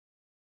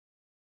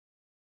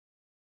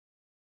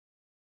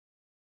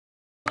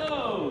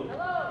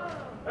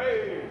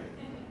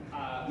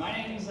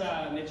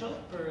Mitchell,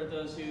 for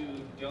those who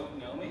don't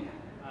know me.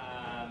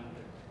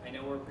 I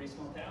know we're a pretty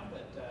small town,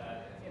 but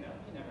you know,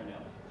 you never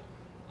know.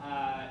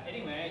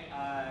 Anyway,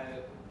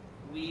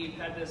 we've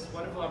had this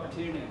wonderful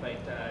opportunity to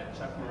invite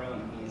Chuck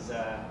Marone. He's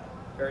a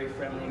very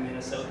friendly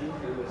Minnesotan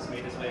who has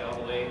made his way all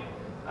the way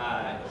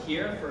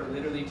here for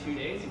literally 2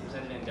 days. He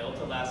presented in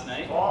Delta last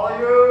night.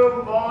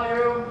 Volume,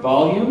 volume.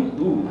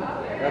 Volume? Ooh.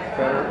 That's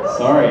better.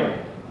 Sorry.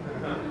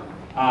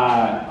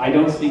 I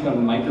don't speak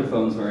on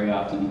microphones very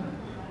often.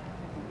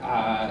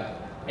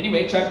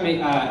 Anyway, Chuck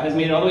has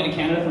made it all the way to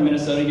Canada from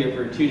Minnesota here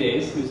for 2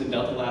 days. He was in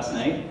Delta last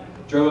night.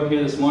 Drove up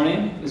here this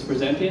morning, is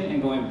presenting,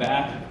 and going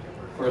back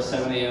for a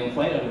 7 a.m.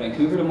 flight out of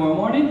Vancouver tomorrow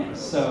morning.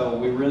 So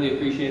we really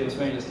appreciate him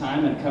spending his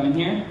time and coming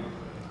here.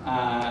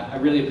 I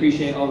really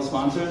appreciate all the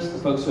sponsors, the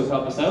folks who have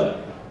helped us out.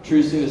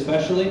 TrueSue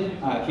especially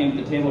came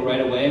to the table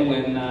right away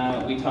when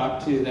we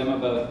talked to them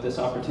about this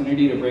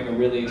opportunity to bring a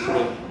really sort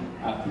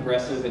of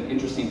progressive and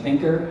interesting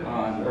thinker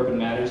on urban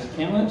matters to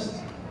Kamloops.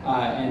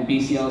 And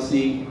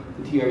BCLC,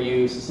 the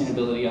TRU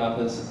Sustainability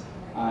Office,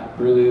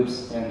 Brew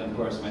Loops, and of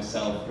course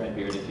myself,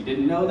 Redbeard. If you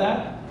didn't know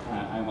that,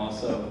 I'm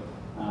also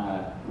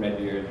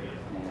Redbeard.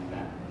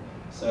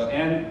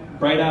 And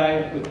Bright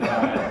Eye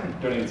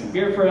donated some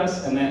beer for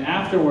us, and then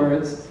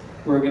afterwards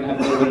we're going to have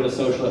a little bit of a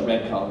social at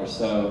Red Collar.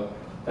 So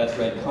that's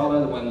Red Collar,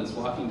 the one that's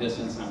walking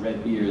distance, not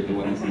Red Beard, the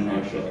one that's in the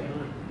North Shore.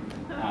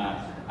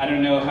 I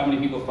don't know how many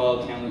people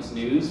follow Kamloops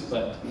News,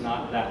 but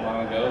not that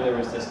long ago there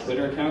was this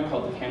Twitter account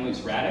called the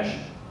Kamloops Radish,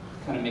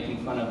 kind of making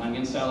fun of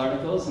onion-style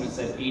articles, and it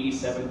said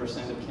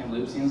 87% of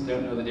Kamloopsians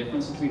don't know the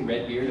difference between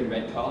Red Beard and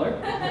Red Collar.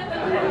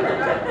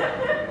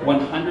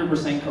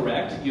 100%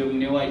 correct. You have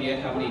no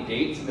idea how many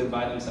dates have been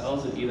by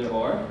themselves of either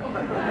or.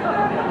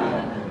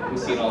 We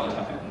see it all the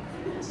time.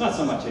 It's not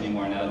so much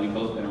anymore now that we've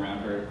both been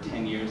around for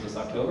 10 years this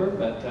October,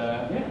 but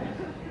yeah.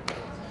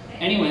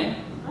 Anyway,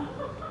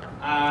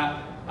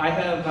 I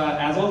have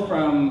Azel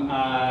from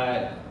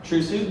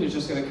TrueSue, who's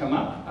just going to come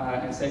up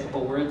and say a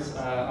couple words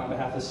on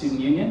behalf of the Student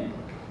Union.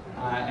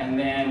 And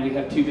then we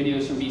have 2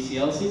 videos from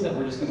BCLC that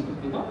we're just going to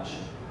quickly watch.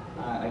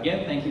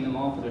 Again, thanking them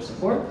all for their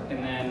support,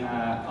 and then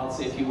I'll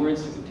say a few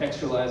words to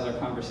contextualize our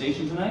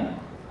conversation tonight,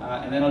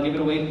 and then I'll give it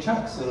away to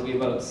Chuck. So it'll be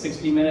about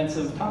 60 minutes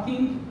of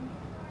talking,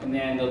 and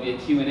then there'll be a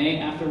Q&A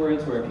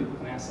afterwards where people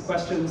can ask the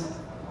questions,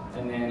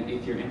 and then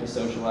if you're into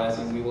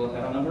socializing, we will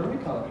head on over to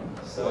Red Collar.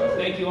 So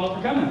thank you all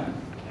for coming.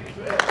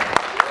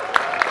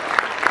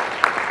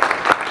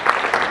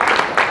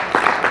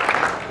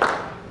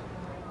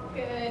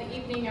 Good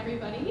evening,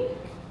 everybody.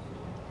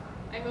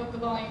 I hope the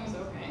volume is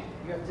okay.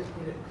 You have to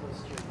put it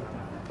close to your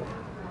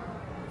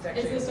mouth.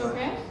 Is this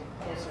okay?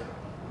 Closer.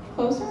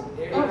 Closer?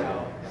 There you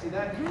go. See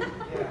that?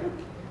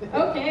 Yeah.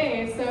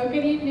 Okay, so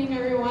good evening,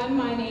 everyone.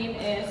 My name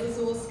is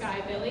Azul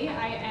Sky Billy.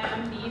 I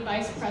am the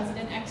Vice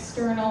President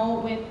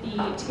External with the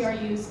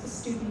TRU's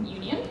Student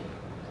Union.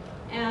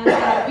 And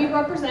we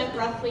represent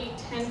roughly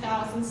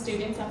 10,000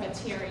 students up at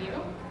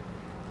TRU.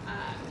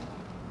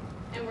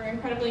 And we're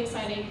incredibly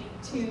excited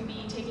to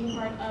be taking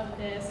part of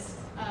this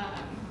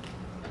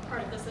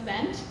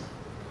event,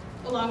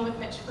 along with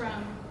Mitch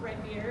from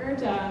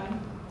Redbeard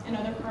and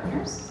other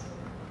partners.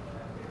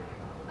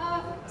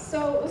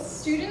 So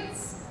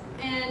students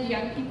and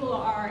young people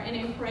are an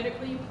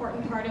incredibly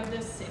important part of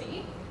this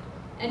city.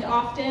 And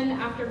often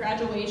after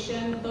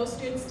graduation, those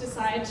students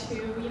decide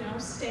to,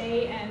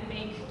 stay and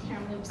make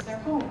Kamloops their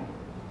home.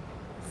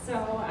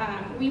 So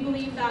we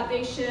believe that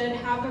they should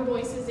have their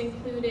voices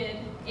included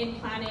in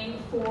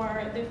planning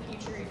for the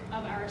future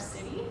of our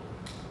city.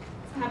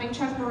 So having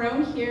Chuck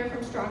Marone here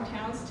from Strong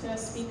Towns to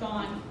speak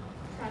on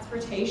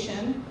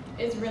transportation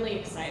is really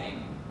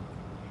exciting.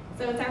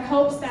 So it's our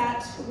hopes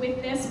that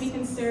with this we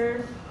can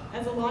serve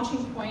as a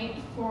launching point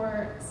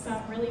for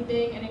some really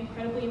big and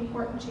incredibly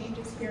important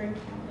changes here in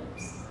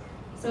Kamloops.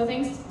 So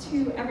thanks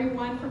to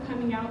everyone for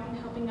coming out and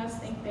helping us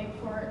think big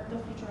for the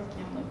future of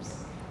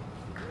Kamloops.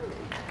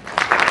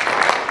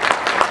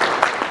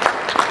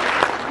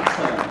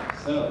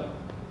 Awesome. So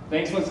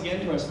thanks once again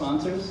to our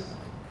sponsors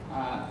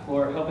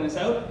for helping us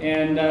out.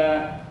 And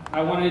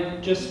I want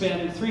to just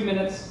spend 3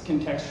 minutes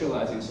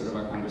contextualizing sort of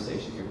our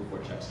conversation here before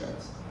Chuck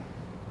starts.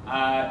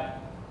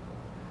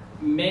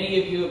 Many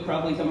of you have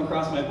probably come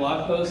across my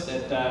blog post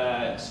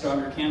at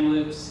Stronger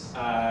Kamloops.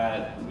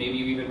 Maybe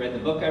you even read the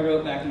book I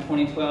wrote back in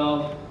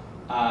 2012.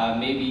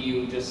 Maybe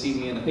you just see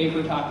me in the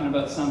paper talking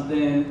about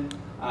something.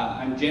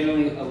 I'm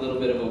generally a little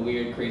bit of a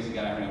weird, crazy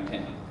guy around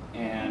town.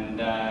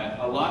 And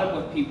a lot of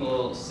what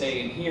people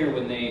say in here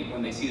when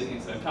they see the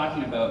things that I'm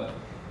talking about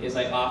is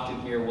I often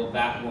hear, well,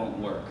 that won't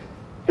work.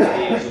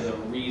 And these are the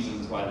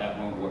reasons why that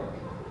won't work.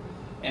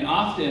 And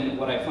often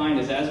what I find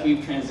is as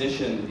we've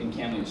transitioned in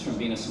Kamloops from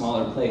being a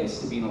smaller place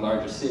to being a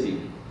larger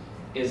city,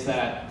 is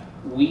that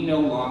we no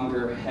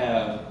longer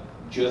have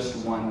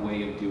just one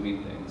way of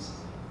doing things.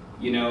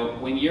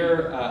 When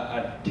you're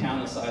a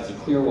town the size of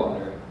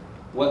Clearwater,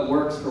 what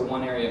works for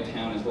one area of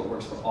town is what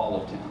works for all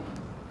of town.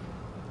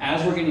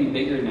 As we're getting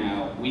bigger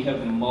now, we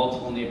have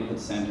multiple neighborhood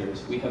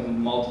centers, we have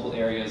multiple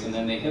areas, and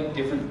then they have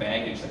different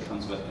baggage that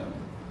comes with them.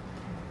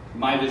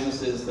 My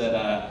businesses that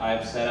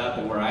I've set up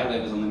and where I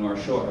live is on the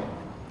North Shore.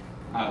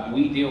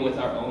 We deal with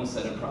our own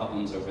set of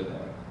problems over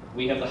there.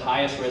 We have the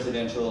highest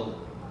residential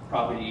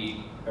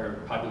property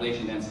or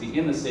population density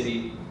in the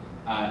city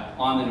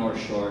on the North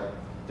Shore.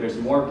 There's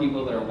more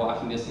people that are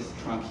walking distance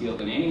to Tranquille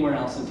than anywhere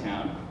else in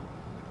town.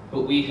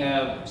 But we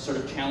have sort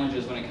of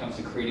challenges when it comes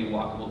to creating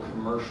walkable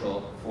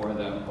commercial for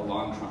them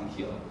along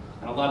Tranquille.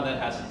 And a lot of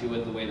that has to do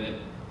with the way that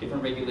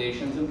different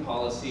regulations and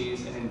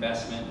policies and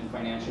investment in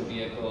financial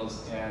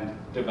vehicles and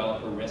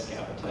developer risk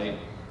appetite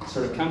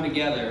sort of come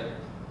together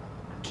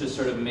to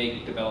sort of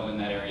make development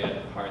in that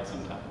area hard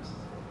sometimes.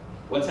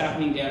 What's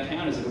happening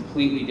downtown is a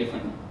completely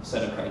different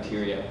set of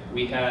criteria.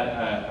 We had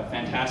a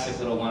fantastic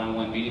little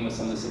one-on-one meeting with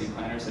some of the city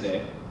planners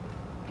today,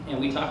 and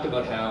we talked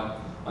about how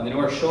on the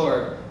North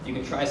Shore, you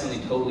can try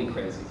something totally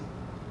crazy.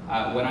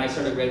 When I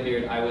started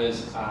Redbeard, I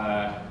was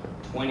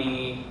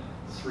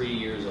 23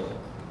 years old.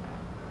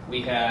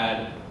 We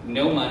had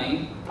no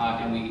money,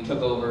 and we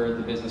took over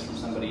the business from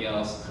somebody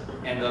else,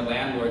 and the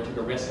landlord took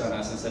a risk on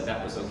us and said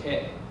that was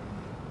okay.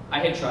 I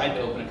had tried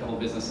to open a couple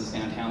businesses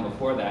downtown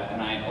before that,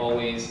 and I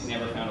always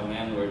never found a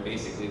landlord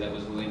basically that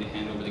was willing to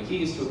hand over the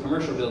keys to a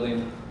commercial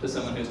building to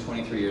someone who's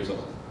 23 years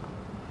old.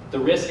 The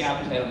risk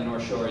appetite on the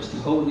North Shore is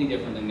totally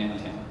different than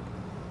downtown.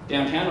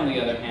 Downtown, on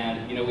the other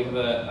hand, you know, we have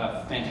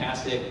a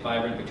fantastic,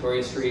 vibrant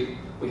Victoria Street.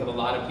 We have a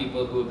lot of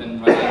people who have been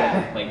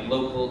running like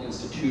local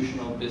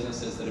institutional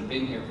businesses that have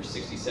been here for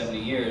 60, 70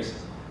 years.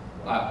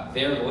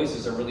 Their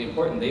voices are really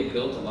important. They've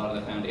built a lot of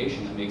the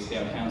foundation that makes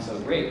downtown so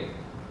great.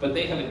 But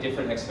they have a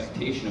different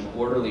expectation of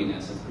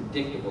orderliness and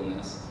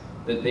predictableness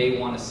that they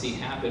want to see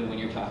happen when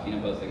you're talking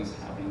about things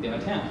happening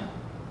downtown.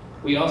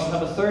 We also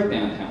have a third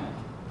downtown,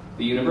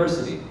 the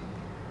university.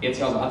 It's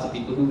got lots of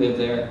people who live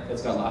there,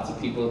 it's got lots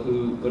of people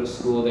who go to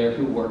school there,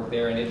 who work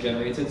there, and it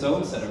generates its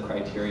own set of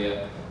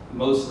criteria.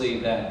 Mostly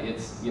that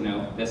it's, you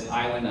know, this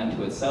island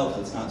unto itself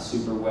that's not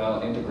super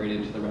well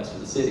integrated into the rest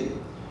of the city.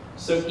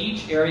 So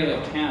each area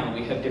of town,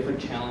 we have different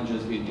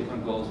challenges, we have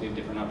different goals, we have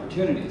different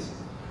opportunities.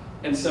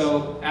 And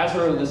so, as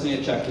we're listening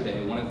to Chuck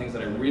today, one of the things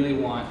that I really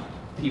want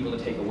people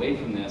to take away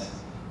from this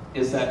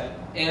is that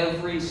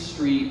every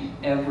street,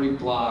 every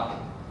block,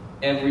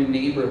 every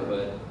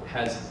neighborhood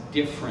has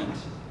different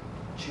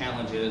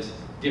challenges,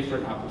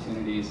 different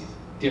opportunities,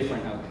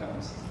 different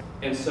outcomes.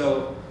 And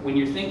so, when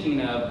you're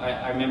thinking of,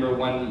 I remember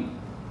one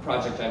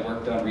project I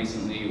worked on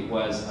recently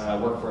was a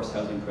workforce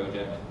housing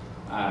project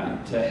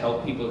to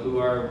help people who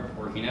are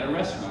working at a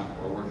restaurant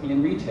or working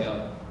in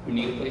retail who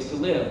need a place to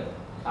live.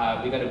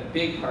 We got a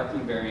big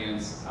parking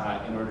variance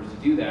in order to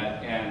do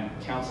that, and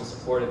council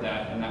supported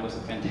that, and that was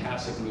a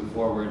fantastic move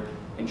forward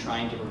in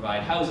trying to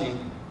provide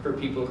housing for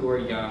people who are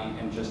young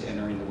and just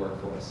entering the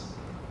workforce.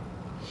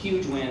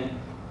 Huge win.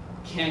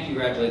 Can't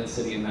congratulate the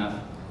city enough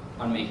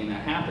on making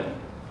that happen.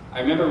 I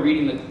remember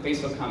reading the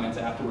Facebook comments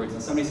afterwards,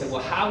 and somebody said,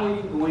 well, how are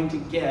you going to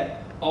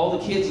get all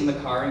the kids in the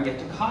car and get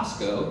to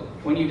Costco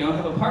when you don't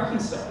have a parking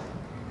stall?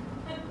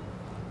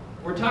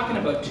 We're talking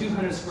about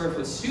 200 square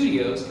foot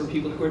studios for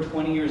people who are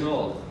 20 years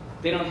old.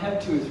 They don't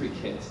have 2 or 3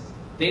 kids.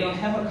 They don't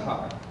have a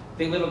car.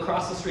 They live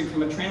across the street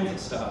from a transit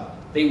stop.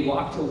 They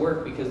walk to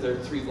work because they're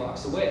 3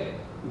 blocks away.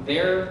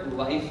 Their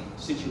life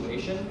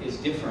situation is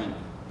different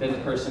than the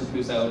person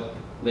who's out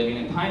living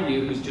in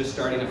Pineview who's just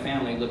starting a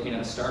family looking at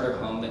a starter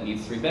home that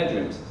needs 3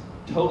 bedrooms.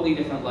 Totally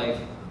different life,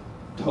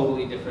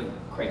 totally different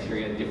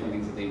criteria, different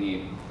things that they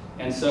need.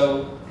 And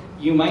so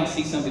you might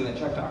see something that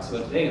Chuck talks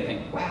about today and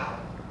think, wow,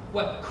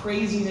 what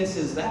craziness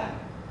is that?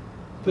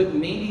 But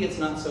maybe it's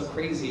not so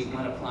crazy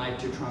when applied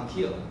to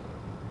Tranquille.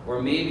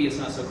 Or maybe it's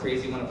not so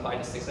crazy when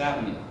applied to 6th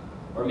Avenue.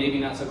 Or maybe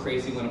not so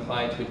crazy when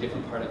applied to a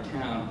different part of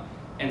town.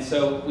 And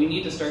so we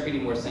need to start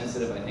getting more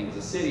sensitive, I think, as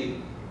a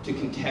city, to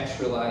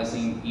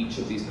contextualizing each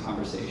of these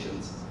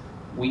conversations.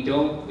 We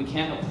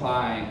can't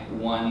apply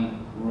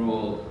one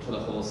rule to the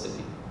whole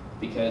city.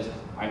 Because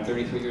I'm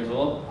 33 years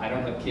old, I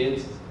don't have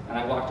kids, and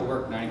I walk to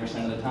work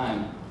 90% of the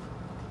time.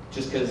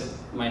 Just because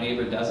my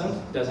neighbor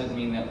doesn't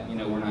mean that, you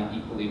know, we're not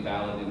equally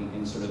valid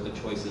in sort of the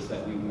choices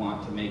that we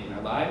want to make in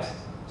our lives.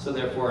 So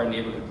therefore, our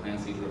neighborhood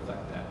plans need to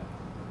reflect that.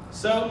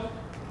 So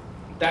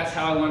that's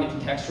how I want to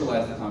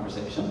contextualize the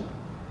conversation.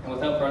 And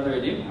without further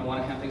ado, I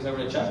want to hand things over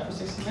to Chuck for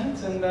 60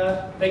 minutes. And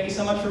thank you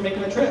so much for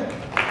making the trip.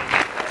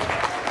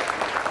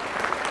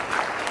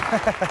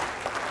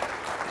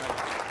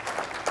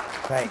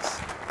 Thanks.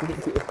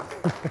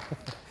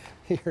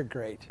 You're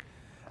great.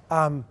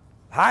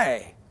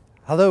 Hi.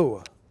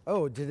 Hello.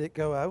 Oh, did it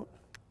go out?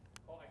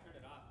 Oh, I turned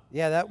it off.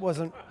 Yeah,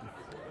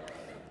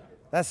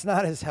 that's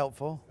not as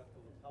helpful.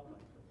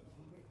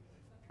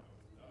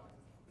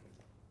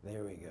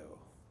 There we go.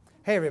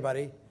 Hey,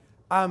 everybody.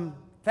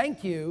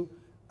 Thank you.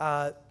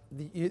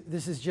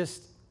 This is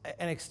just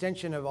an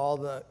extension of all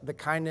the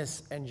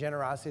kindness and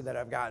generosity that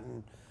I've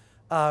gotten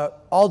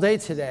all day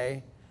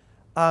today.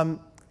 I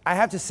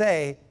have to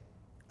say,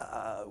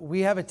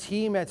 we have a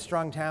team at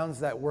Strong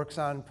Towns that works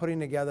on putting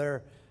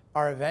together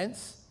our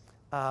events.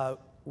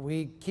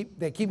 They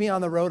keep me on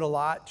the road a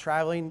lot,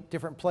 traveling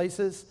different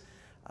places.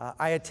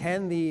 I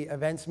attend the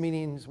events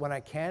meetings when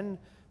I can,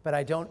 but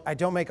I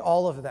don't make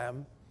all of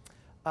them.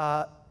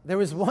 There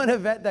was one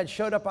event that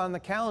showed up on the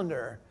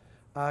calendar,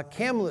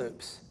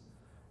 Kamloops.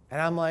 And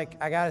I'm like,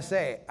 I gotta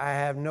say, I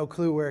have no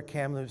clue where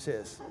Kamloops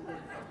is.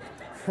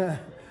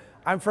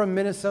 I'm from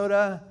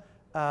Minnesota,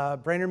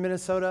 Brainerd,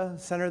 Minnesota,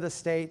 center of the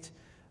state.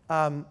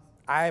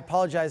 I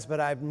apologize, but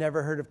I've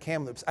never heard of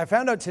Kamloops. I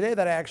found out today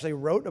that I actually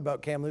wrote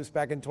about Kamloops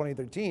back in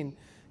 2013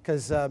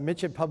 because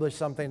Mitch had published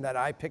something that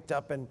I picked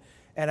up and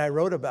I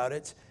wrote about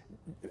it.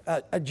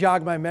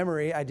 Jogged my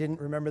memory. I didn't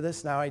remember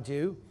this, now I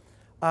do.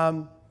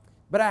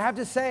 But I have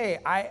to say,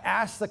 I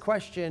asked the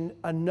question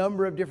a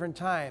number of different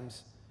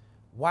times,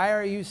 why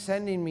are you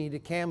sending me to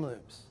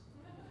Kamloops?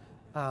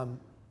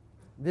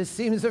 This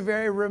seems a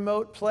very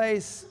remote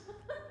place.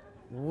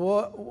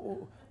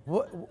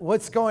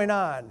 What's going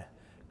on?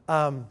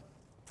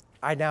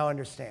 I now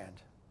understand.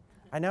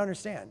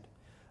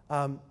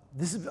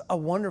 This is a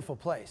wonderful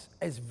place.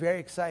 It's very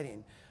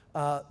exciting.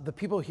 The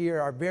people here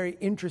are very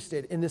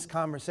interested in this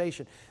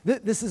conversation.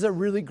 This is a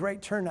really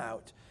great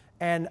turnout.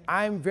 And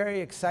I'm very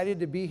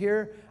excited to be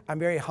here. I'm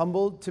very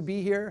humbled to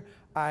be here.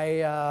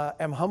 I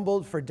am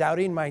humbled for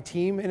doubting my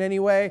team in any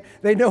way.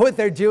 They know what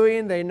they're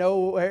doing. They know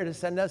where to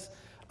send us.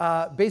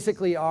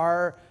 Basically,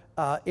 our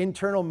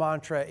internal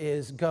mantra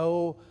is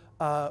go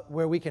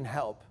where we can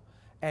help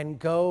and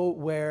go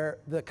where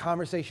the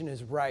conversation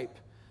is ripe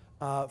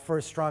for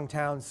a strong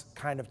towns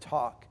kind of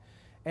talk.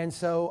 And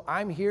so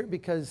I'm here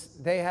because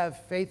they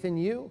have faith in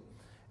you.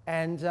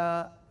 And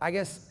I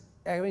guess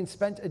having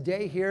spent a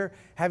day here,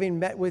 having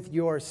met with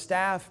your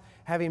staff,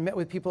 having met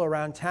with people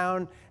around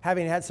town,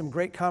 having had some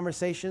great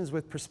conversations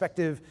with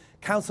prospective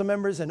council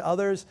members and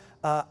others,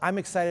 I'm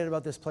excited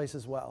about this place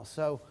as well.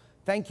 So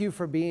thank you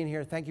for being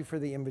here. Thank you for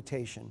the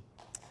invitation.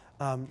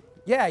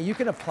 Yeah, you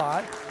can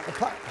applaud.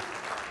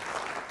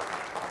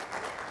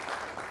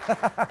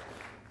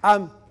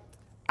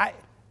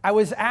 I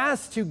was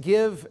asked to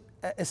give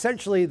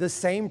essentially the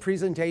same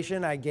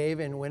presentation I gave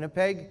in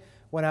Winnipeg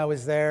when I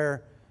was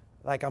there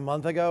like a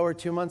month ago or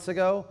 2 months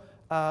ago,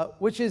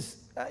 which is,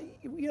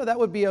 that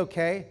would be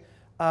okay.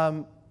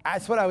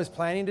 That's what I was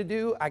planning to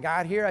do. I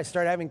got here, I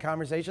started having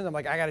conversations. I'm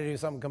like, I got to do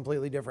something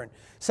completely different.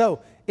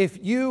 So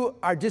if you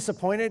are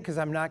disappointed because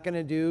I'm not going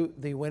to do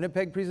the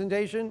Winnipeg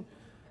presentation,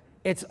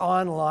 it's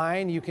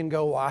online. You can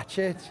go watch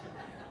it.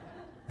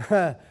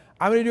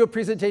 I'm going to do a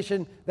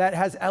presentation that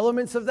has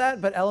elements of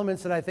that, but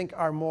elements that I think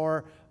are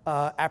more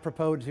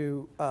apropos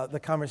to the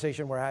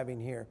conversation we're having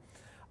here.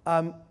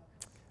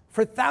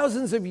 For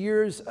thousands of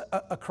years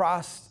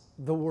across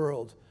the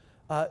world,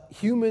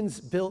 humans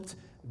built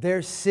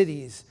their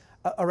cities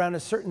around a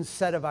certain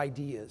set of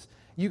ideas.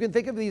 You can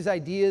think of these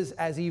ideas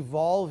as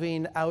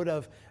evolving out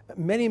of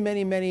many,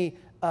 many, many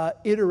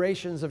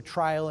iterations of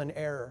trial and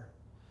error.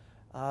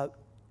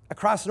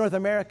 Across North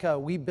America,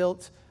 we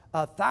built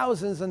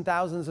thousands and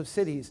thousands of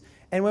cities.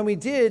 And when we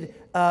did,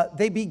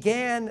 they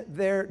began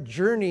their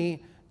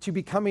journey to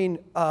becoming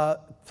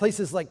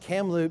places like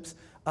Kamloops,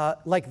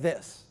 like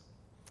this.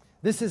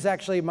 This is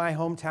actually my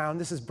hometown.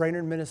 This is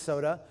Brainerd,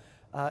 Minnesota.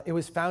 It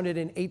was founded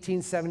in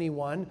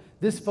 1871.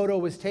 This photo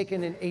was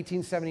taken in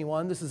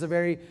 1871. This is a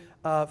very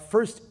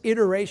first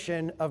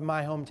iteration of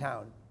my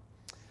hometown.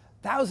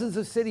 Thousands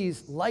of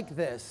cities like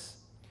this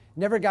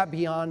never got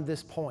beyond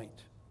this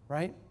point,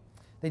 right?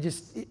 They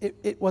just,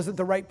 it wasn't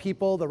the right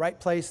people, the right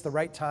place, the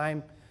right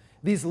time.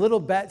 These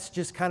little bets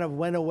just kind of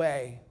went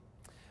away.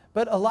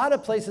 But a lot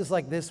of places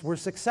like this were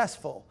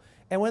successful.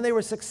 And when they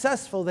were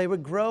successful, they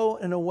would grow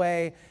in a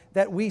way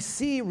that we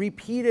see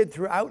repeated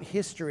throughout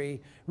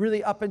history,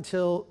 really up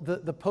until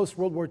the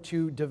post-World War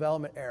II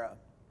development era.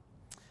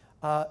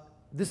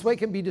 This way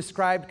can be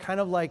described kind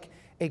of like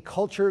a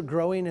culture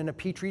growing in a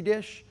petri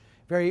dish,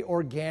 very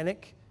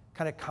organic,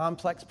 kind of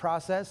complex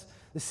process.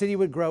 The city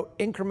would grow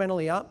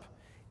incrementally up,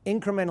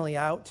 incrementally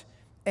out,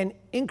 and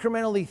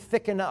incrementally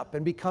thicken up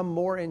and become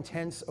more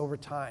intense over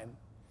time.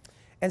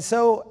 And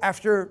so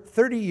after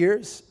 30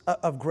 years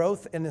of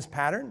growth in this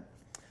pattern,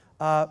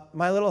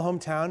 my little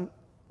hometown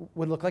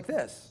would look like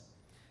this.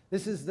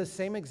 This is the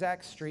same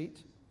exact street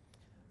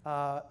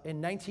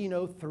in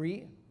 1903,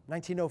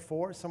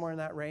 1904, somewhere in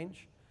that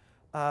range.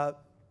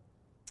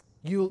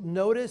 You'll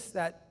notice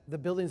that the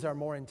buildings are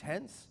more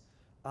intense.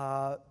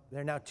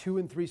 They're now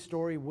 2- and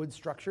 3-story wood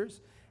structures.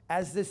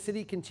 As this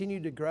city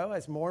continued to grow,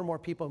 as more and more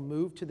people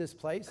moved to this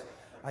place,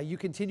 you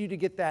continue to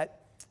get that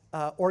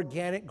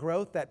organic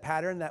growth, that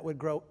pattern that would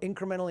grow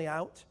incrementally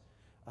out,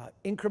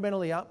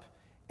 incrementally up,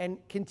 and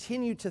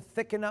continue to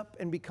thicken up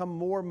and become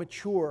more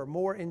mature,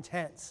 more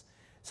intense.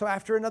 So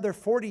after another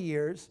 40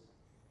 years,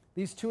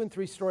 these 2- and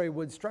 3-story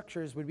wood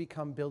structures would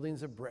become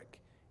buildings of brick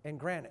and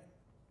granite.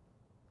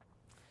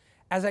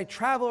 As I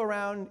travel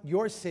around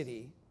your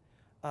city,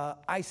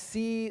 I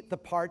see the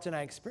part, and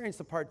I experience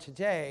the part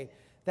today,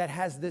 that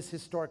has this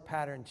historic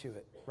pattern to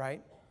it,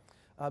 right?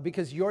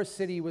 Because your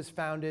city was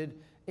founded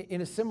in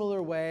a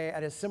similar way,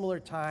 at a similar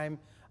time,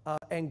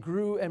 and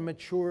grew and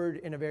matured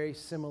in a very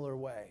similar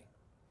way.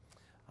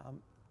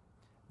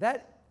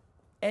 That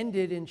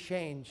ended and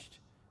changed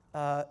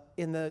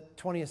in the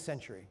 20th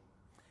century.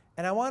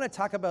 And I want to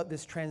talk about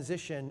this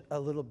transition a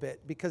little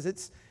bit because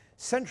it's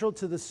central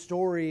to the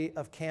story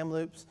of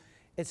Kamloops.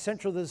 It's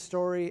central to the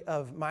story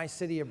of my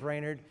city of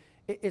Brainerd.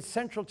 It's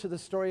central to the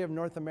story of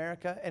North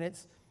America, and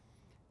it's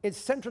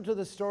central to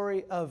the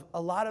story of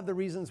a lot of the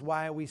reasons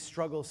why we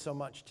struggle so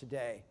much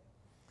today.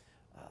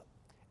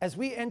 As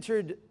we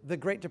entered the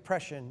Great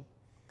Depression,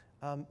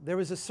 there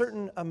was a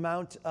certain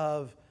amount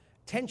of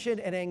tension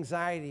and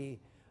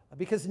anxiety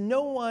because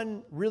no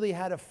one really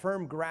had a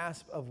firm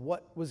grasp of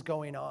what was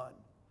going on.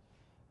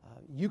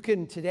 You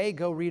can today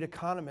go read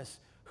economists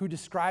who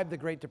describe the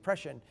Great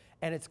Depression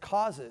and its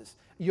causes.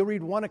 You'll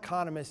read one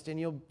economist and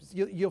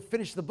you'll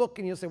finish the book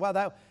and you'll say, wow,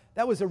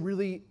 that was a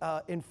really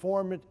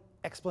informed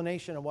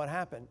explanation of what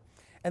happened.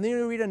 And then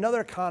you'll read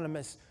another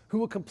economist who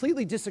will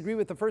completely disagree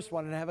with the first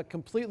one and have a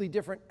completely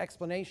different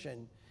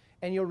explanation.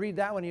 And you'll read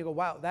that one and you go,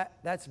 wow,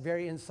 that's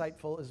very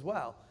insightful as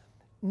well.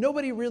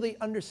 Nobody really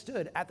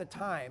understood at the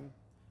time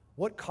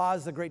what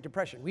caused the Great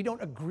Depression. We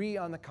don't agree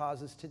on the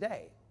causes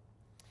today.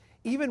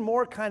 Even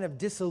more kind of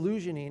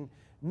disillusioning,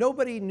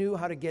 nobody knew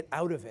how to get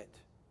out of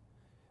it.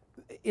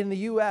 In the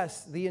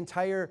US, the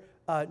entire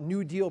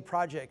New Deal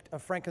project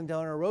of Franklin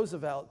Delano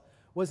Roosevelt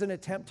was an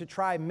attempt to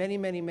try many,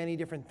 many, many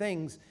different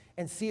things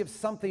and see if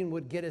something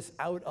would get us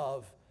out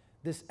of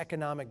this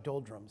economic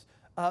doldrums.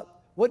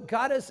 What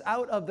got us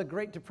out of the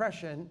Great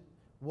Depression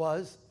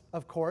was,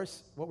 of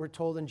course, what we're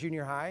told in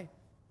junior high,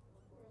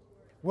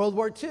 World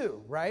War II,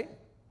 right?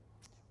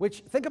 Which,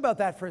 think about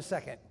that for a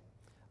second.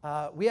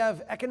 We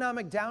have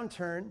economic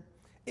downturn.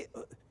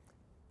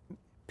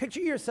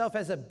 Picture yourself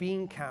as a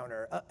bean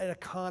counter, an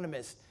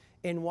economist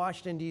in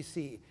Washington,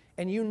 D.C.,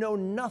 and you know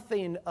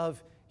nothing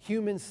of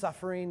human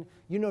suffering.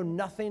 You know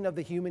nothing of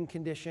the human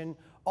condition.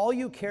 All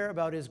you care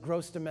about is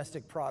gross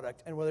domestic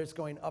product and whether it's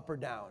going up or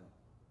down.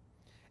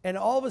 And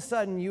all of a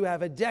sudden, you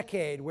have a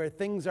decade where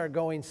things are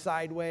going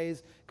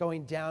sideways,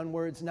 going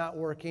downwards, not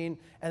working,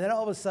 and then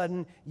all of a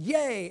sudden,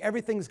 yay,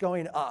 everything's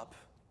going up.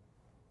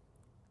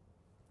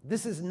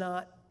 This is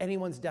not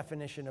anyone's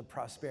definition of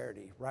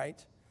prosperity,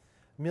 right?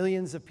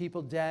 Millions of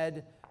people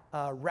dead,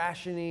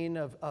 rationing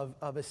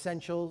of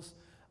essentials,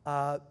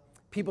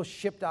 people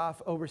shipped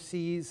off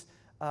overseas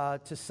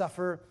to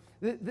suffer.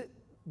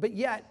 But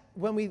yet,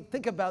 when we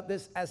think about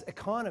this as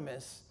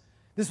economists,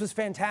 this was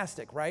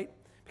fantastic, right?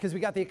 Because we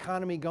got the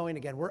economy going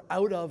again. We're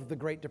out of the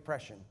Great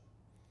Depression.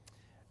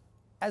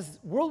 As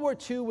World War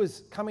II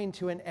was coming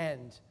to an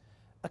end,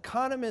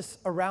 economists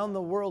around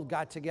the world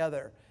got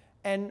together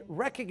and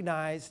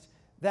recognized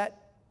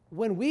that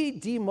when we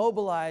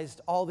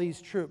demobilized all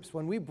these troops,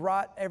 when we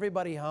brought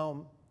everybody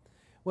home,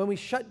 when we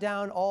shut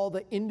down all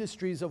the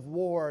industries of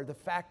war, the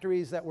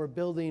factories that were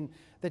building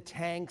the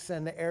tanks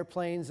and the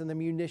airplanes and the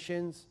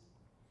munitions,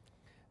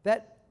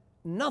 that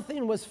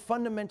nothing was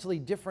fundamentally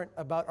different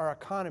about our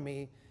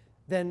economy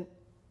than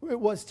it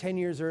was 10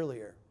 years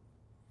earlier.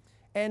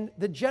 And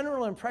the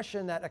general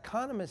impression that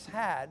economists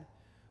had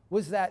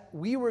was that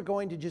we were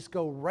going to just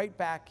go right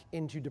back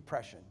into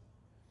depression.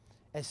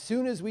 As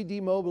soon as we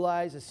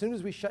demobilize, as soon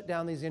as we shut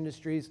down these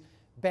industries,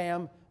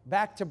 bam,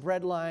 back to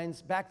bread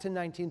lines, back to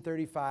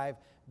 1935,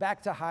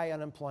 back to high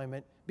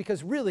unemployment,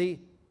 because really,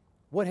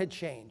 what had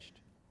changed,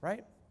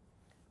 right?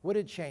 What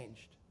had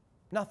changed?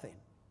 Nothing.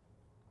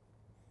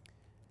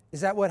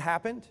 Is that what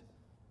happened?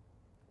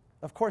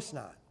 Of course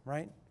not,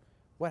 right?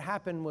 What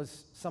happened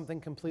was something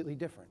completely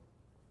different.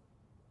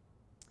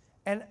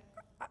 And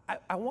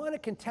I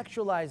want to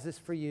contextualize this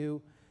for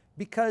you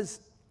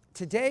because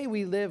today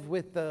we live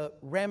with the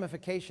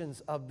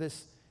ramifications of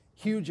this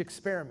huge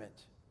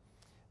experiment.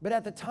 But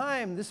at the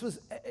time, this was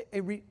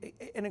an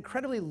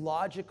incredibly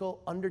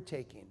logical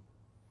undertaking.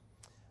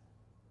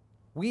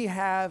 We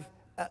have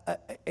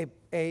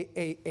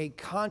a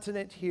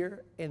continent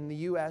here in the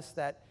US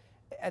that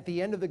at the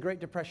end of the Great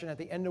Depression, at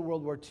the end of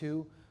World War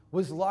II,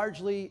 was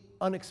largely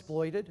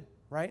unexploited,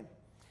 right?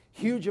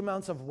 Huge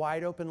amounts of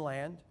wide open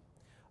land.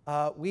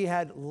 We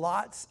had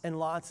lots and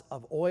lots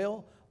of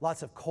oil,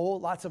 lots of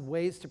coal, lots of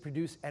ways to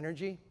produce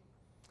energy.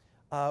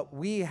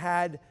 We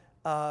had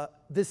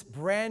this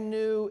brand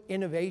new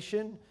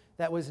innovation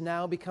that was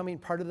now becoming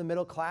part of the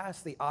middle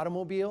class, the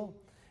automobile.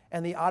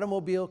 And the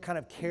automobile kind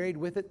of carried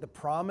with it the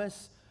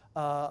promise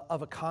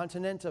of a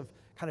continent of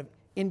kind of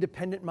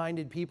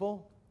independent-minded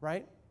people,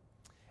 right?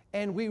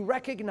 And we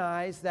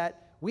recognized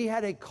that we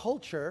had a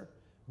culture,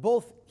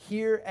 both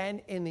here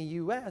and in the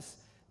US,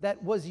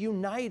 that was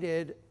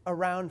united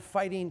around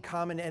fighting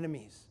common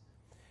enemies.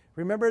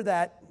 Remember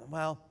that,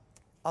 well,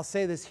 I'll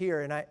say this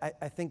here, and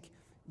I think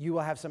you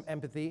will have some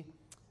empathy.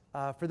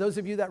 For those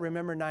of you that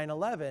remember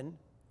 9/11,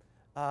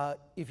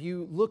 if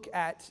you look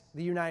at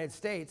the United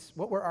States,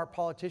 what were our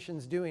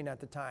politicians doing at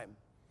the time?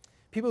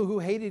 People who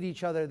hated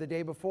each other the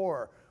day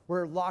before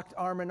were locked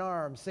arm in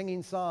arm,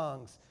 singing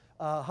songs,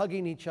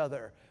 hugging each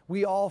other.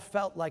 We all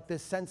felt like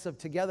this sense of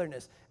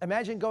togetherness.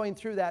 Imagine going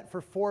through that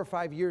for 4 or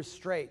 5 years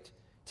straight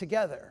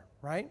together,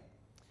 right?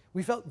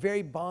 We felt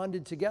very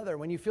bonded together.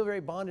 When you feel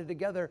very bonded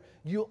together,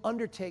 you'll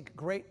undertake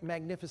great,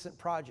 magnificent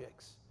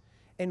projects.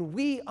 And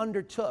we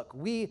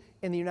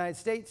in the United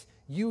States,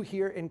 you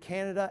here in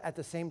Canada at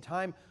the same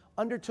time,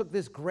 undertook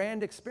this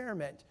grand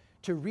experiment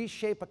to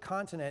reshape a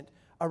continent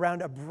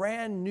around a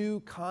brand new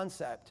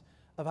concept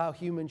of how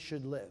humans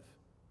should live.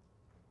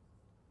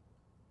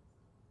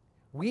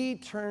 We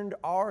turned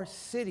our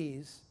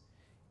cities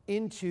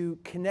into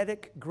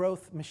kinetic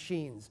growth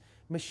machines,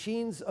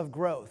 machines of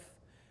growth,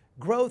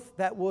 growth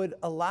that would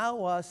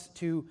allow us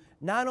to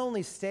not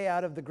only stay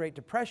out of the Great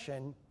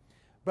Depression,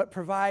 but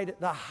provide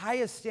the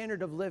highest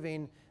standard of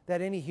living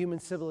that any human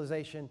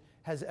civilization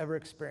has ever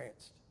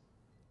experienced.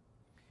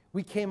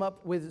 We came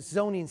up with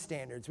zoning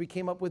standards. We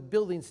came up with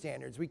building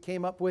standards. We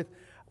came up with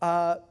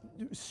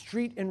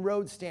street and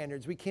road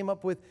standards. We came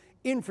up with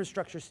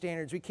infrastructure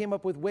standards. We came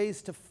up with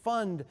ways to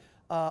fund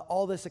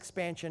all this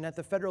expansion at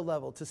the federal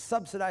level, to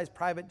subsidize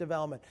private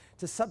development,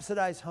 to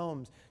subsidize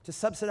homes, to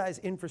subsidize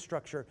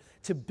infrastructure,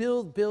 to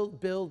build,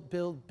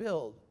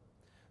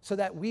 so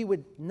that we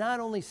would not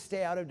only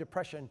stay out of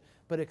depression,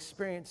 but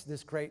experience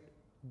this great,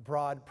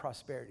 broad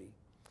prosperity.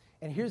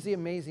 And here's the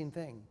amazing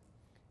thing.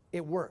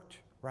 It worked,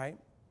 right?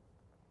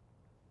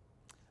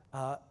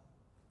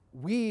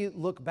 We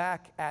look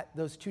back at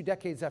those 2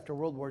 decades after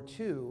World War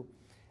II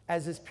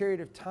as this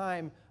period of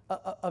time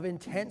of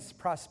intense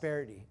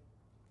prosperity.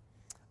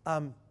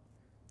 I'm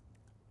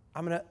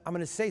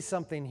gonna say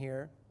something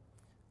here.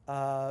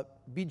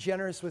 Be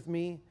generous with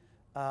me,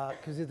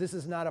 because this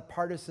is not a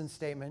partisan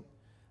statement.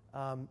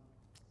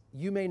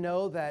 You may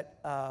know that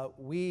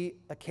we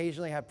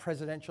occasionally have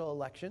presidential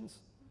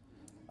elections.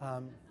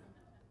 I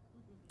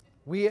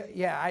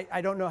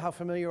don't know how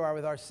familiar you are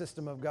with our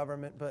system of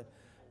government, but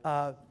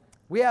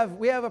we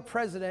have a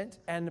president,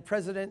 and the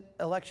president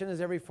election is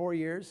every 4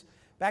 years.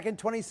 Back in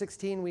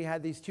 2016, we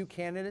had these 2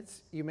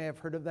 candidates. You may have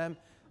heard of them,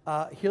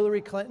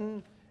 Hillary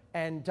Clinton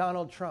and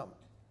Donald Trump.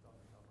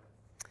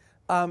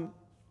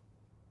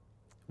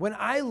 When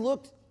I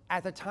looked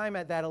at the time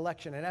at that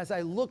election, and as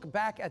I look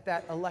back at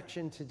that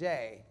election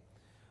today,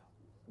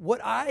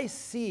 what I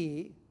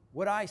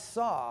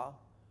saw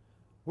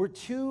were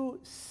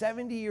 2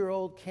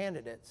 70-year-old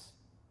candidates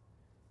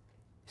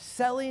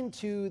selling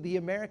to the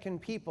American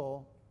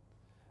people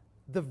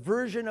the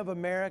version of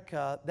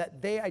America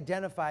that they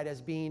identified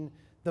as being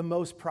the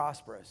most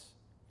prosperous.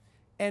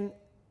 And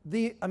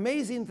the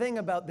amazing thing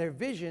about their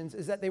visions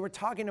is that they were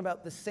talking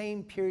about the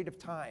same period of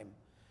time,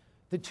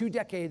 the 2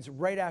 decades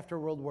right after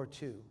World War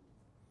II.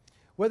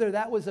 Whether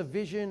that was a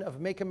vision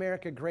of Make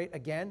America Great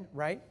Again,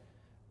 right?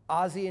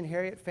 Ozzie and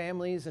Harriet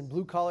families and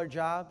blue-collar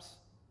jobs,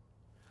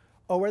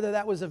 or whether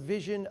that was a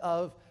vision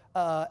of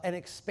an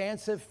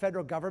expansive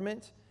federal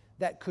government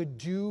that could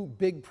do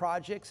big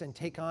projects and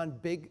take on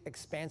big,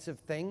 expansive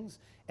things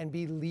and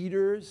be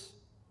leaders.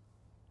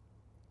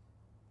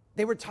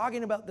 They were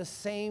talking about the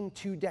same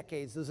 2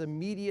 decades, those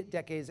immediate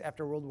decades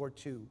after World War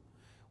II.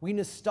 We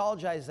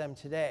nostalgize them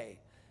today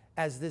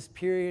as this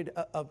period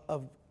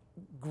of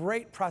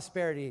great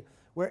prosperity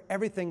where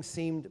everything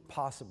seemed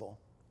possible.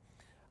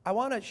 I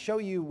want to show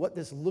you what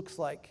this looks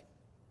like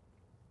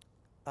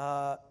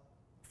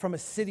from a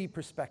city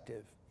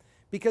perspective.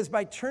 Because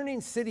by turning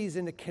cities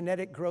into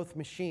kinetic growth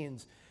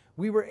machines,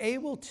 we were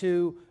able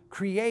to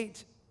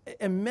create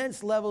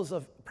immense levels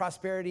of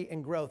prosperity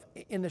and growth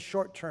in the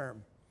short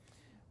term.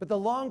 But the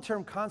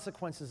long-term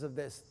consequences of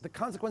this, the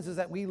consequences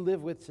that we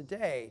live with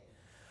today,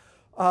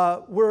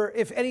 were,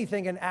 if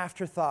anything, an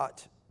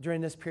afterthought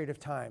during this period of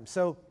time.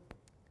 So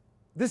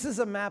this is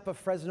a map of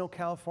Fresno,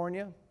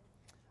 California.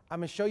 I'm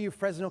going to show you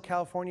Fresno,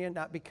 California,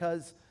 not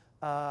because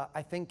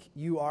I think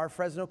you are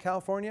Fresno,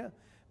 California,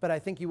 but I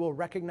think you will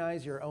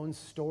recognize your own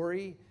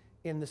story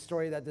in the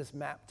story that this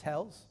map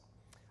tells.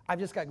 I've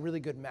just got really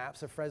good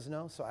maps of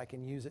Fresno, so I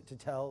can use it to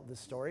tell the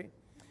story.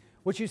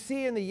 What you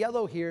see in the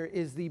yellow here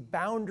is the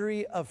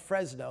boundary of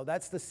Fresno.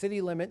 That's the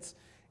city limits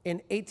in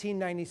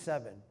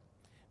 1897.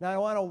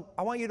 Now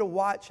I want you to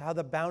watch how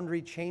the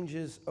boundary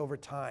changes over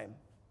time,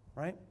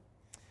 right?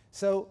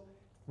 So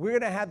we're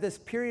gonna have this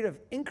period of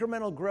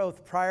incremental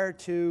growth prior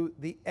to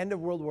the end of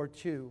World War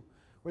II,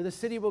 where the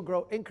city will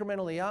grow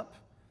incrementally up,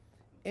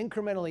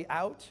 incrementally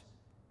out,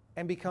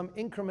 and become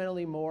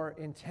incrementally more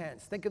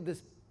intense. Think of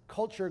this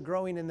culture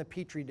growing in the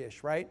Petri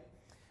dish, right?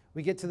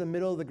 We get to the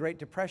middle of the Great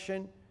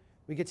Depression,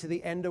 we get to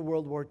the end of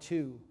World War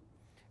II.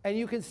 And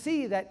you can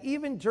see that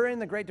even during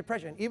the Great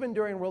Depression, even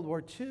during World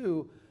War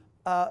II,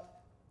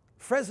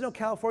 Fresno,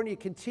 California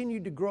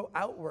continued to grow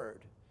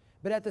outward.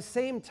 But at the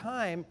same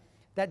time,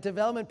 that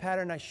development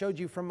pattern I showed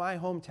you from my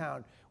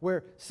hometown,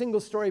 where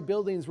single-story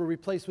buildings were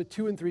replaced with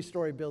 2- and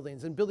 3-story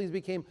buildings, and buildings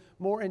became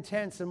more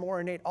intense and more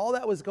ornate. All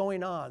that was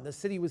going on. The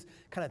city was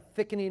kind of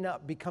thickening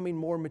up, becoming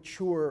more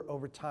mature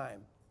over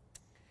time.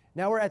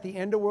 Now we're at the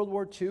end of World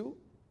War II.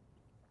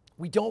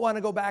 We don't want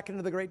to go back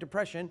into the Great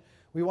Depression.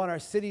 We want our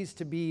cities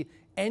to be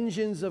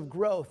engines of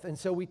growth, and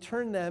so we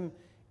turn them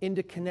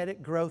into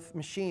kinetic growth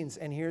machines.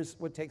 And here's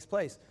what takes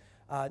place.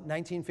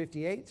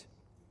 1958,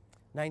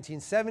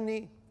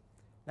 1970,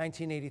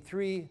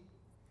 1983,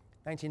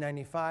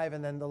 1995,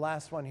 and then the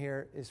last one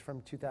here is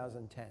from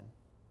 2010.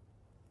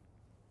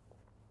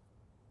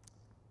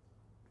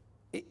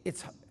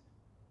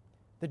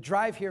 The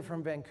drive here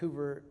from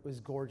Vancouver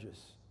was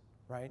gorgeous,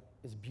 right?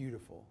 It's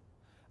beautiful.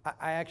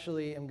 I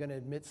actually am going to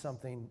admit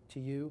something to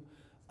you.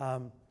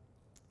 I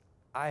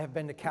have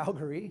been to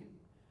Calgary.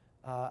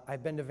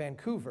 I've been to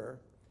Vancouver.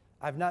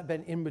 I've not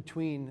been in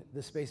between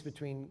the space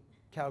between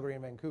Calgary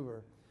and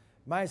Vancouver.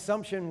 My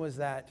assumption was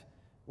that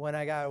when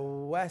I got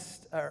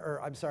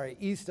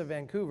east of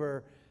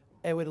Vancouver,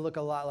 it would look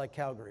a lot like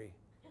Calgary.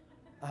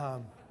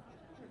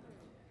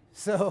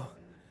 So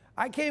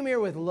I came here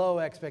with low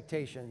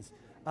expectations.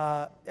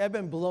 I've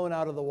been blown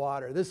out of the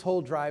water. This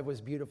whole drive was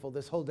beautiful.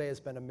 This whole day has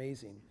been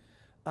amazing.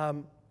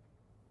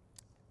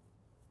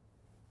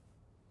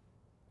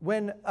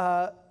 When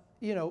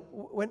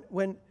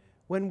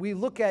we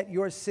look at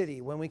your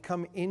city, when we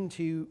come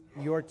into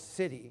your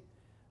city,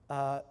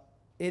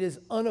 it is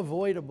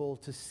unavoidable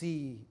to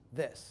see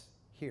this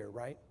here,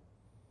 right?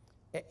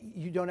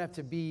 You don't have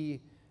to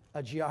be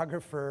a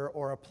geographer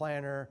or a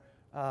planner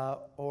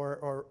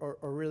or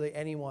really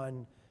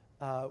anyone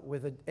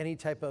with any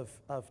type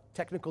of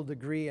technical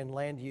degree in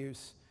land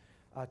use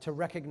to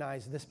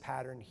recognize this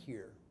pattern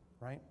here,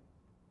 right?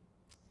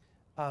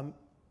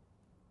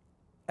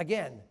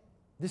 Again,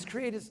 this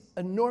creates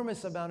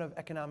enormous amount of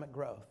economic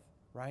growth,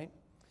 right?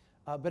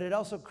 But it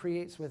also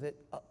creates with it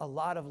a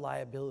lot of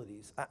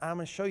liabilities. I'm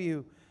going to show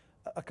you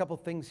a couple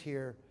things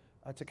here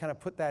to kind of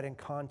put that in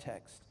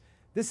context.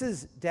 This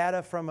is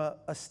data from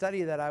a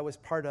study that I was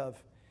part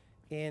of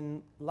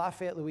in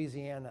Lafayette,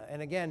 Louisiana.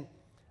 And again,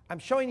 I'm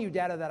showing you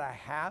data that I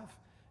have,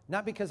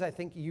 not because I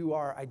think you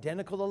are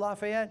identical to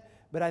Lafayette,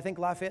 but I think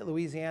Lafayette,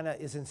 Louisiana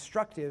is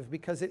instructive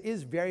because it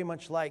is very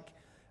much like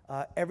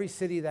every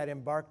city that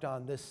embarked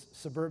on this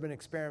suburban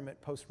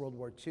experiment post-World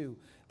War II.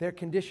 Their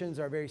conditions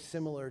are very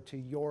similar to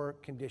your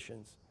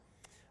conditions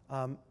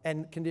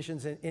and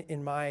conditions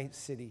in my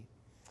city.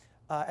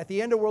 At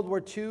the end of World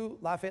War II,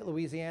 Lafayette,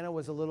 Louisiana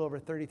was a little over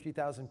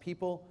 33,000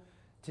 people.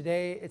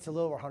 Today, it's a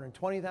little over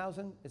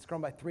 120,000. It's grown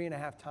by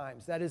 3.5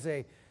 times. That is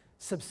a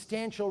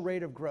substantial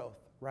rate of growth,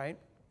 right?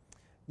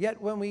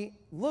 Yet when we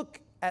look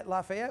at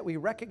Lafayette, we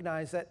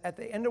recognize that at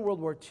the end of World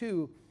War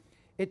II,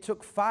 it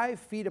took 5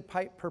 feet of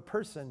pipe per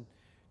person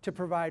to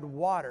provide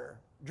water,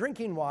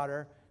 drinking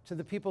water, to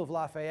the people of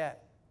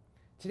Lafayette.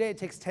 Today, it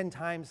takes 10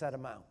 times that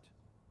amount.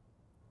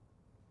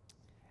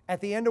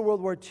 At the end of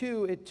World War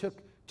II, it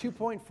took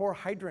 2.4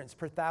 hydrants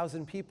per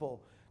 1,000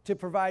 people to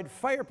provide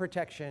fire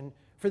protection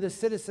for the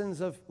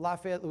citizens of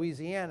Lafayette,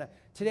 Louisiana.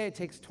 Today, it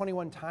takes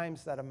 21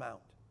 times that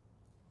amount.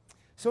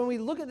 So when we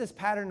look at this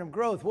pattern of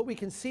growth, what we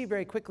can see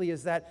very quickly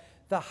is that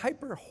the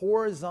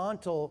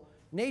hyper-horizontal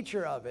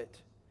nature of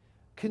it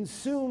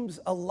consumes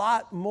a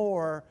lot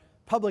more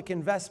public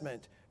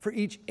investment for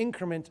each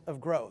increment of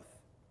growth.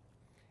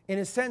 In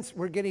a sense,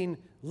 we're getting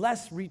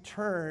less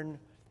return.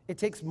 It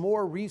takes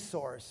more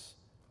resource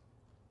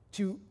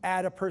to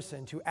add a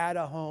person, to add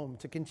a home,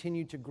 to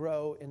continue to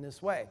grow in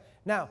this way.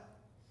 Now,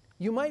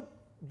 you might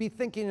be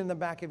thinking in the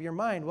back of your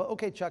mind, well,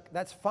 okay, Chuck,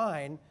 that's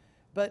fine,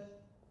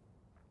 but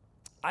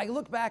I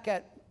look back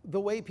at the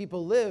way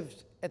people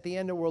lived at the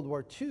end of World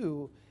War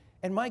II,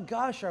 and my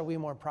gosh, are we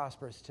more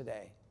prosperous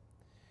today.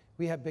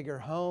 We have bigger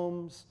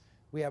homes,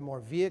 we have more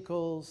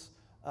vehicles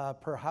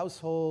per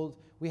household,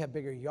 we have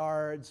bigger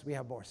yards, we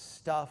have more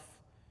stuff.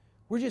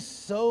 We're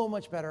just so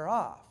much better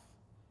off.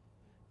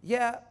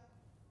 Yeah,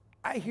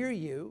 I hear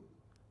you,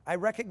 I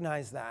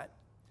recognize that,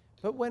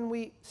 but when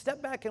we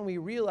step back and we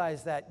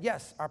realize that,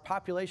 yes, our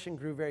population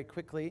grew very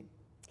quickly,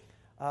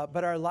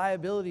 but our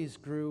liabilities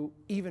grew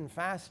even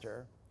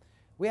faster,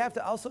 we have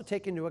to also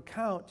take into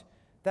account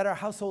that our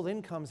household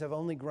incomes have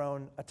only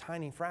grown a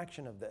tiny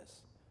fraction of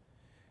this.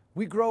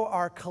 We grow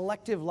our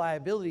collective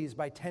liabilities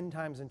by 10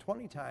 times and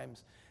 20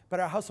 times, but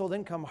our household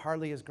income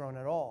hardly has grown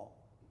at all.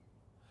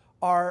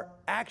 Our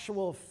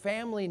actual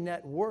family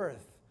net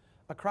worth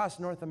across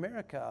North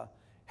America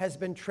has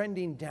been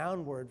trending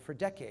downward for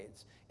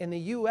decades. In the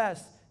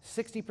US,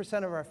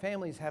 60% of our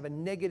families have a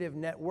negative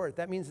net worth.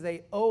 That means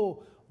they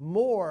owe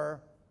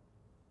more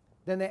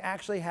than they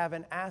actually have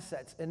in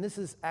assets. And this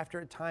is after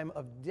a time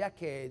of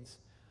decades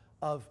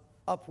of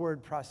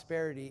upward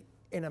prosperity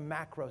in a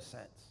macro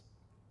sense.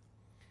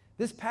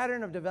 This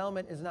pattern of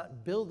development is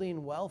not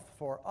building wealth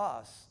for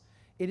us.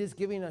 It is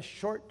giving us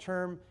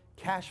short-term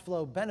cash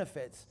flow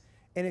benefits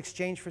in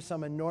exchange for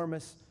some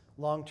enormous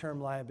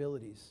long-term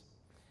liabilities.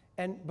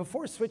 And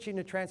before switching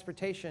to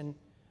transportation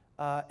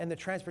and the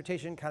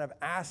transportation kind of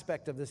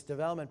aspect of this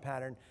development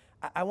pattern,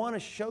 I want to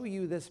show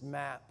you this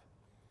map.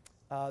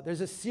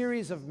 There's a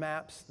series of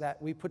maps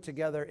that we put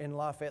together in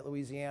Lafayette,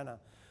 Louisiana,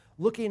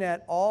 looking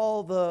at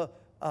all the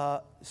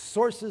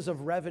sources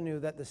of revenue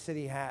that the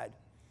city had,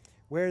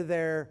 where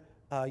their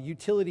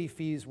utility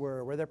fees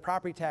were, where their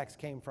property tax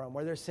came from,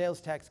 where their sales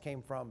tax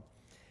came from.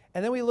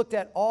 And then we looked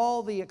at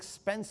all the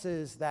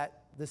expenses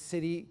that the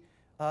city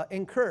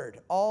incurred,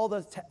 all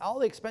the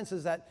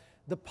expenses that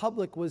the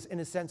public was, in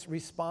a sense,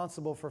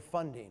 responsible for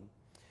funding.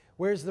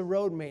 Where's the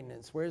road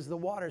maintenance? Where's the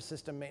water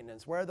system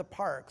maintenance? Where are the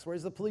parks?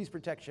 Where's the police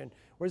protection?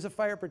 Where's the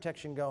fire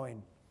protection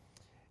going?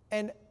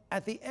 And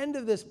at the end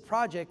of this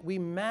project, we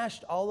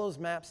mashed all those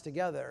maps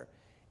together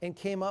and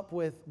came up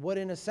with what,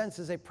 in a sense,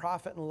 is a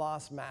profit and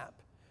loss map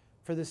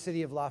for the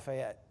city of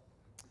Lafayette.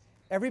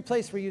 Every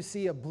place where you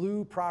see a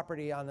blue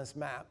property on this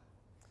map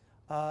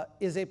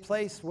is a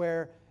place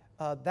where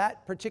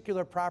that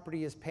particular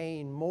property is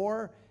paying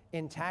more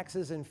in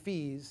taxes and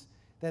fees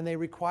than they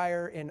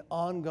require in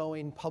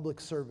ongoing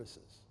public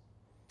services.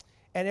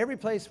 And every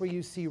place where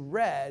you see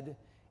red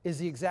is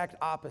the exact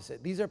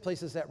opposite. These are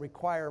places that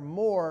require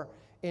more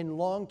in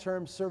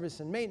long-term service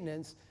and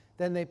maintenance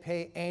than they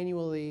pay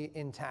annually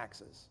in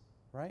taxes,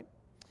 right?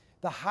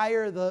 The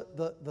higher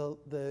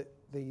the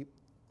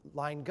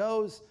line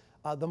goes,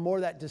 the more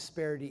that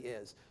disparity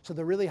is. So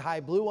the really high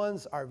blue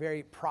ones are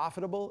very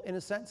profitable in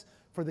a sense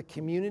for the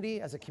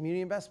community as a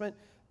community investment.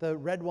 The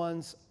red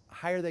ones,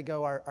 higher they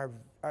go,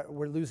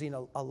 we're losing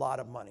a lot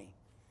of money.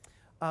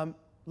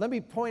 Let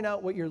me point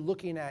out what you're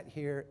looking at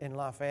here in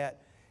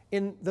Lafayette.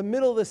 In the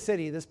middle of the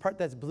city, this part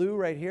that's blue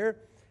right here,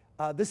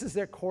 this is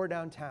their core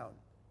downtown.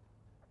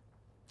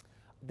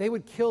 They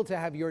would kill to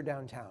have your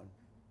downtown.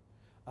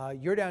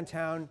 Your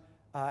downtown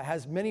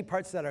has many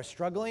parts that are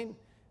struggling,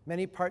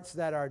 many parts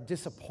that are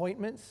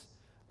disappointments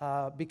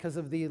because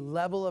of the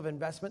level of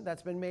investment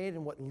that's been made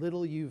and what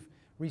little you've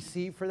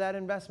received for that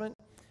investment.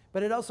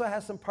 But it also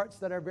has some parts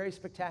that are very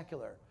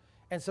spectacular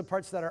and some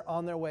parts that are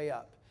on their way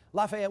up.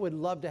 Lafayette would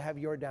love to have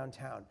your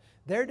downtown.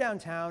 Their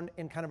downtown,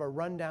 in kind of a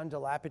rundown,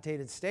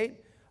 dilapidated state,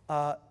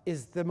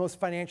 is the most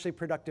financially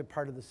productive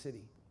part of the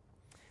city.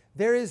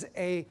 There is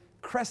a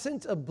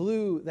crescent of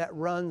blue that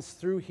runs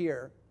through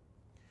here.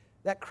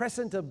 That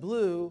crescent of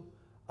blue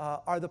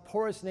are the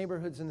poorest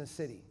neighborhoods in the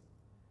city.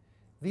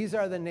 These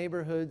are the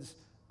neighborhoods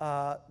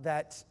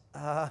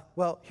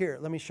well, here,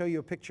 let me show you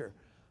a picture.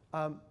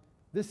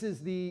 This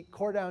is the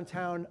core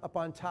downtown up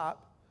on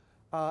top,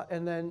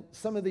 and then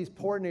some of these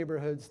poor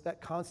neighborhoods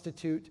that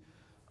constitute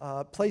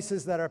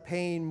places that are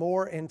paying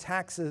more in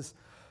taxes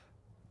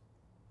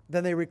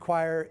than they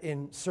require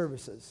in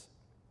services.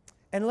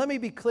 And let me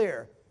be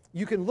clear,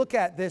 you can look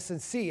at this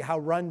and see how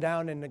run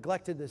down and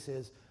neglected this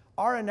is.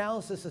 Our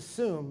analysis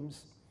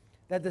assumes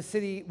that the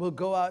city will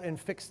go out and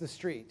fix the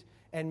street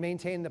and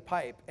maintain the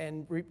pipe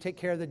and take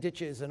care of the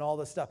ditches and all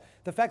this stuff.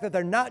 The fact that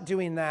they're not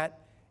doing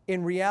that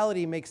in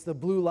reality makes the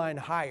blue line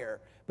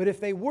higher. But if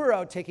they were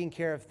out taking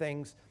care of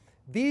things,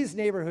 these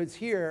neighborhoods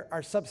here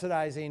are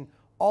subsidizing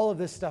all of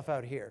this stuff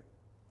out here.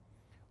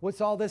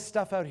 What's all this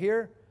stuff out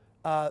here?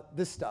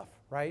 This stuff,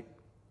 right?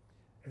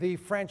 The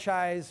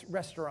franchise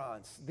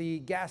restaurants, the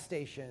gas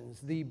stations,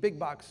 the big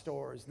box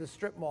stores, the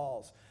strip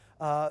malls,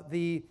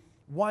 the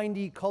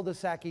windy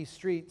cul-de-sac-y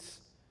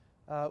streets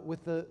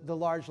with the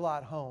large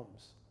lot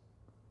homes.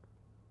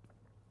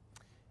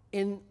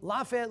 In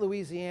Lafayette,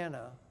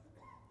 Louisiana,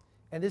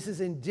 and this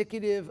is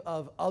indicative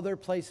of other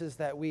places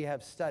that we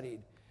have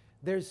studied,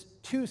 there's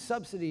two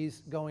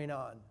subsidies going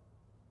on.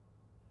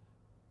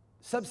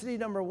 Subsidy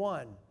number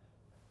one,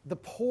 the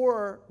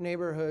poor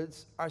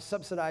neighborhoods are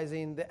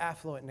subsidizing the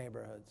affluent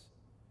neighborhoods.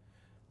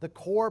 The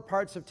core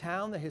parts of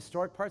town, the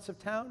historic parts of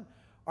town,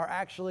 are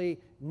actually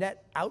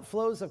net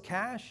outflows of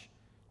cash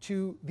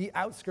to the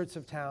outskirts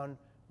of town,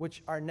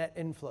 which are net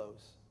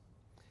inflows.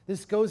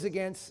 This goes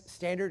against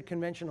standard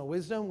conventional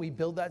wisdom. We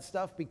build that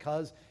stuff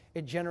because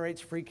it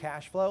generates free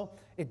cash flow.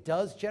 It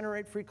does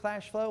generate free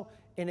cash flow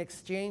in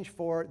exchange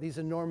for these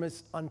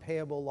enormous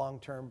unpayable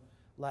long-term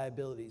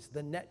liabilities.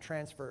 The net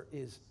transfer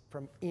is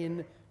from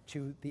in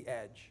to the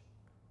edge.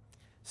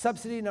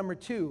 Subsidy number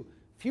two,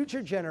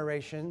 future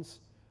generations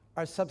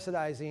are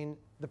subsidizing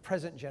the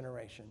present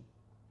generation.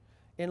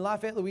 In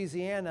Lafayette,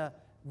 Louisiana,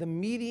 the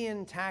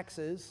median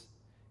taxes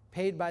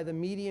paid by the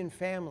median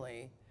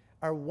family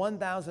are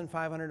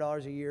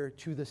 $1,500 a year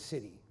to the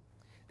city.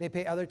 They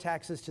pay other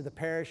taxes to the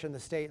parish and the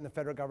state and the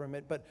federal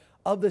government, but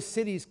of the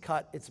city's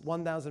cut, it's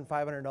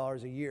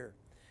 $1,500 a year.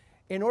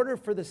 In order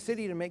for the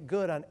city to make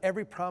good on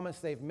every promise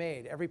they've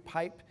made, every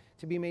pipe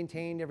to be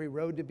maintained, every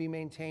road to be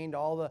maintained,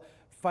 all the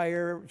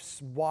fire,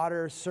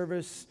 water,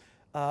 service,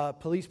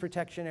 police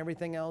protection,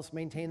 everything else,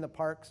 maintain the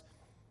parks,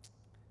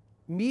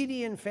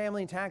 median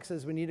family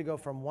taxes would need to go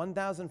from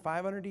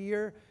 $1,500 a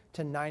year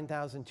to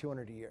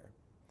 $9,200 a year.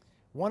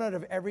 1 out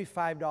of every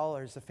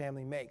 $5 the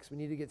family makes would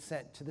need to get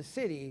sent to the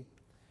city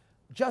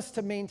just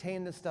to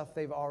maintain the stuff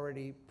they've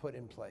already put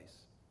in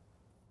place.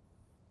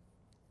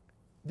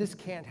 This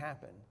can't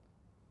happen.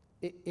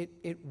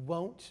 It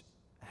won't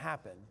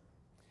happen.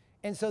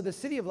 And so the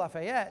city of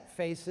Lafayette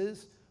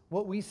faces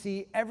what we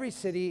see every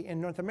city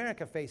in North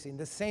America facing,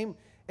 the same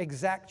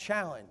exact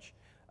challenge.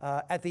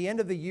 At the end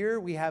of the year,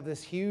 we have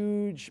this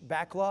huge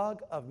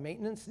backlog of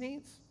maintenance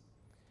needs,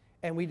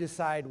 and we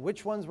decide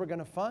which ones we're going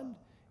to fund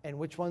and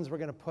which ones we're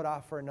going to put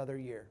off for another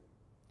year.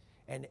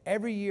 And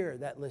every year,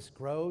 that list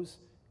grows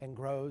and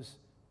grows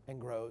and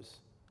grows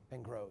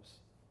and grows.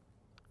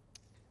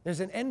 There's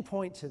an end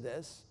point to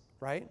this,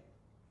 right?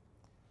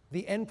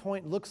 The end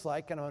point looks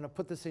like, and I'm going to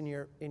put this in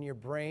your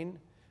brain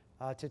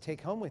to take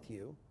home with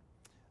you,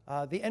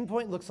 the end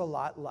point looks a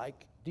lot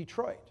like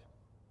Detroit.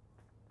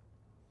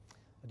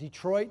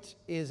 Detroit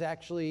is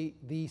actually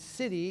the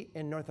city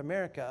in North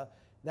America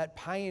that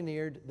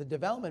pioneered the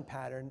development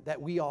pattern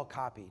that we all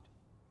copied.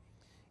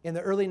 In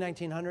the early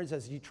 1900s,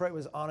 as Detroit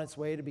was on its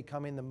way to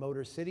becoming the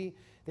Motor City,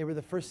 they were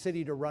the first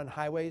city to run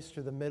highways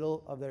through the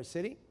middle of their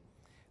city.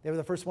 They were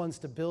the first ones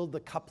to build the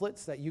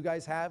couplets that you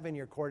guys have in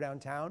your core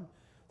downtown,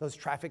 those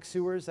traffic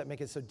sewers that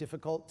make it so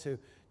difficult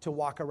to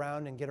walk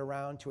around and get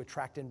around to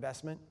attract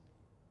investment.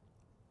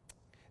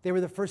 They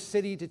were the first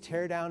city to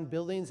tear down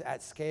buildings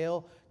at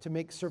scale to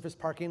make surface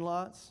parking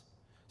lots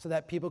so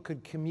that people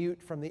could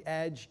commute from the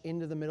edge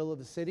into the middle of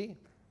the city.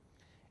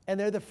 And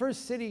they're the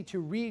first city to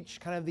reach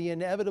kind of the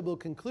inevitable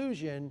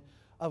conclusion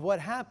of what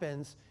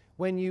happens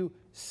when you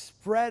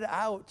spread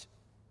out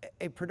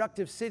a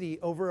productive city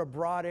over a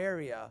broad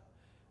area,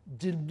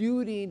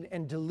 diluting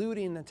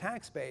the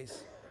tax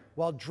base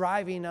while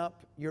driving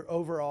up your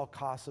overall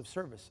cost of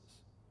services.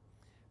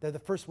 They're the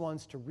first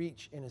ones to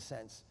reach, in a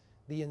sense,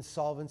 the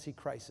insolvency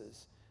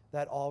crisis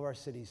that all of our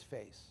cities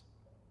face.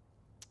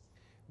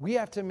 We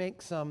have to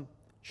make some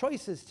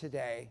choices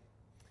today,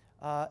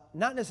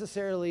 not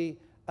necessarily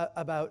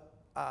about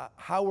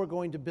how we're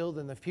going to build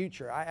in the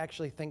future. I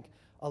actually think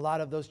a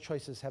lot of those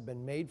choices have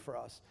been made for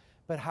us,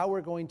 but how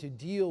we're going to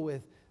deal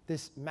with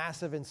this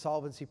massive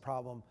insolvency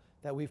problem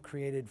that we've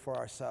created for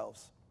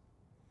ourselves.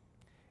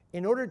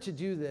 In order to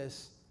do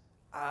this,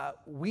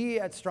 we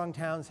at Strong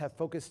Towns have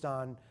focused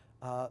on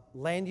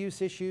land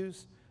use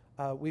issues,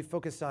 we've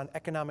focused on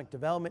economic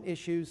development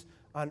issues,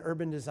 on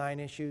urban design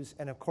issues,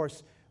 and of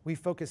course, we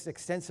focused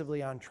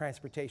extensively on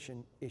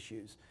transportation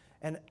issues.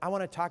 And I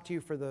want to talk to you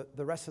for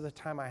the rest of the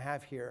time I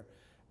have here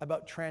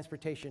about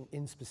transportation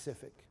in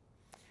specific.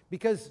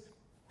 Because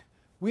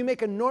we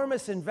make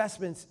enormous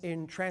investments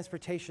in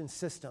transportation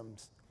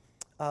systems,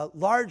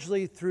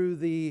 largely through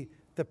the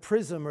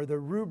prism or the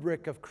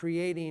rubric of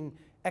creating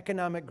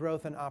economic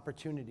growth and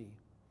opportunity.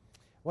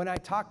 When I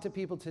talk to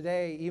people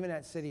today, even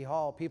at City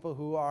Hall, people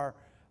who are,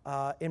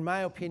 in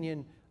my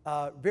opinion,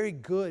 very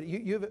good,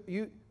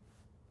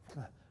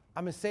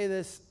 I'm going to say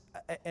this,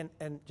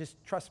 and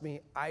just trust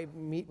me, I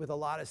meet with a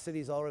lot of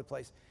cities all over the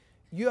place.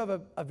 You have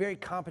a very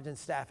competent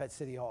staff at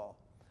City Hall.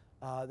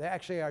 They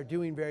actually are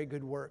doing very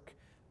good work.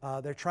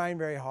 They're trying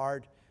very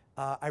hard.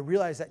 I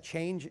realize that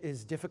change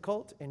is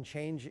difficult and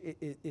change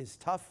is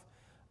tough.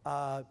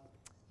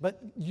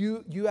 But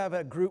you have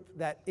a group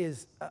that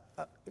is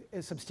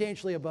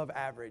substantially above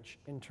average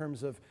in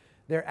terms of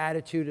their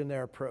attitude and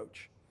their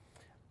approach.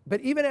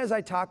 But even as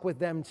I talk with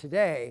them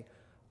today,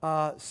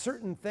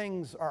 certain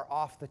things are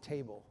off the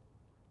table.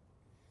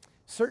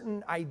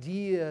 Certain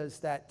ideas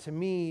that to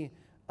me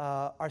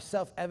are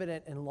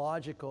self-evident and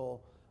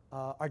logical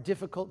are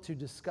difficult to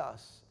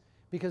discuss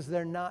because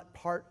they're not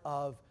part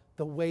of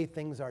the way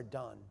things are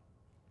done.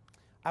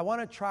 I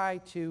want to try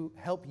to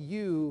help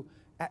you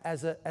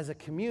as a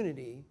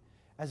community,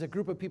 as a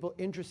group of people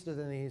interested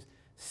in these,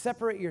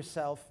 separate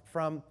yourself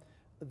from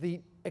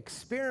the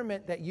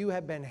experiment that you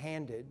have been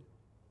handed.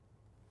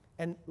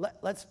 And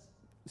let's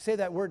say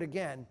that word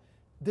again,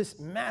 this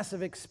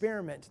massive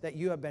experiment that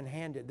you have been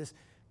handed, this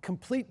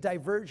complete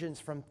divergence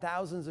from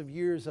thousands of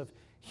years of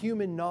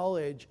human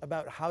knowledge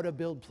about how to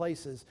build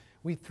places,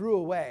 we threw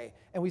away.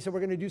 And we said, we're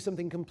going to do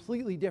something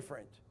completely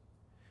different.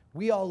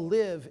 We all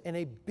live in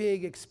a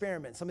big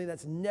experiment, something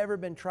that's never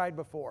been tried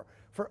before.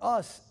 For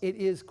us, it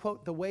is,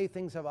 quote, the way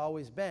things have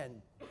always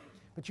been.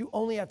 But you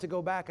only have to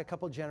go back a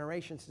couple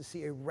generations to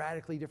see a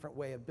radically different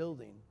way of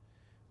building.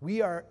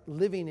 We are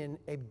living in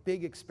a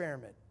big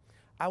experiment.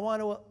 I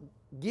want to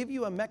give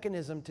you a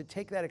mechanism to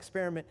take that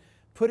experiment,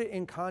 put it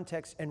in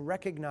context, and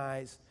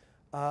recognize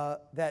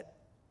that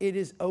it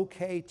is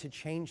okay to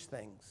change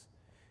things,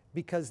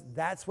 because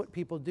that's what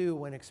people do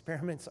when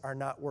experiments are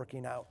not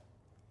working out.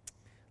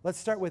 Let's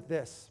start with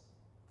this.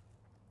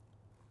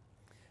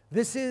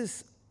 This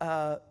is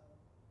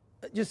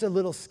just a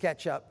little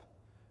sketch up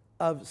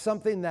of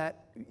something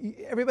that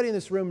everybody in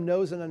this room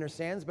knows and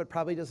understands, but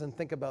probably doesn't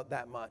think about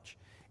that much.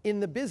 In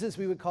the business,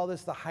 we would call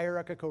this the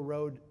hierarchical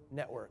road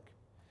network.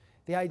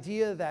 The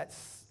idea that,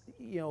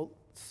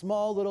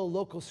 small little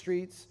local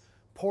streets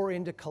pour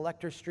into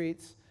collector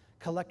streets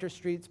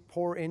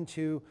pour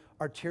into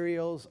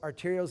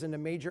arterials into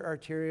major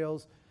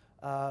arterials,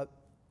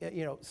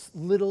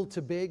 little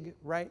to big,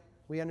 right?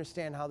 We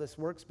understand how this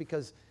works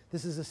because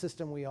this is a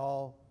system we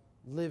all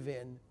live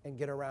in and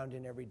get around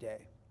in every day.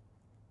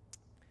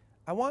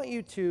 I want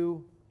you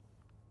to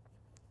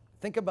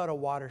think about a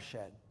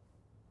watershed.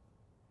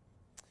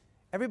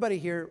 Everybody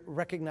here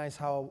recognize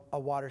how a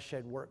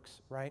watershed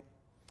works, right?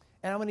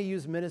 And I'm going to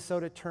use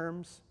Minnesota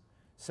terms.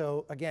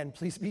 So again,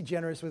 please be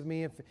generous with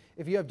me.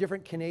 If you have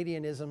different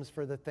Canadianisms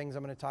for the things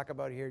I'm going to talk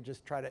about here,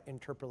 just try to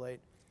interpolate.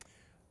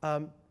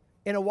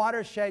 In a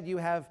watershed, you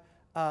have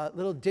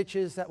little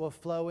ditches that will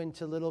flow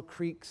into little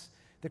creeks.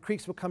 The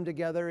creeks will come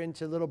together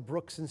into little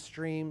brooks and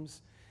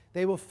streams.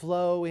 They will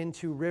flow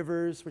into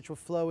rivers, which will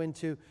flow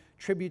into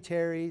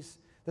tributaries.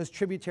 Those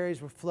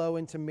tributaries will flow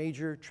into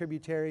major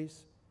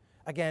tributaries.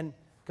 Again,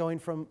 going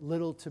from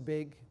little to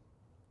big.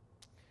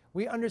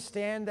 We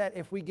understand that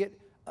if we get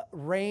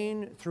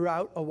rain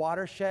throughout a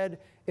watershed,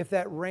 if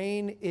that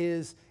rain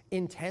is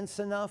intense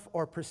enough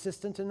or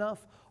persistent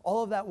enough,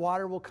 all of that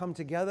water will come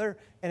together,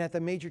 and at the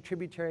major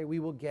tributary, we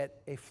will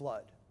get a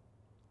flood.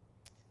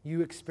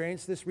 You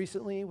experienced this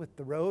recently with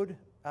the road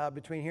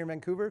between here and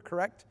Vancouver,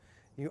 correct?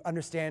 You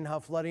understand how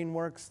flooding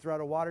works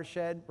throughout a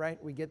watershed,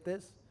 right? We get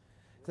this.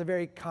 It's a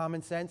very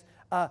common sense.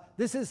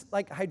 This is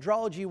like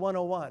hydrology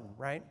 101,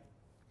 right?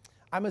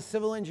 I'm a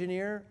civil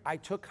engineer. I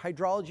took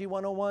hydrology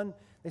 101.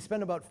 They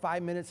spend about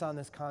 5 minutes on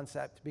this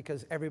concept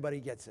because everybody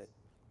gets it.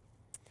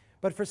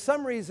 But for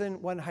some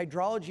reason, when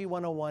hydrology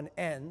 101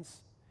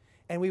 ends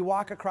and we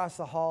walk across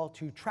the hall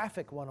to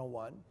traffic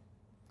 101,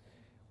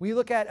 we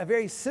look at a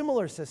very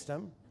similar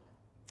system,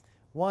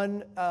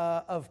 one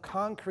of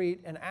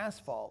concrete and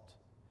asphalt.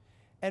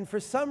 And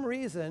for some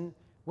reason,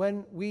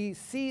 when we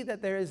see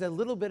that there is a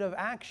little bit of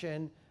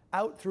action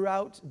out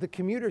throughout the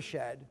commuter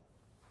shed,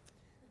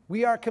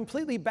 we are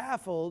completely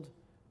baffled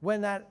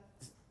when that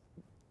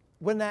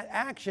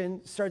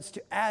action starts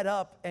to add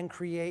up and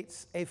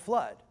creates a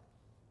flood.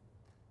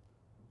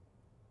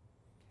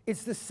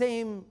 It's the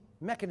same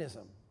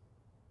mechanism.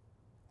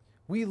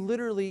 We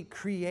literally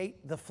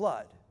create the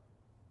flood.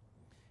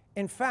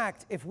 In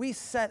fact, if we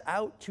set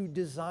out to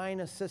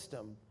design a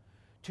system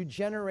to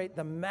generate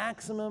the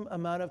maximum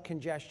amount of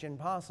congestion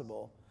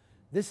possible,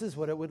 this is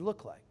what it would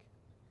look like.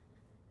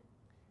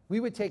 We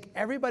would take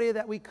everybody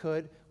that we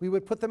could, we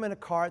would put them in a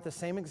car at the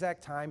same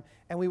exact time,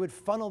 and we would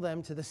funnel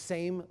them to the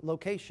same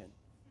location.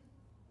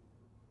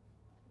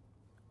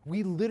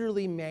 We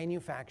literally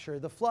manufacture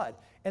the flood.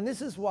 And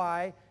this is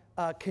why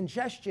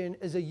congestion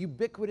is a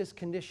ubiquitous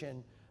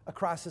condition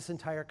across this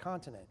entire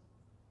continent.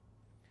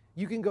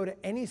 You can go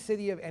to any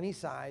city of any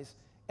size,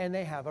 and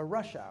they have a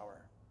rush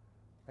hour.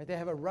 Right? They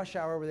have a rush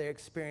hour where they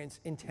experience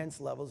intense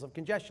levels of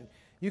congestion.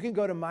 You can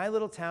go to my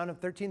little town of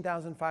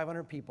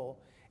 13,500 people,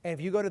 and if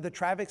you go to the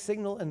traffic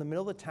signal in the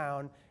middle of the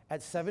town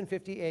at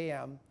 7:50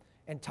 a.m.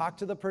 and talk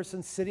to the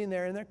person sitting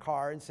there in their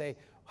car and say,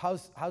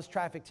 how's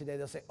traffic today?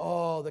 They'll say,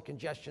 oh, the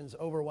congestion's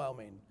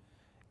overwhelming.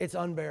 It's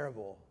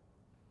unbearable.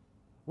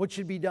 What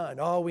should be done?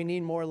 Oh, we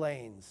need more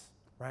lanes,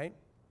 right?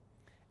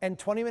 And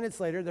 20 minutes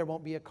later, there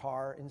won't be a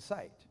car in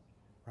sight,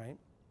 right?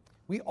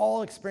 We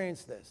all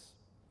experience this.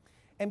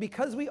 And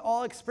because we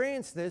all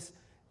experience this,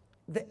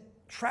 the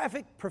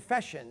traffic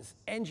professions,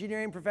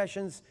 engineering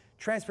professions,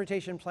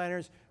 transportation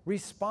planners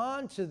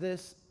respond to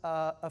this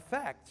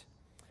effect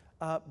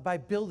by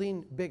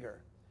building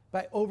bigger,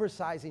 by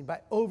oversizing,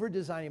 by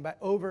over-designing, by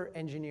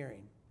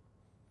over-engineering.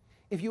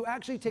 If you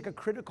actually take a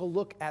critical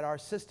look at our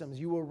systems,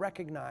 you will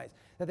recognize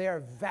that they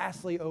are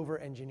vastly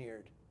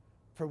over-engineered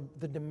for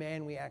the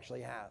demand we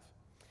actually have.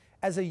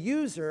 As a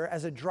user,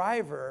 as a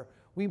driver,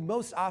 we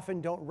most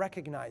often don't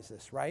recognize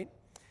this, right?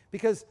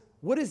 Because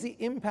what is the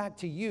impact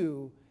to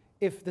you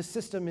if the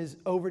system is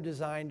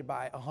over-designed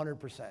by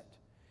 100%?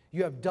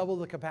 You have double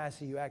the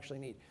capacity you actually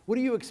need. What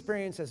do you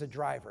experience as a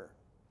driver?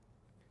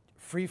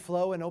 Free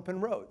flow and open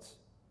roads.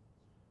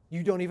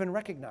 You don't even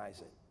recognize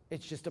it.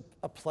 It's just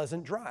a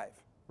pleasant drive,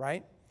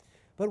 right?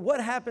 But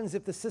what happens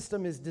if the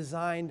system is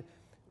designed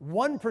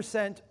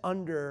 1%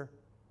 under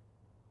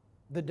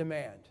the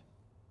demand?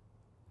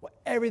 Well,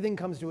 everything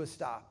comes to a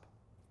stop,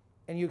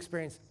 and you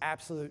experience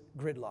absolute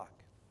gridlock.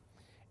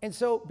 And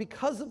so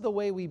because of the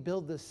way we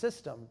build this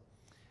system,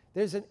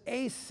 there's an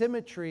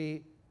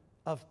asymmetry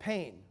of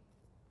pain.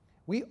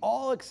 We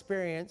all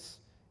experience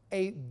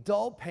a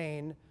dull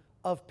pain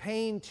of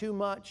paying too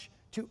much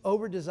to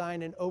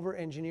over-design and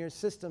over-engineer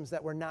systems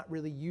that we're not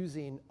really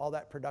using all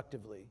that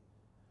productively.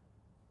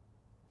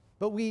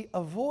 But we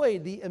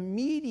avoid the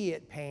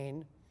immediate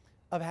pain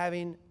of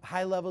having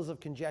high levels of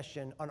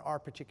congestion on our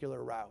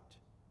particular route.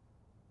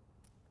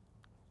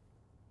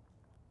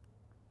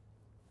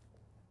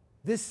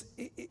 This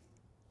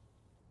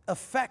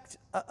effect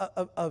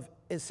of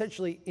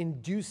essentially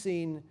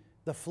inducing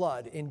the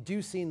flood,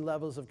 inducing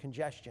levels of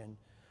congestion,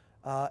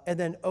 and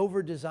then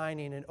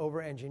over-designing and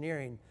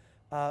over-engineering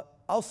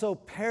also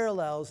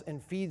parallels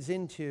and feeds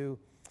into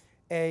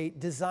a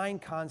design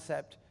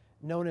concept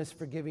known as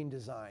forgiving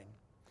design.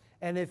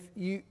 And if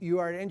you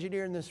are an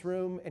engineer in this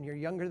room and you're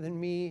younger than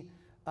me,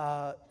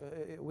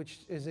 which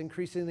is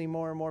increasingly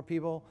more and more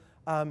people,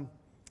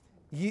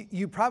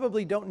 you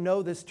probably don't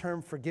know this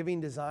term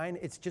forgiving design.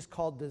 It's just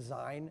called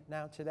design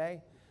now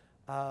today.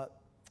 But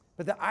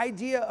the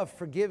idea of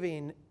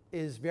forgiving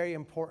is very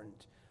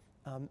important.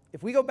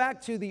 If we go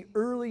back to the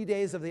early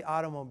days of the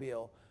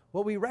automobile,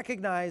 what we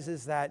recognize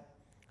is that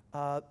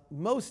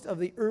most of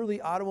the early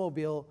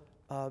automobile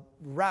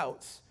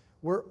routes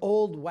were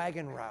old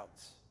wagon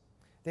routes.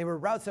 They were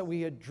routes that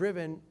we had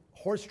driven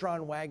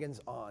horse-drawn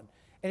wagons on.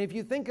 And if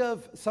you think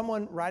of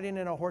someone riding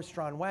in a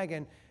horse-drawn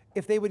wagon,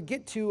 if they would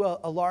get to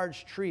a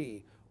large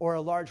tree or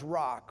a large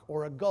rock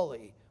or a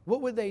gully,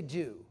 what would they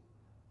do?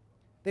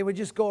 They would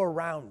just go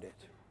around it,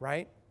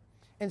 right?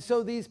 And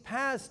so these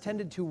paths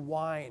tended to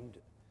wind.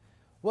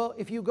 Well,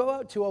 if you go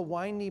out to a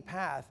windy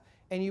path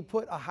and you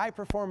put a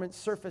high-performance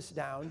surface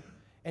down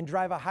and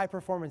drive a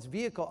high-performance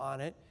vehicle on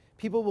it,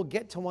 people will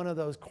get to one of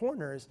those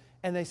corners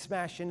and they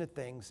smash into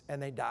things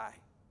and they die.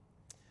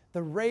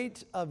 The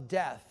rate of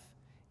death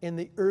in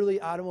the early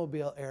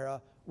automobile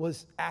era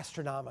was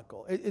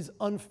astronomical. It is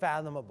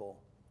unfathomable.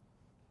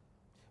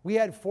 We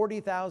had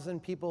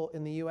 40,000 people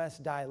in the US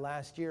die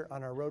last year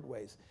on our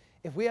roadways.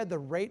 If we had the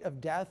rate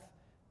of death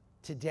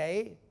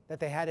today that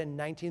they had in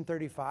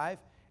 1935,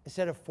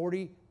 instead of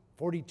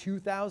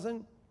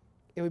 42,000,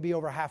 it would be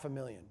over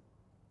 500,000.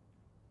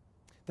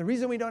 The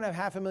reason we don't have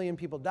 500,000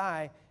 people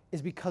die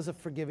is because of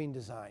forgiving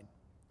design.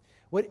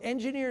 What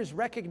engineers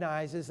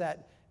recognize is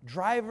that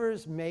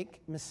drivers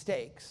make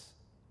mistakes,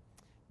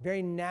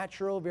 very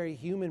natural, very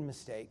human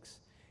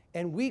mistakes,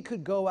 and we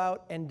could go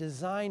out and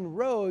design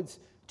roads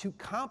to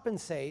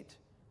compensate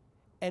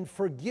and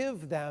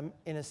forgive them,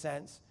 in a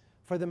sense,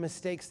 for the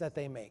mistakes that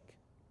they make.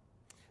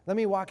 Let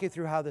me walk you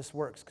through how this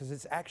works, because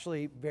it's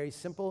actually very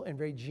simple and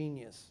very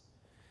genius.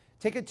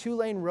 Take a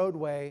 2-lane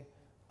roadway.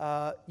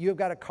 You've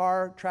got a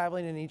car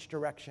traveling in each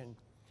direction.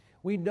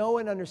 We know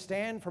and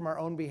understand from our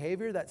own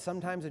behavior that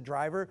sometimes a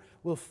driver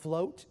will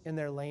float in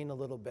their lane a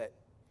little bit.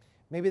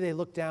 Maybe they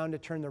look down to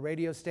turn the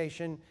radio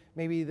station.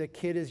 Maybe the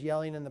kid is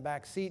yelling in the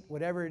back seat,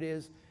 whatever it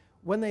is.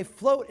 When they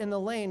float in the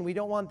lane, we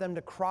don't want them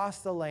to cross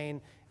the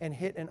lane and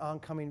hit an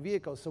oncoming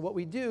vehicle. So what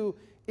we do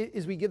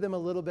is we give them a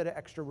little bit of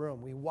extra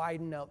room. We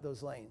widen out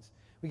those lanes.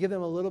 We give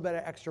them a little bit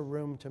of extra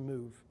room to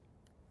move.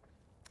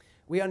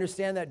 We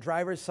understand that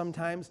drivers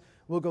sometimes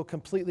will go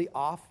completely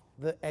off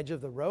the edge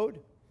of the road.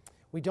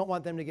 We don't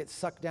want them to get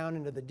sucked down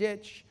into the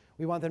ditch.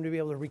 We want them to be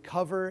able to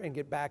recover and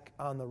get back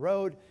on the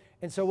road.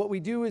 And so what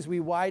we do is we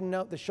widen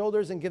out the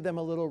shoulders and give them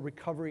a little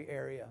recovery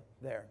area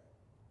there.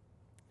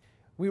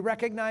 We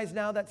recognize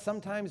now that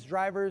sometimes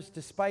drivers,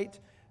 despite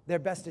their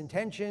best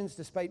intentions,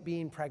 despite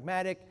being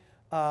pragmatic,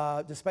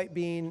 despite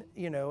being,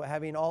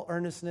 having all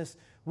earnestness,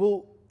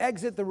 will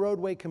exit the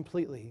roadway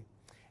completely.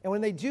 And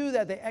when they do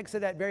that, they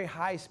exit at very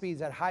high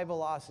speeds, at high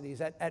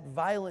velocities, at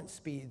violent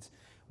speeds.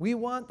 We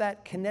want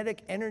that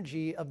kinetic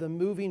energy of the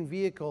moving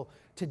vehicle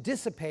to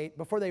dissipate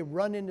before they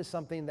run into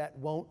something that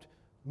won't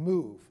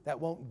move, that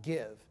won't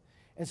give.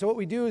 And so what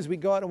we do is we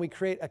go out and we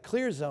create a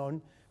clear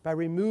zone by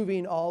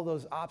removing all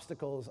those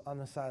obstacles on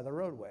the side of the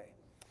roadway.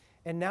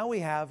 And now we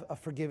have a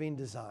forgiving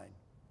design.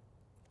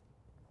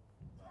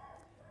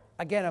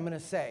 Again, I'm going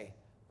to say,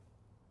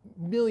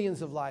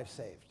 millions of lives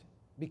saved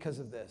because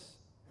of this.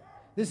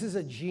 This is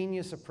a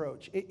genius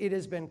approach. It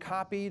has been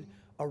copied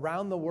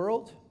around the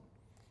world.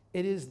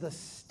 It is the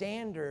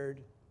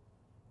standard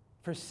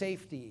for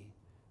safety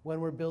when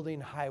we're building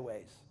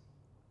highways.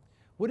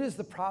 What is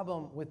the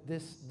problem with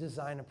this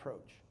design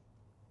approach?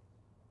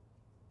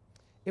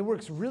 It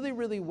works really,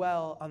 really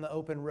well on the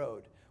open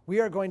road. We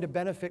are going to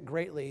benefit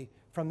greatly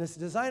from this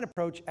design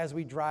approach as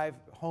we drive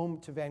home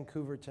to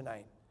Vancouver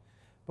tonight.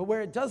 But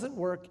where it doesn't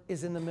work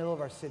is in the middle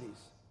of our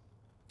cities.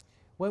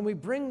 When we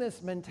bring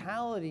this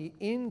mentality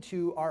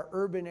into our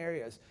urban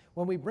areas,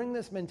 when we bring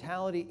this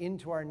mentality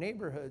into our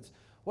neighborhoods,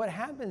 what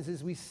happens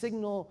is we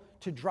signal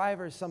to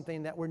drivers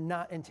something that we're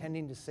not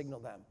intending to signal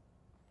them.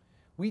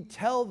 We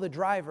tell the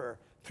driver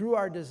through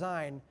our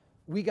design,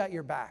 we got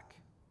your back.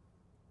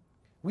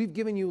 We've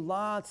given you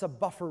lots of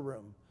buffer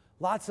room,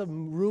 lots of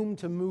room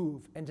to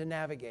move and to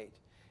navigate.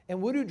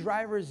 And what do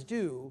drivers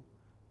do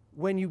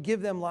when you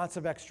give them lots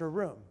of extra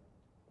room?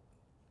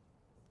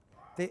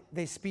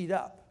 They speed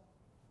up.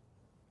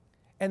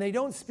 And they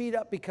don't speed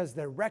up because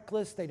they're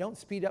reckless. They don't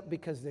speed up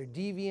because they're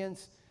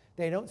deviants.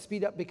 They don't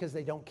speed up because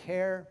they don't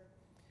care.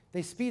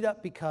 They speed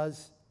up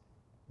because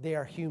they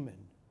are human,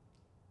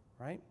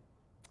 right?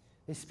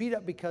 They speed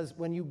up because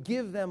when you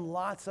give them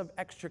lots of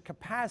extra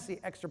capacity,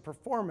 extra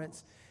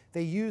performance,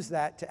 they use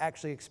that to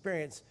actually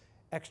experience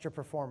extra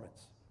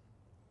performance.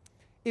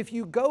 If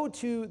you go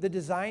to the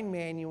design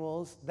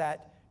manuals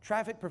that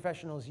traffic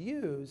professionals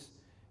use,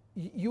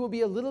 you will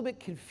be a little bit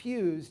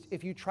confused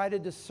if you try to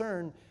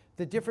discern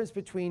the difference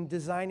between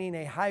designing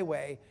a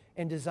highway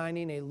and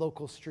designing a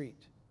local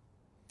street.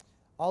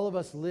 All of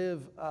us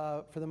live,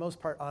 for the most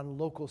part, on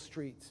local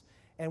streets,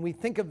 and we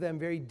think of them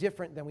very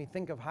different than we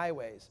think of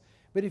highways.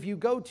 But if you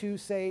go to,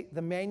 say,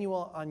 the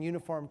manual on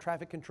uniform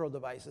traffic control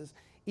devices,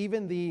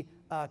 even the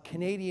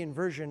Canadian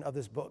version of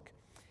this book,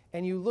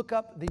 and you look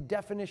up the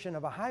definition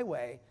of a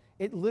highway,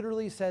 it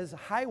literally says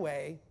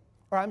highway,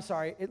 or I'm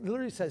sorry, it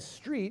literally says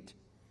street,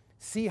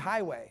 see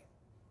highway.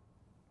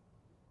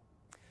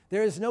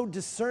 There is no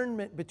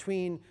discernment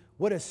between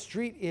what a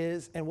street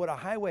is and what a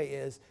highway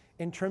is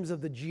in terms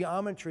of the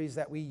geometries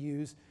that we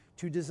use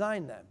to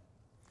design them.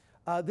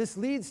 This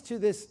leads to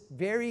this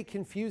very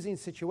confusing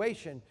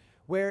situation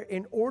where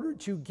in order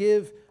to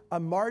give a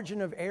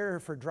margin of error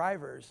for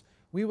drivers,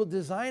 we will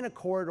design a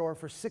corridor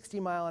for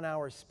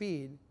 60-mile-an-hour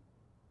speed.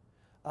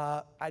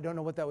 I don't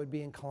know what that would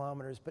be in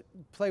kilometers, but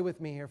play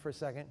with me here for a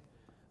second.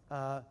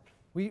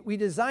 We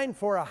design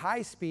for a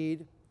high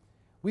speed.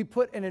 We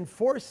put an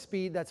enforced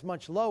speed that's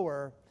much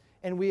lower,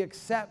 and we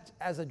accept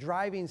as a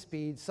driving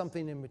speed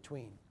something in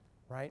between,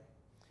 right?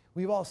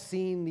 We've all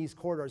seen these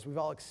corridors. We've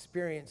all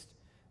experienced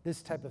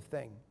this type of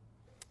thing.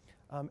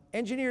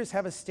 Engineers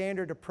have a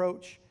standard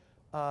approach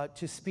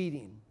to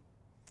speeding,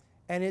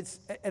 and it's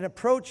an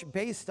approach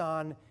based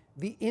on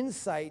the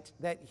insight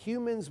that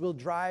humans will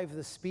drive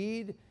the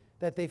speed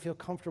that they feel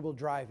comfortable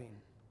driving.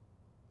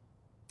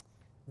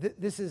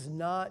 This is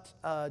not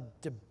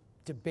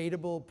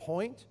debatable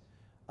point.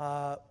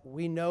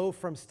 We know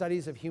from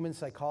studies of human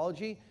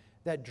psychology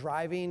that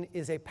driving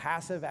is a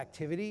passive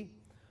activity.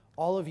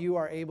 All of you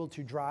are able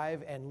to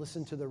drive and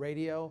listen to the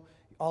radio.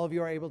 All of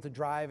you are able to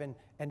drive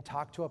and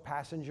talk to a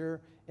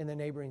passenger in the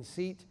neighboring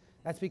seat.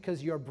 That's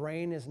because your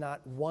brain is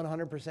not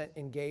 100%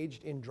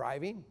 engaged in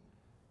driving.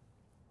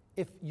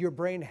 If your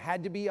brain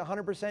had to be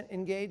 100%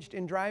 engaged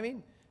in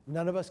driving,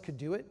 none of us could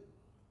do it.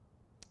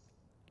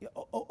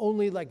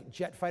 Only like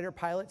jet fighter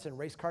pilots and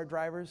race car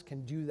drivers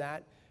can do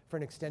that for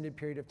an extended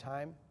period of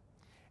time.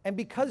 And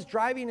because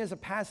driving is a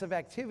passive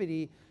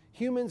activity,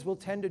 humans will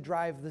tend to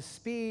drive the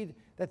speed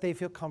that they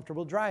feel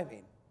comfortable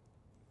driving.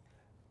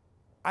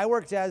 I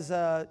worked as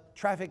a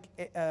traffic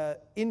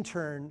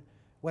intern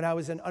when I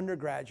was an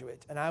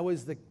undergraduate, and I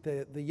was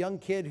the young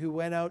kid who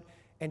went out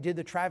and did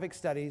the traffic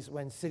studies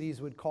when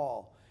cities would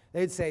call.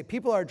 They'd say,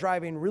 people are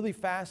driving really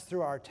fast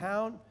through our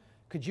town.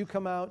 Could you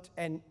come out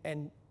and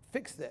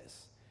fix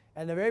this?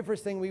 And the very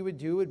first thing we would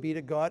do would be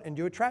to go out and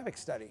do a traffic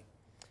study.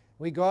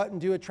 We'd go out and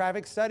do a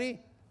traffic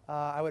study.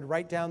 I would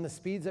write down the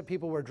speeds that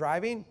people were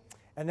driving,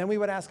 and then we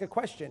would ask a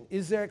question.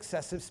 Is there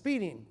excessive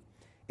speeding?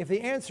 If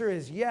the answer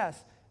is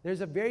yes,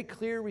 there's a very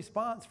clear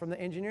response from the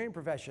engineering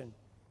profession.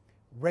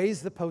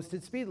 Raise the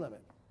posted speed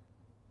limit.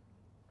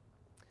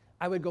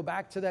 I would go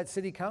back to that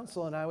city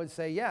council and I would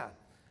say, yeah,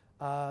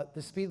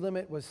 the speed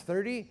limit was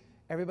 30,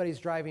 everybody's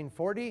driving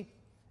 40,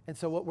 and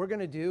so what we're going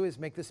to do is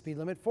make the speed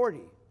limit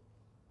 40.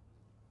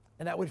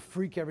 And that would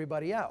freak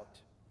everybody out.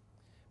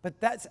 But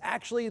that's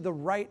actually the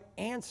right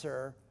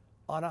answer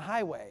on a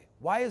highway.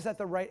 Why is that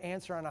the right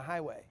answer on a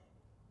highway?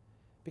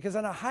 Because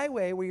on a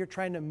highway where you're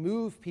trying to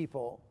move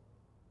people,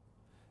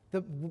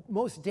 the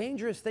most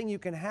dangerous thing you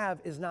can have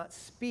is not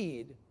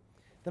speed.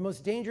 The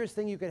most dangerous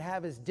thing you could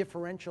have is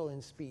differential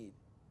in speed.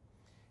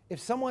 If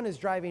someone is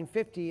driving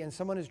 50 and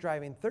someone is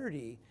driving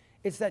 30,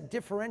 it's that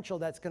differential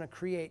that's going to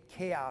create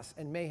chaos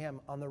and mayhem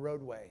on the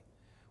roadway.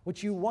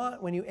 What you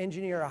want when you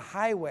engineer a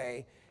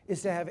highway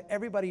is to have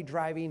everybody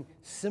driving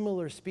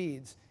similar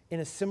speeds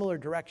in a similar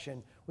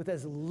direction with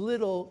as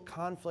little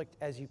conflict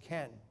as you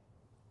can.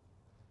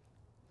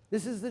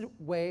 This is the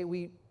way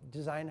we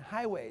design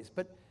highways,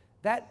 but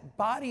that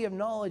body of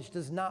knowledge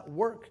does not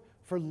work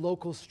for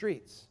local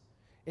streets.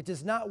 It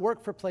does not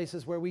work for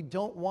places where we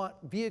don't want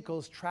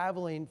vehicles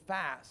traveling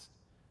fast.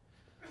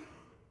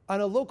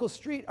 On a local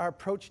street, our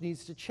approach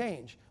needs to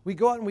change. We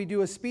go out and we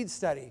do a speed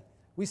study.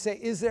 We say,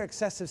 is there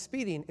excessive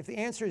speeding? If the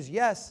answer is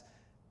yes,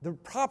 the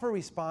proper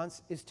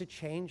response is to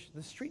change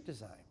the street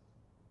design.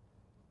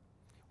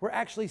 We're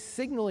actually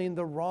signaling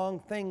the wrong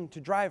thing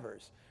to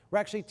drivers. We're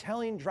actually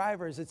telling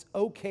drivers it's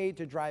okay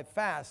to drive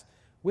fast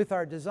with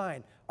our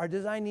design. Our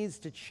design needs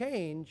to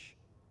change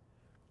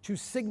to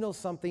signal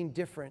something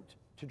different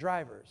to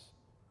drivers.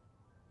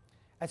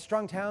 At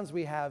Strong Towns,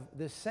 we have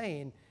this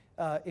saying,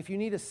 if you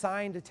need a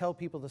sign to tell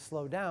people to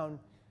slow down,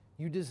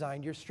 you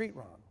designed your street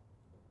wrong.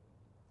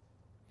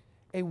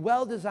 A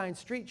well-designed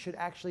street should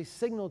actually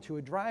signal to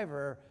a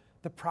driver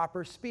the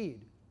proper speed.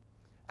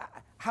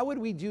 How would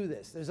we do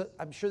this?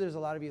 I'm sure there's a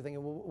lot of you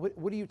thinking, well,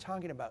 what are you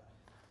talking about?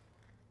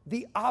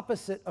 The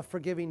opposite of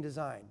forgiving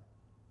design.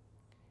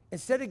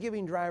 Instead of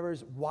giving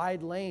drivers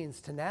wide lanes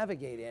to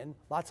navigate in,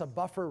 lots of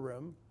buffer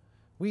room,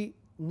 we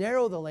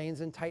narrow the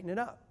lanes and tighten it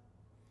up.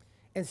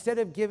 Instead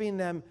of giving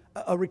them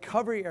a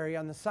recovery area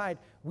on the side,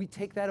 we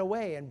take that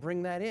away and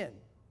bring that in.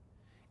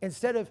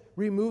 Instead of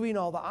removing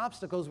all the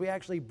obstacles, we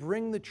actually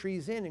bring the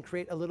trees in and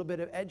create a little bit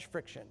of edge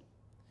friction.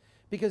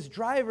 Because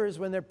drivers,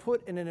 when they're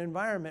put in an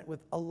environment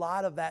with a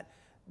lot of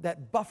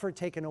that buffer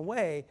taken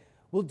away,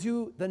 will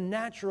do the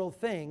natural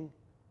thing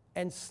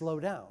and slow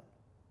down.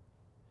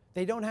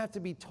 They don't have to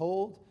be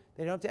told.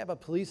 They don't have to have a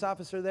police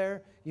officer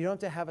there. You don't have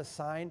to have a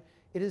sign.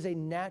 It is a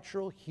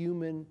natural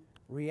human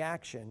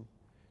reaction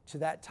to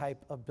that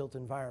type of built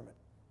environment.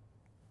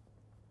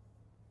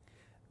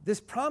 This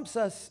prompts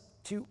us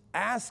to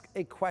ask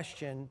a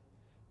question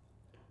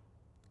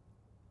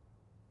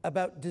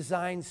about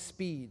design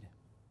speed.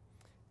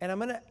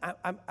 And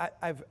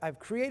I've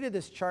created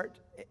this chart.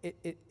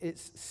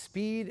 It's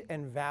speed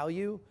and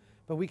value,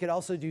 but we could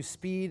also do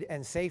speed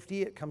and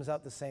safety. It comes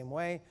out the same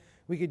way.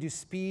 We could do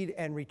speed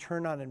and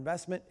return on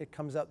investment. It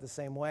comes out the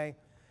same way.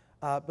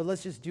 But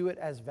let's just do it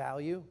as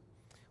value.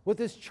 What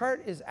this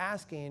chart is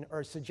asking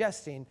or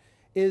suggesting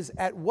is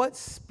at what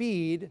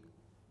speed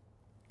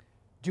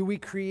do we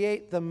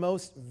create the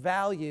most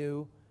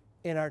value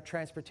in our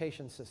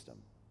transportation system?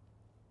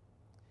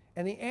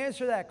 And the answer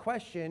to that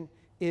question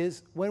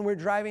is when we're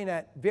driving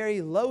at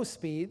very low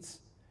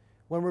speeds,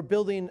 when we're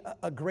building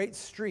a great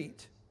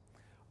street,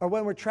 or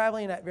when we're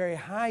traveling at very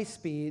high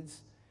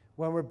speeds,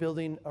 when we're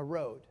building a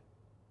road.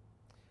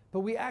 But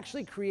we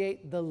actually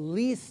create the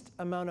least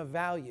amount of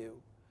value.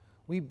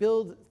 We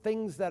build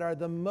things that are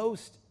the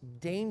most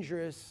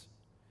dangerous,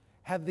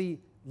 have the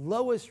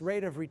lowest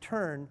rate of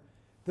return,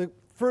 the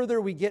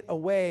further we get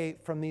away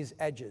from these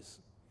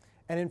edges.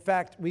 And in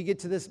fact, we get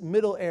to this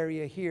middle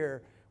area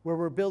here where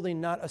we're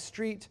building not a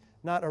street,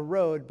 not a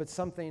road, but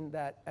something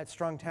that at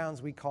Strong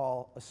Towns we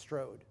call a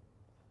strode.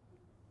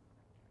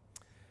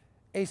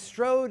 A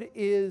Strode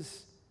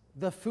is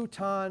the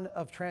futon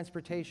of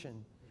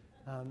transportation.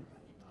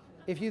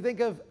 If you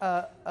think of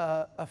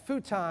a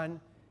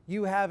futon,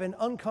 you have an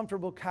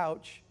uncomfortable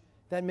couch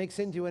that makes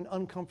into an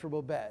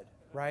uncomfortable bed,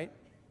 right?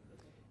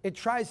 It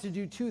tries to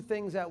do two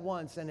things at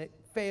once, and it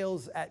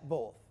fails at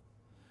both.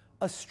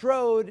 A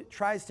Strode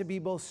tries to be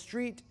both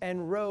street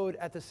and road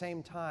at the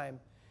same time,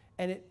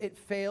 and it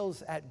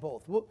fails at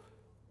both.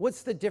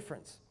 What's the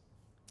difference?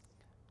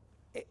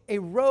 A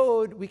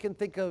road we can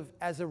think of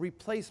as a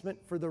replacement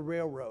for the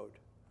railroad,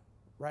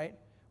 right?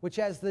 Which,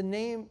 as the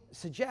name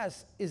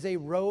suggests, is a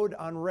road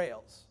on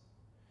rails.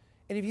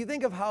 And if you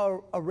think of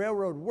how a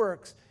railroad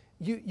works,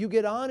 you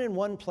get on in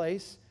one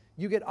place,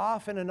 you get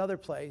off in another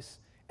place,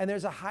 and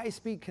there's a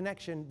high-speed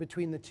connection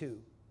between the two.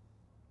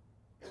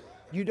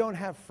 You don't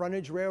have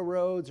frontage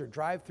railroads or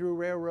drive-through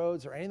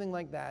railroads or anything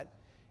like that.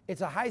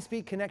 It's a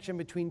high-speed connection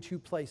between two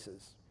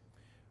places.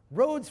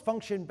 Roads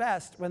function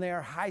best when they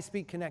are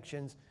high-speed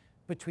connections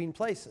between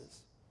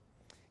places.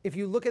 If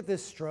you look at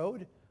this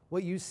Strode,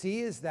 what you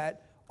see is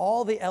that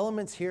all the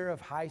elements here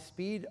of high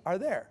speed are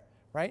there,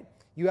 right?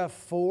 You have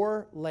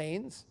 4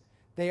 lanes.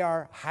 They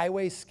are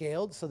highway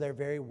scaled, so they're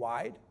very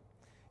wide.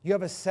 You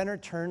have a center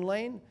turn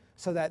lane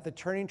so that the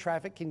turning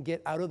traffic can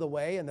get out of the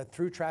way and the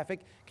through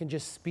traffic can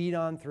just speed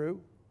on through.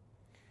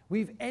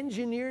 We've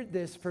engineered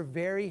this for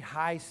very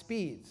high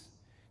speeds.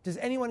 Does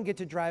anyone get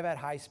to drive at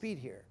high speed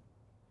here?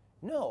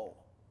 No.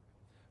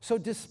 So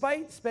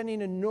despite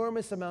spending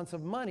enormous amounts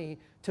of money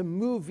to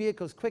move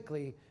vehicles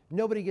quickly,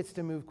 nobody gets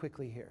to move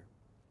quickly here.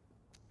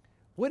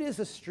 What is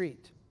a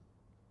street?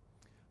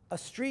 A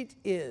street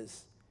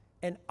is,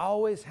 and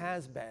always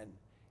has been,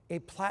 a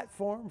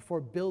platform for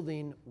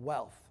building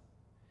wealth.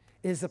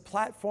 It is a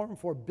platform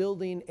for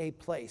building a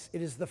place.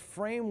 It is the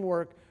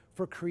framework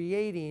for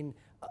creating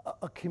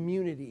a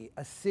community,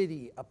 a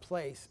city, a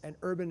place, an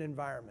urban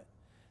environment.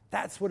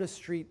 That's what a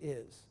street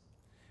is.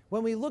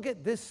 When we look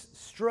at this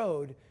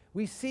Strode,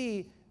 we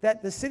see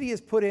that the city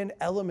has put in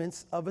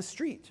elements of a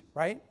street,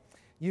 right?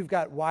 You've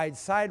got wide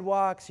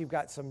sidewalks, you've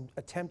got some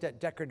attempt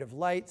at decorative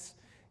lights,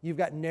 you've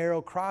got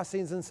narrow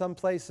crossings in some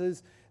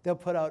places. They'll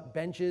put out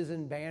benches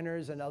and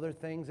banners and other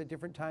things at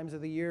different times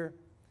of the year.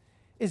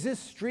 Is this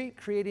street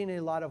creating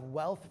a lot of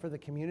wealth for the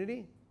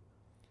community?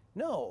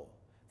 No.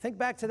 Think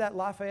back to that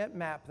Lafayette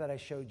map that I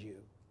showed you.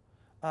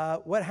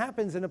 What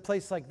happens in a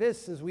place like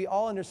this is we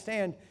all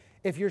understand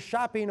if you're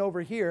shopping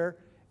over here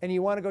and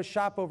you want to go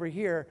shop over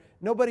here,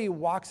 nobody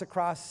walks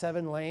across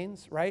 7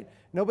 lanes, right?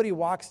 Nobody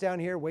walks down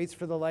here, waits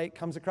for the light,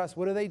 comes across.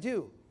 What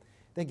do?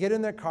 They get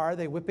in their car,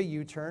 they whip a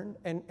U-turn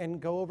and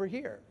go over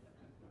here.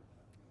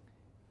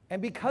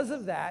 And because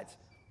of that,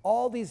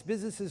 all these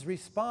businesses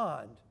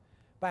respond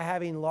by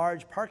having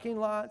large parking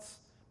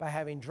lots, by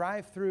having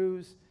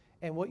drive-throughs,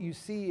 and what you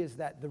see is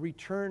that the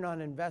return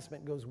on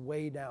investment goes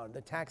way down.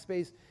 The tax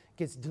base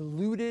gets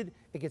diluted,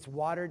 it gets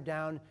watered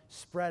down,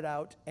 spread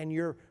out, and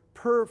your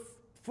per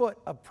foot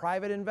of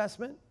private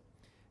investment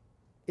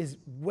is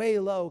way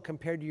low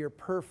compared to your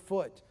per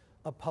foot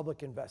of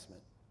public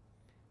investment.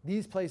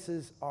 These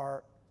places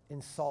are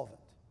insolvent.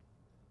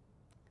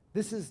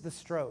 This is the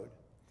Strode.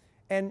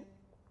 And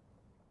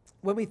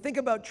when we think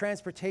about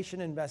transportation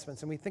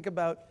investments and we think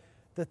about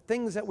the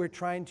things that we're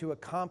trying to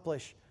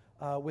accomplish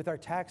with our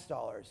tax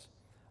dollars,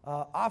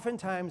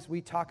 oftentimes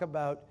we talk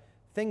about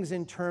things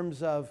in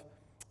terms of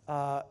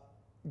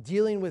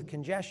dealing with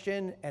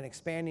congestion and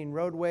expanding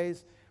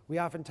roadways. We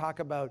often talk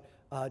about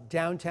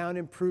downtown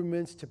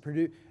improvements to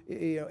produce,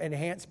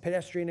 enhance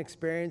pedestrian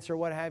experience or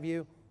what have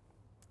you.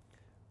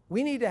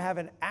 We need to have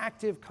an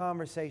active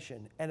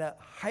conversation and a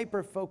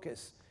hyper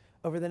focus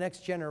over the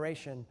next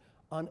generation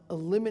on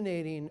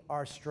eliminating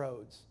our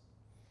Strodes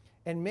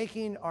and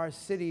making our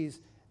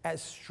cities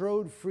as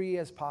Strode-free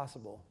as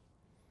possible.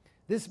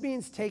 This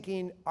means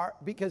taking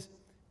because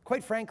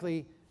quite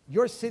frankly,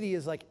 your city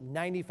is like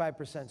 95%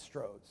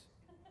 Strodes,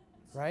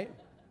 right?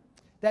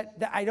 That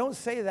I don't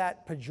say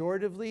that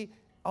pejoratively.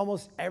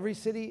 Almost every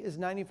city is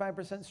 95%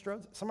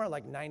 Strodes. Some are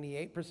like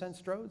 98%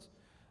 Strodes.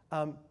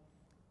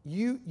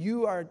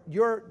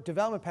 Your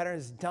development pattern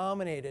is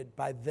dominated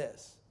by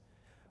this.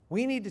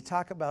 We need to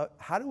talk about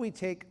how do we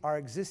take our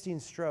existing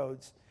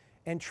Strodes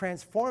and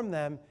transform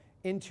them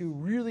into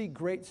really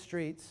great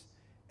streets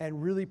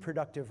and really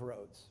productive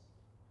roads.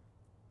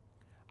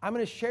 I'm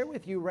going to share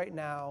with you right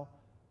now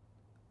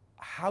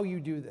how you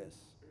do this.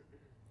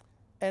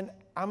 And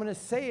I'm going to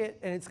say it,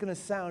 and it's going to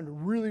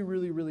sound really,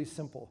 really, really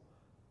simple.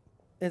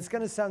 And it's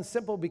going to sound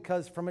simple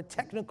because from a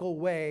technical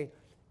way,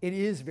 it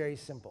is very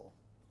simple.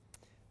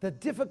 The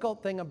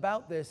difficult thing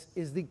about this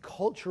is the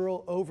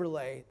cultural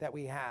overlay that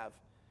we have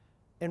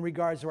in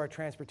regards to our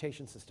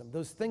transportation system.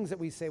 Those things that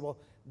we say, well,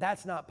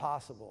 that's not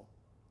possible.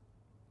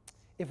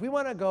 If we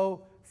want to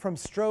go from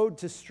Strode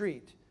to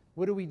street,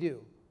 what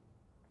do?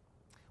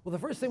 Well, the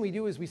first thing we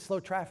do is we slow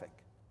traffic.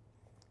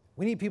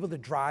 We need people to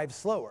drive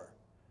slower.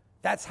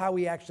 That's how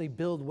we actually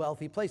build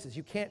wealthy places.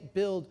 You can't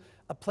build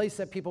a place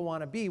that people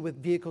want to be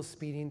with vehicles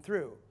speeding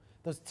through.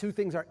 Those two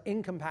things are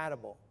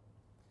incompatible.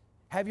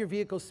 Have your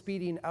vehicle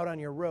speeding out on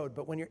your road,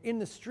 but when you're in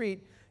the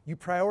street, You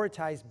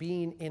prioritize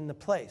being in the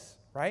place,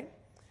 right?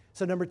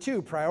 So number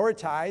 2,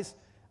 prioritize.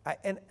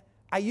 And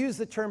I use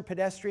the term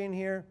pedestrian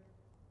here.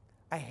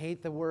 I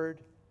hate the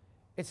word.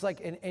 It's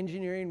like an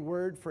engineering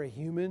word for a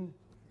human,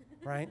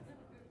 right?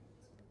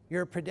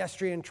 You're a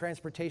pedestrian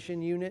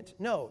transportation unit.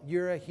 No,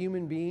 you're a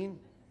human being.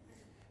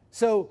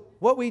 So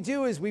what we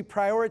do is we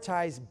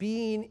prioritize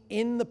being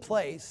in the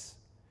place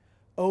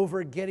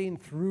over getting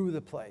through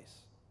the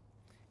place.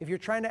 If you're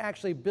trying to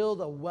actually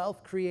build a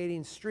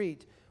wealth-creating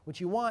street, what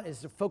you want is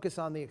to focus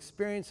on the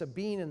experience of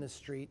being in the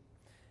street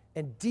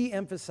and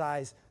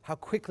de-emphasize how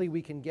quickly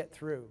we can get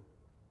through.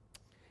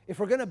 If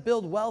we're going to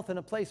build wealth in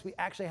a place, we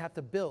actually have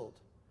to build.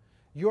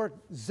 Your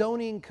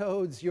zoning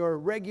codes, your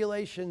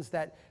regulations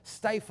that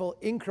stifle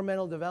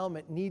incremental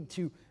development need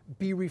to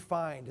be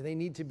refined. They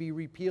need to be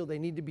repealed. They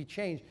need to be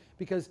changed,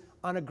 because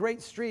on a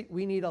great street,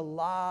 we need a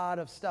lot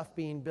of stuff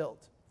being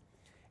built.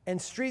 And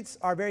streets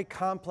are very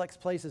complex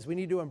places. We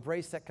need to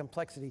embrace that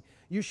complexity.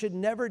 You should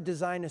never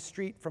design a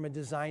street from a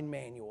design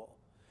manual.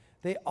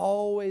 They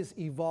always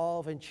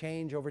evolve and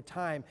change over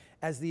time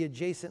as the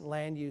adjacent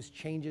land use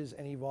changes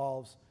and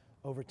evolves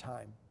over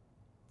time.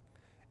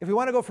 If we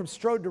want to go from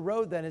strode to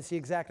road, then it's the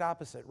exact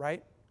opposite,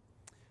 right?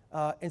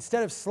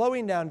 Instead of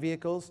slowing down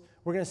vehicles,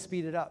 we're going to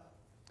speed it up.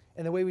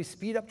 And the way we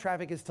speed up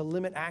traffic is to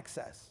limit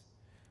access.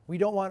 We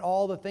don't want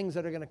all the things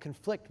that are going to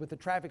conflict with the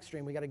traffic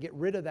stream. We got to get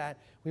rid of that.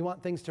 We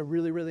want things to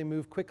really, really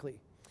move quickly.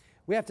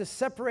 We have to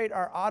separate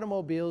our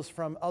automobiles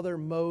from other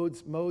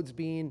modes, modes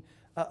being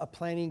a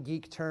planning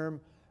geek term.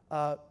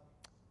 Let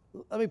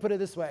me put it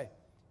this way.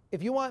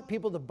 If you want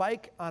people to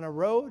bike on a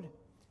road,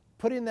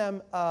 putting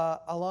them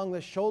along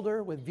the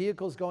shoulder with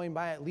vehicles going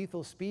by at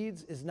lethal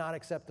speeds is not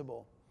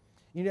acceptable.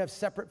 You need to have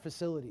separate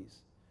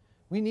facilities.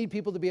 We need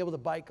people to be able to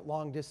bike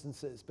long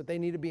distances, but they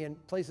need to be in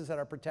places that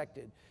are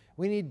protected.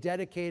 We need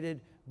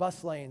dedicated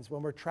bus lanes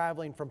when we're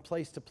traveling from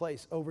place to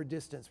place over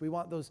distance. We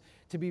want those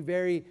to be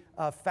very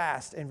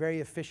fast and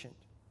very efficient.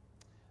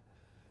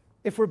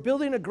 If we're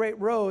building a great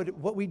road,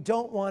 what we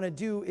don't want to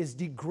do is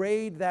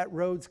degrade that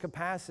road's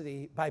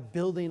capacity by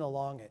building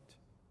along it.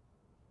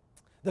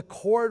 The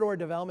corridor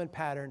development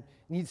pattern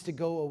needs to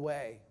go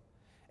away.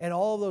 And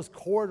all of those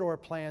corridor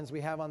plans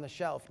we have on the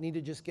shelf need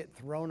to just get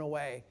thrown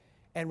away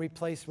and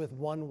replaced with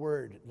one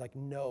word, like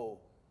no,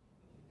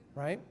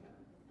 right?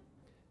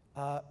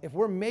 If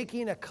we're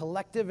making a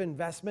collective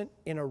investment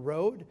in a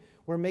road,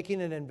 we're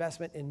making an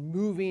investment in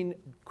moving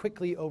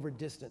quickly over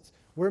distance.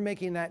 We're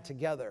making that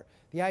together.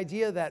 The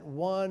idea that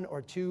 1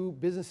 or 2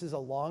 businesses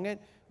along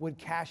it would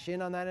cash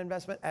in on that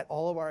investment at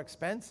all of our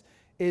expense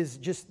is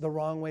just the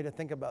wrong way to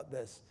think about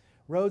this.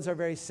 Roads are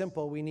very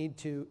simple. We need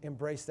to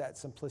embrace that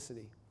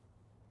simplicity.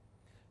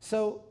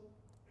 So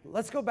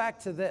let's go back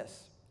to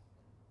this.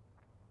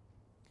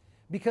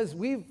 Because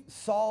we've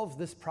solved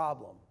this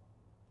problem.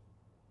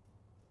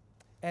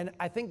 And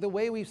I think the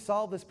way we've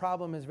solved this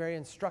problem is very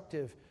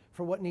instructive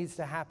for what needs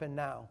to happen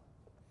now.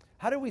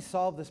 How do we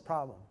solve this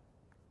problem?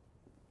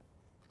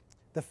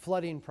 The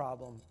flooding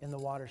problem in the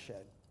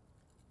watershed.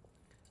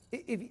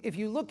 If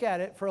you look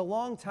at it, for a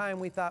long time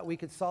we thought we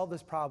could solve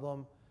this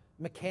problem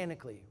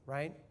mechanically,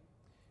 right?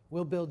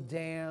 We'll build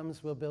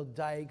dams, we'll build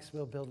dikes,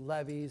 we'll build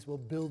levees, we'll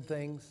build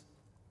things.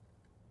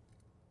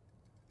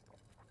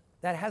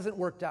 That hasn't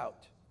worked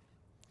out.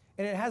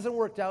 And it hasn't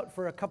worked out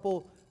for a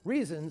couple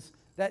reasons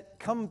that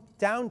come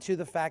down to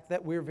the fact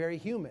that we're very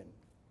human.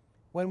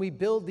 When we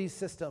build these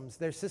systems,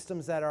 they're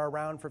systems that are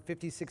around for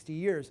 50, 60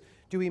 years.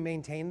 Do we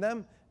maintain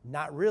them?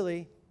 Not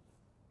really.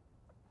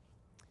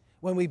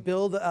 When we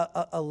build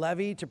a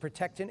levee to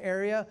protect an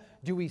area,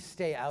 do we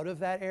stay out of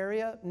that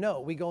area?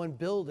 No, we go and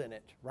build in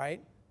it,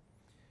 right?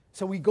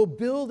 So we go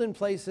build in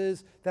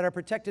places that are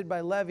protected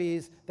by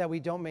levees that we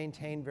don't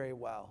maintain very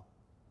well.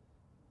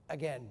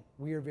 Again,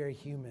 we are very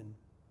human.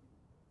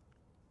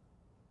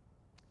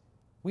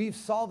 We've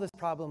solved this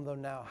problem, though,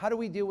 now. How do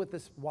we deal with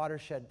this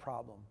watershed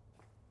problem?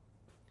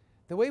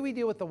 The way we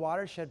deal with the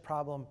watershed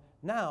problem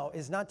now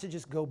is not to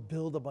just go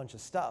build a bunch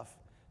of stuff.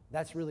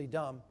 That's really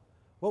dumb.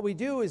 What we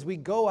do is we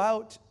go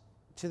out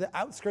to the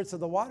outskirts of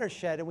the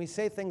watershed and we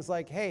say things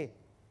like, hey,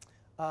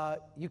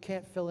 you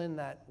can't fill in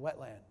that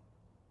wetland.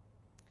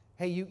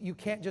 Hey, you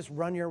can't just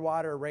run your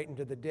water right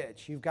into the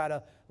ditch. You've got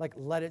to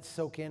let it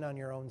soak in on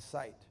your own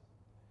site.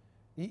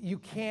 You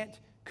can't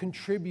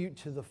contribute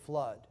to the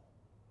flood.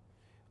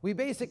 We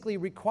basically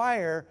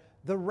require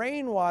the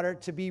rainwater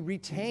to be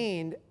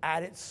retained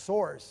at its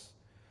source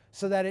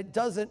so that it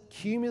doesn't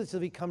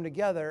cumulatively come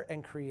together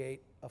and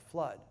create a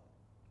flood.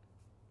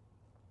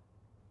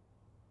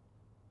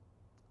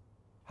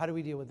 How do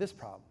we deal with this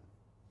problem?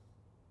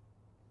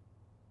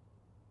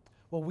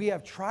 Well, we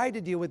have tried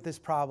to deal with this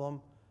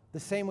problem the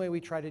same way we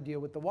try to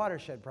deal with the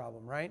watershed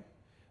problem, right?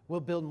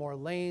 We'll build more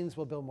lanes,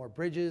 we'll build more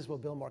bridges, we'll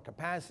build more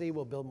capacity,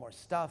 we'll build more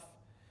stuff.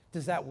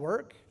 Does that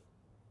work?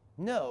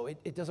 No,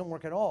 it doesn't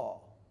work at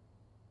all.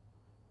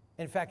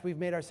 In fact, we've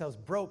made ourselves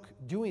broke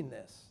doing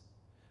this.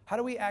 How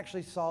do we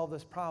actually solve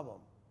this problem?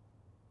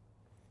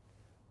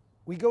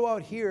 We go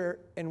out here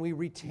and we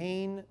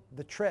retain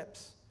the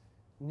trips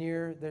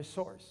near their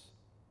source.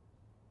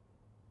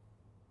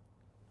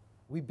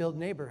 We build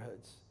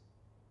neighborhoods.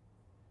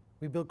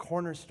 We build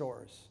corner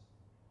stores.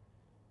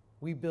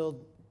 We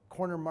build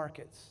corner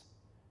markets.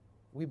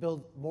 We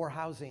build more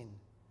housing.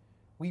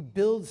 We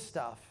build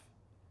stuff.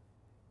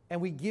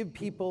 And we give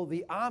people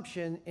the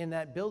option in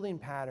that building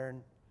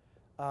pattern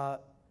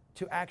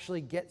to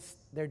actually get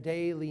their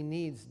daily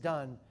needs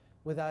done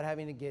without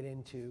having to get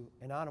into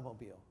an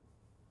automobile.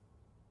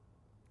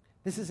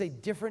 This is a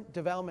different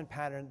development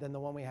pattern than the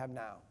one we have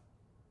now.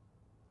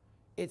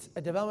 It's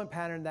a development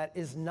pattern that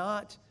is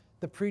not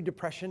the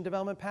pre-Depression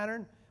development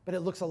pattern, but it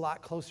looks a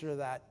lot closer to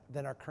that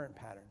than our current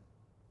pattern.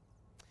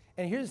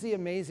 And here's the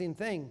amazing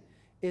thing,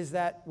 is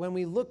that when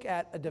we look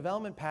at a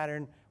development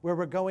pattern where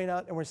we're going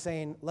out and we're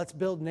saying, let's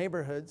build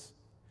neighborhoods,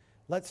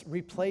 let's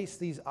replace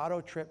these auto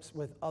trips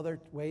with other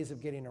ways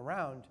of getting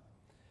around,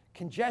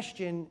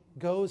 congestion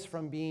goes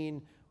from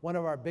being one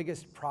of our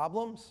biggest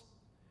problems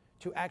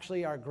to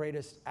actually our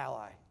greatest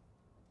ally.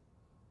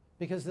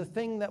 Because the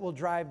thing that will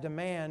drive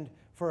demand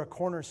for a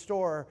corner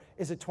store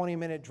is a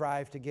 20-minute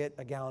drive to get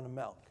a gallon of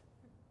milk.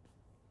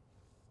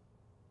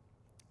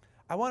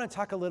 I want to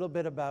talk a little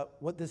bit about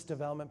what this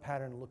development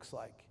pattern looks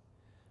like.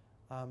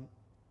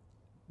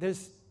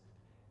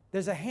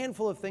 There's a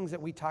handful of things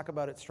that we talk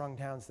about at Strong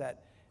Towns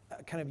that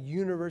kind of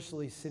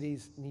universally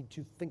cities need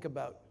to think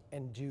about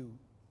and do.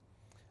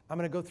 I'm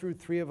going to go through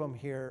 3 of them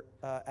here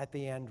at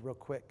the end real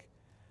quick.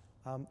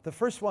 The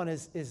first one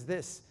is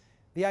this,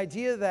 the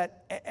idea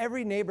that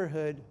every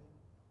neighborhood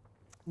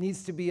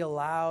needs to be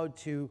allowed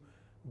to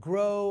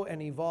grow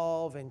and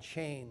evolve and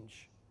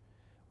change.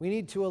 We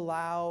need to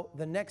allow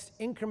the next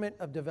increment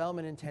of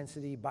development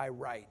intensity by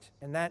right.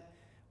 And that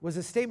was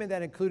a statement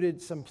that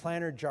included some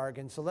planner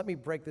jargon, so let me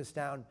break this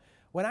down.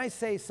 When I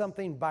say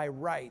something by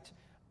right,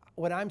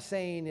 what I'm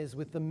saying is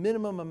with the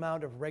minimum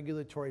amount of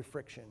regulatory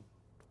friction.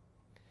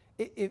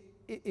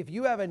 If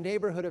you have a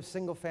neighborhood of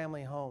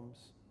single-family homes,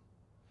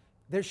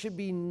 there should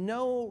be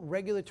no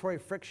regulatory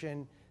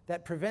friction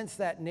that prevents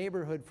that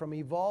neighborhood from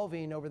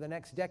evolving over the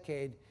next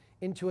decade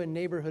into a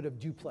neighborhood of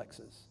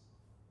duplexes.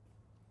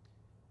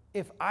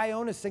 If I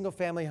own a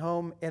single-family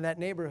home in that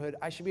neighborhood,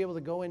 I should be able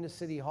to go into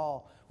City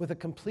Hall with a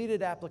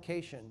completed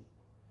application,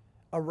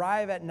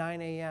 arrive at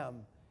 9 a.m.,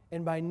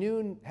 and by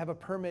noon have a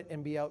permit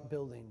and be out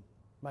building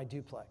my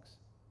duplex.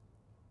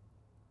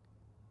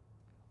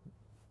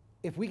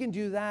 If we can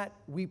do that,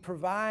 we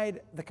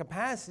provide the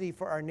capacity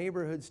for our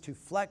neighborhoods to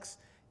flex,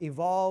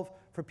 evolve,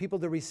 for people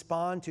to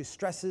respond to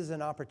stresses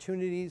and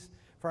opportunities,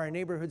 for our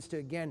neighborhoods to,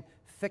 again,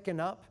 thicken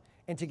up,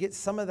 and to get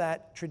some of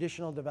that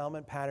traditional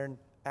development pattern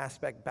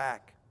aspect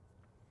back.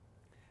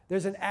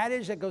 There's an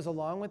adage that goes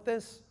along with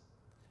this.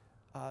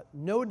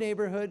 No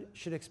neighborhood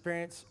should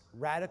experience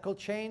radical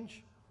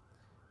change,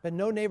 but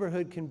no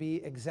neighborhood can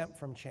be exempt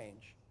from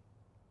change.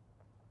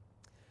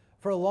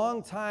 For a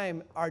long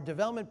time, our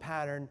development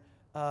pattern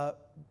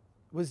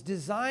was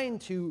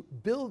designed to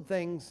build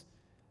things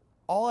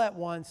all at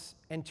once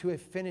and to a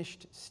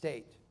finished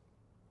state.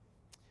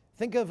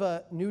 Think of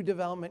a new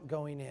development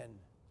going in.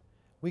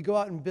 We go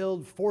out and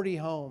build 40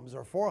 homes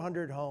or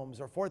 400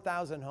 homes or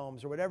 4,000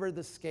 homes or whatever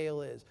the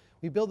scale is.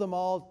 We build them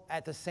all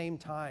at the same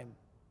time.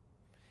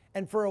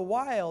 And for a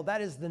while,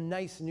 that is the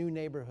nice new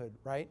neighborhood,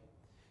 right?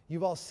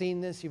 You've all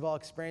seen this, you've all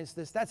experienced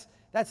this.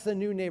 That's the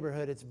new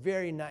neighborhood. It's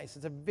very nice.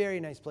 It's a very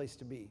nice place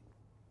to be.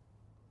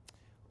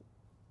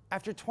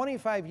 After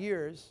 25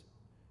 years,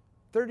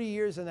 30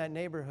 years in that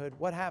neighborhood,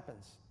 what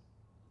happens?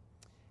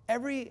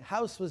 Every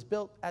house was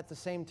built at the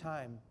same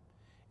time.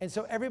 And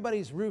so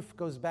everybody's roof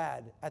goes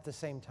bad at the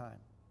same time.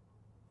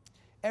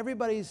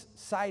 Everybody's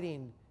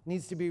siding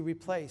needs to be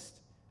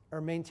replaced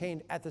or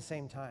maintained at the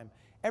same time.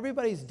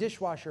 Everybody's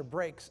dishwasher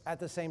breaks at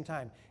the same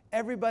time.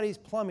 Everybody's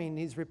plumbing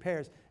needs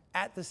repairs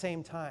at the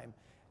same time.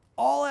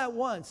 All at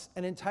once,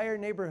 an entire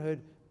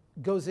neighborhood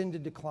goes into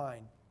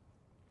decline.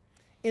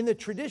 In the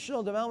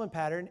traditional development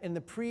pattern, in the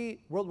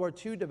pre-World War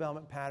II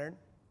development pattern,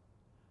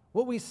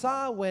 what we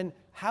saw when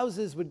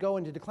houses would go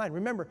into decline,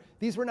 remember,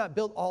 these were not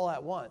built all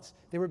at once.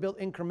 They were built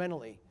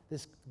incrementally,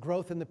 this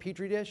growth in the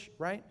Petri dish,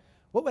 right?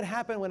 What would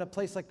happen when a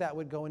place like that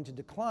would go into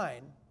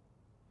decline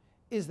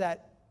is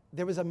that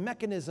there was a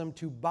mechanism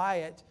to buy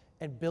it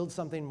and build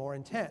something more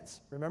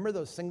intense. Remember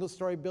those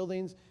single-story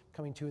buildings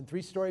becoming 2- and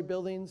 3-story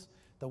buildings,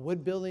 the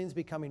wood buildings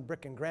becoming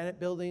brick and granite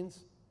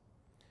buildings?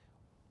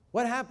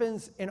 What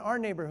happens in our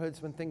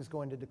neighborhoods when things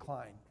go into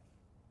decline?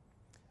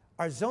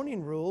 Our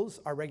zoning rules,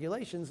 our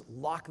regulations,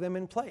 lock them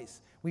in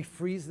place. We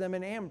freeze them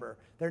in amber.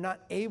 They're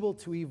not able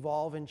to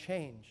evolve and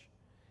change.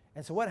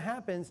 And so what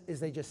happens is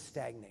they just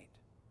stagnate.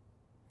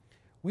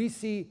 We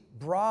see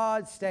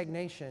broad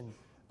stagnation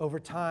over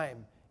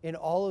time in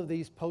all of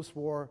these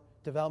post-war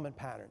development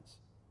patterns.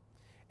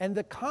 And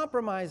the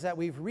compromise that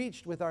we've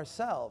reached with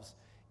ourselves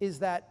is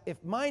that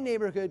if my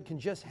neighborhood can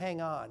just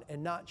hang on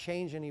and not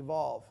change and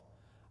evolve,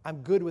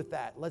 I'm good with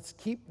that. Let's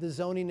keep the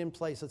zoning in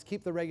place. Let's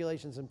keep the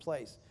regulations in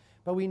place.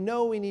 But we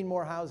know we need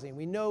more housing.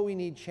 We know we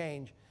need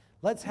change.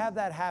 Let's have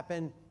that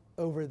happen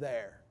over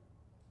there.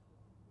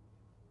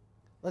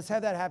 Let's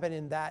have that happen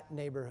in that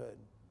neighborhood.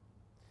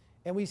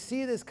 And we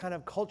see this kind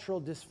of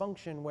cultural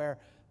dysfunction where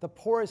The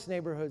poorest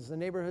neighborhoods, the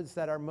neighborhoods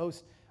that are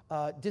most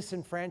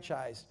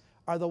disenfranchised,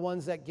 are the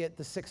ones that get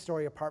the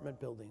 6-story apartment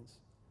buildings.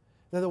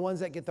 They're the ones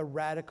that get the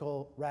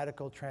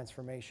radical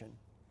transformation.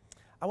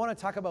 I want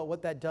to talk about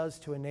what that does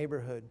to a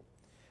neighborhood,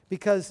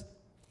 because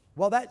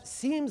while that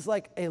seems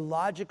like a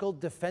logical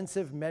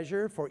defensive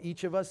measure for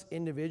each of us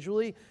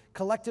individually,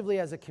 collectively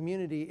as a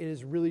community, it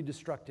is really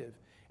destructive.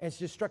 And it's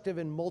destructive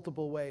in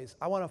multiple ways.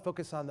 I want to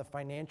focus on the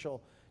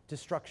financial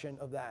destruction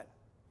of that.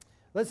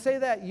 Let's say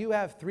that you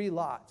have 3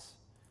 lots.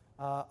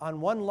 On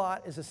one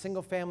lot is a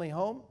single-family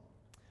home.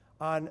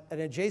 On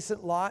an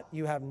adjacent lot,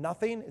 you have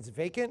nothing. It's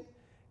vacant.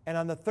 And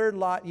on the third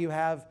lot, you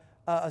have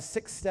a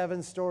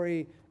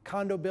 6-7-story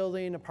condo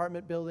building,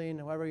 apartment building,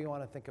 however you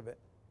want to think of it.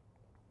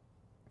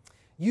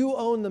 You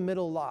own the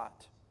middle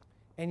lot,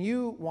 and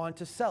you want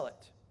to sell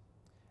it.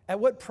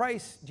 At what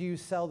price do you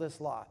sell this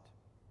lot?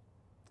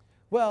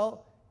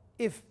 Well,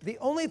 if the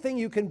only thing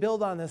you can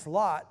build on this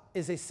lot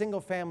is a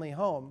single-family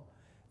home,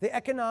 the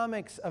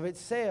economics of its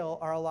sale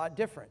are a lot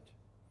different.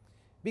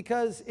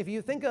 Because if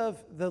you think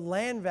of the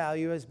land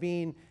value as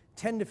being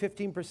 10 to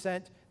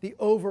 15% the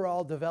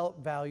overall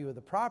developed value of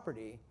the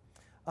property,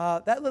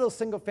 that little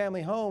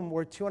single-family home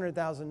worth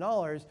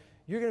 $200,000,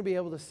 you're going to be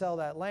able to sell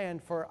that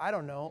land for, I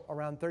don't know,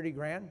 around 30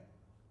 grand.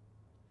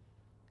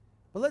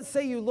 But let's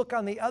say you look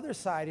on the other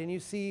side and you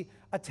see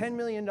a $10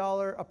 million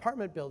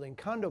apartment building,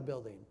 condo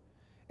building,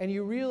 and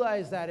you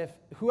realize that if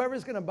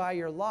whoever's going to buy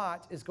your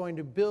lot is going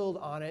to build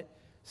on it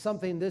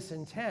something this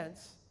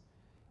intense,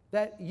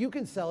 that you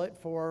can sell it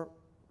for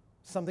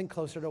something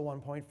closer to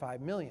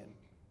 1.5 million.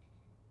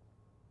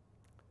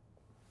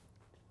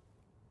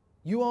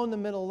 You own the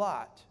middle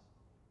lot.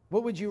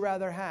 What would you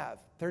rather have,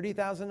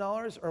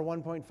 $30,000 or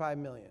 1.5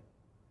 million?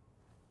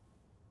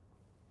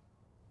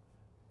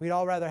 We'd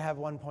all rather have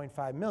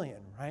 1.5 million,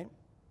 right?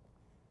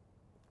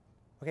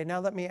 Okay, now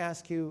let me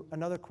ask you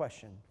another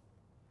question.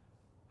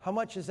 How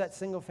much is that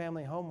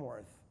single-family home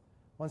worth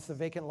once the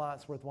vacant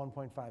lot's worth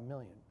 1.5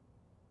 million?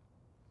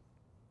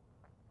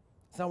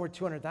 It's not worth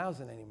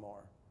 200,000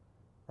 anymore,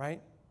 right?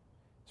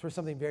 It's worth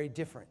something very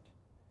different.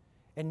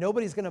 And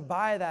nobody's going to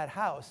buy that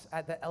house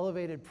at the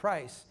elevated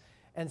price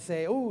and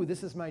say, oh,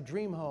 this is my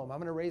dream home. I'm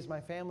going to raise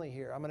my family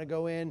here. I'm going to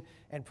go in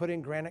and put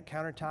in granite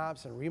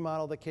countertops and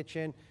remodel the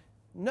kitchen.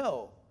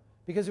 No,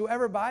 because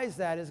whoever buys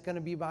that is going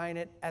to be buying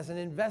it as an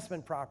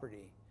investment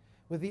property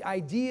with the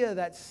idea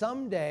that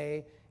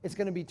someday it's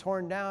going to be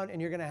torn down and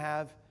you're going to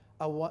have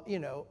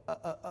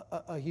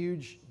a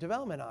huge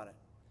development on it.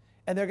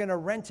 And they're going to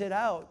rent it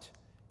out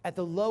at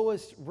the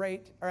lowest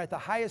rate, or at the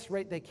highest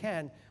rate they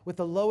can, with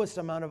the lowest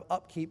amount of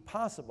upkeep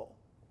possible.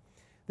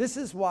 This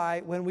is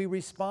why when we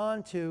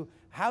respond to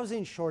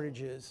housing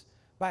shortages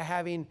by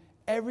having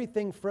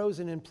everything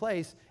frozen in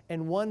place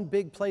in one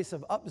big place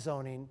of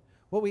upzoning,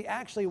 what we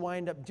actually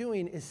wind up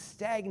doing is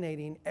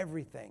stagnating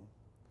everything.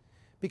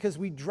 Because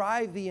we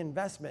drive the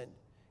investment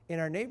in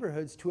our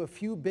neighborhoods to a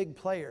few big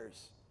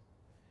players,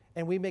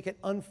 and we make it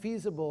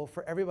unfeasible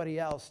for everybody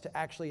else to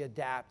actually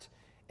adapt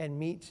and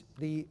meet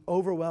the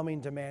overwhelming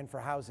demand for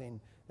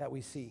housing that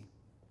we see.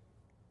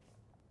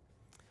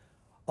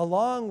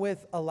 Along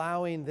with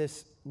allowing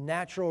this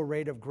natural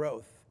rate of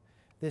growth,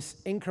 this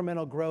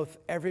incremental growth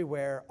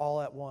everywhere all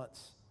at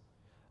once,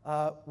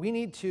 we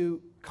need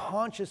to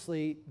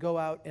consciously go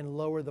out and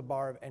lower the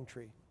bar of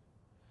entry.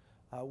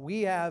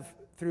 We have,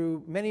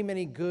 through many,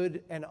 many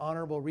good and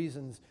honorable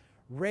reasons,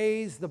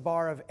 raised the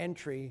bar of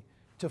entry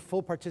to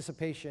full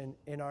participation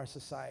in our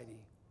society.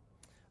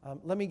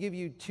 Let me give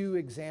you 2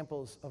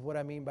 examples of what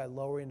I mean by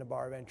lowering the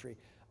bar of entry.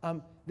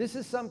 This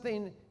is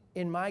something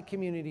in my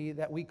community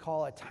that we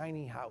call a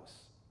tiny house.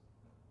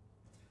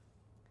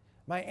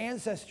 My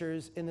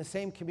ancestors in the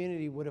same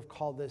community would have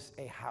called this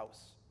a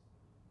house.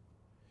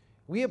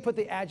 We have put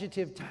the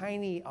adjective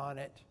tiny on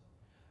it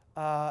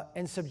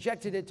and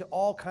subjected it to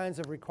all kinds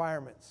of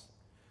requirements.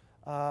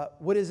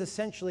 What is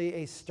essentially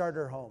a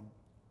starter home.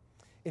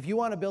 If you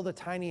want to build a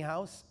tiny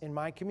house in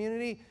my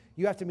community,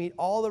 you have to meet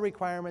all the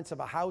requirements of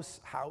a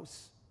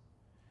house,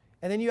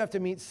 and then you have to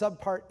meet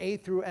subpart A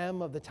through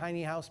M of the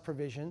tiny house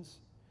provisions.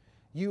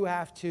 You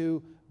have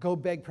to go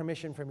beg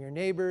permission from your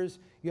neighbors.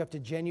 You have to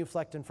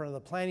genuflect in front of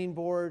the planning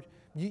board.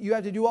 You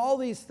have to do all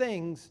these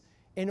things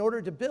in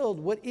order to build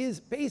what is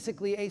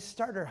basically a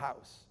starter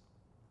house.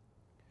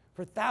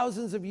 For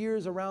thousands of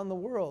years around the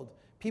world,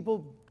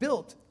 people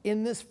built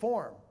in this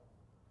form.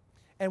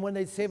 And when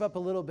they'd save up a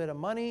little bit of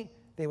money,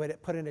 they would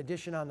put an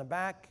addition on the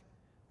back.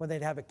 When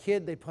they'd have a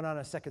kid, they'd put on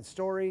a second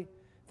story.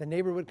 The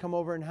neighbor would come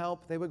over and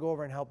help. They would go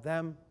over and help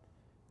them.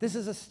 This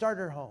is a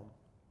starter home.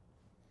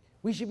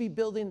 We should be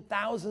building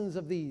thousands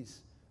of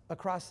these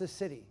across this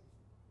city.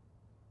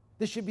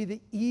 This should be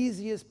the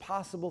easiest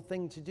possible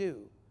thing to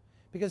do.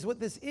 Because what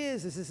this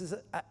is this is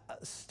a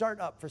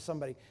startup for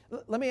somebody.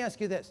 Let me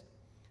ask you this.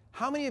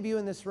 How many of you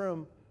in this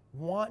room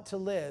want to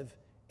live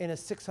in a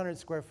 600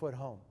 square foot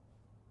home?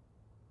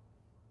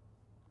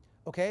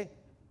 Okay,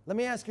 let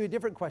me ask you a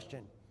different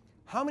question.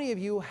 How many of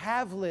you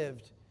have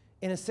lived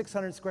in a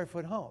 600 square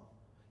foot home?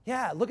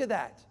 Yeah, look at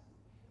that.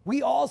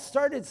 We all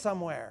started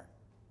somewhere.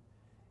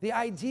 The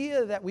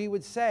idea that we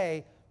would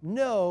say,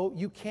 no,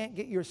 you can't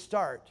get your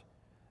start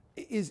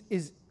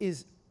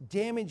is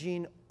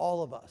damaging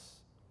all of us.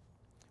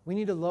 We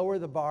need to lower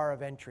the bar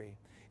of entry.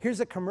 Here's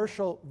a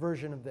commercial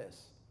version of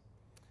this.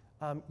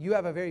 You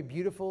have a very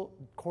beautiful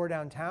core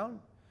downtown.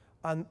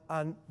 On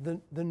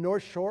the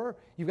North Shore,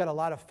 you've got a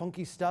lot of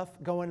funky stuff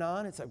going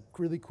on. It's a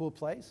really cool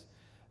place.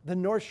 The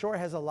North Shore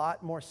has a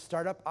lot more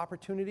startup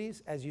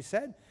opportunities, as you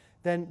said,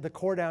 than the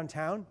core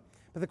downtown.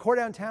 But the core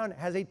downtown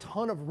has a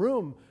ton of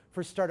room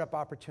for startup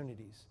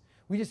opportunities.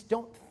 We just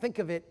don't think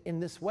of it in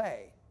this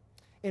way.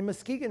 In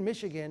Muskegon,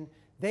 Michigan,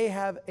 they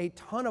have a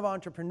ton of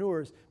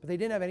entrepreneurs, but they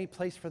didn't have any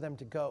place for them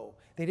to go.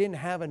 They didn't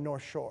have a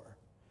North Shore.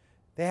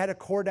 They had a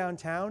core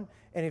downtown,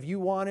 and if you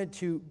wanted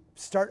to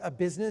start a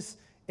business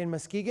in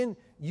Muskegon,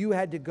 you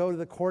had to go to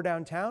the core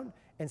downtown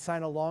and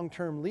sign a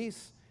long-term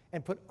lease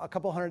and put a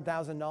couple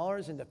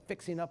 $100,000 into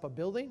fixing up a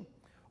building,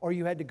 or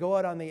you had to go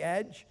out on the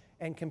edge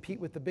and compete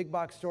with the big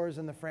box stores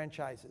and the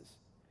franchises.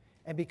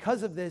 And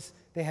because of this,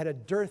 they had a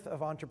dearth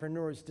of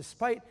entrepreneurs,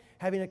 despite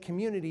having a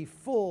community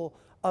full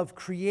of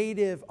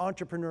creative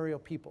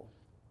entrepreneurial people.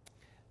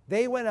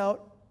 They went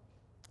out,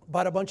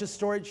 bought a bunch of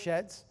storage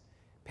sheds,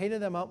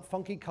 painted them out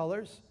funky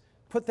colors,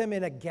 put them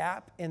in a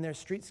gap in their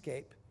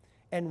streetscape,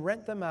 and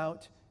rent them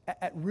out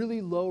at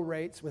really low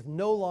rates with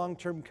no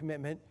long-term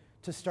commitment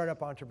to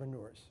startup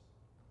entrepreneurs.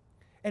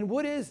 And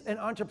what is an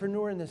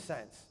entrepreneur in this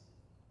sense?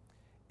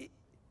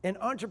 An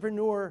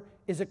entrepreneur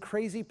is a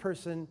crazy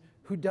person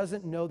who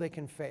doesn't know they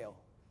can fail.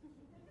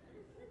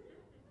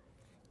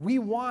 We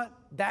want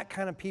that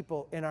kind of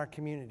people in our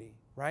community,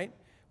 right?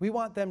 We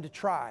want them to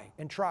try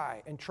and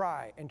try and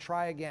try and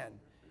try again.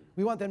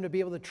 We want them to be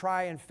able to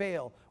try and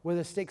fail where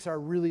the stakes are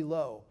really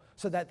low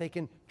so that they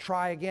can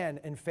try again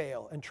and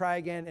fail and try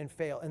again and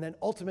fail and then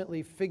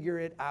ultimately figure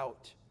it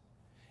out.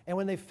 And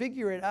when they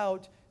figure it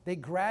out, they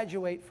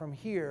graduate from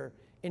here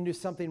into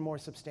something more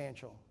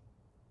substantial.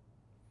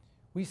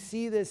 We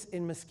see this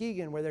in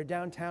Muskegon, where their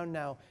downtown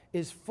now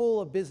is full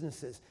of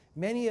businesses,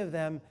 many of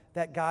them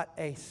that got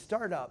a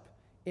startup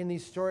in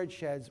these storage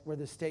sheds where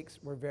the stakes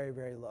were very,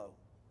 very low.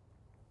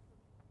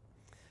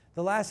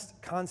 The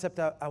last concept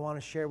I want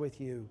to share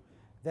with you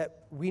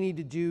that we need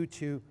to do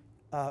to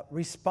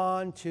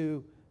respond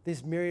to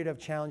this myriad of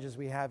challenges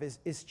we have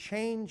is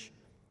change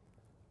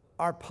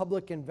our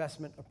public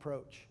investment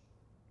approach.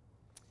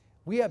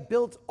 We have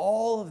built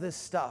all of this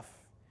stuff,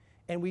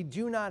 and we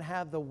do not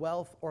have the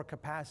wealth or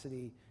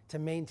capacity to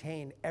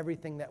maintain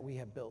everything that we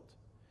have built.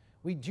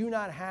 We do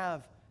not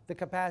have the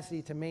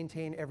capacity to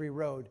maintain every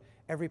road,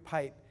 every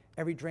pipe,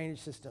 every drainage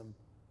system.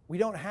 We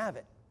don't have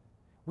it.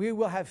 We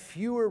will have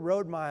fewer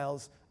road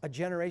miles a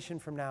generation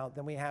from now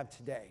than we have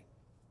today.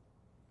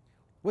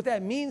 What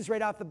that means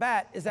right off the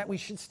bat is that we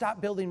should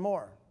stop building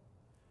more.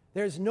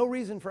 There's no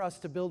reason for us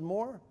to build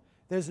more.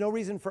 There's no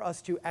reason for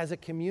us to, as a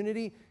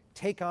community,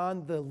 take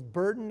on the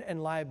burden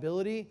and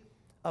liability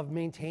of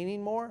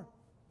maintaining more.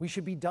 We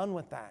should be done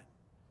with that.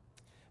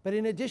 But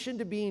in addition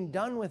to being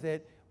done with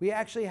it, we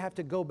actually have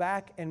to go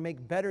back and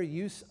make better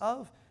use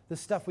of the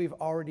stuff we've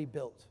already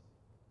built.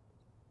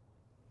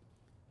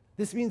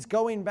 This means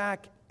going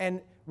back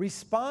and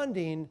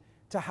responding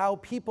to how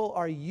people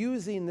are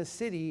using the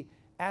city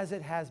as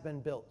it has been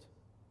built.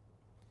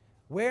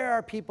 Where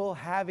are people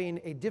having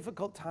a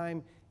difficult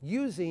time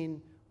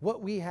using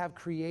what we have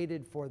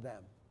created for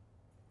them?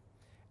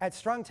 At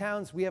Strong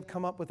Towns, we have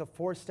come up with a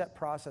four-step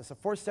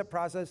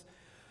process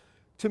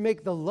to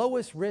make the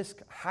lowest risk,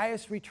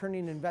 highest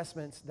returning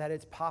investments that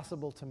it's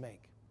possible to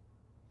make.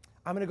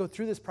 I'm going to go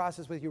through this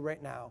process with you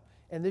right now,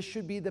 and this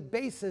should be the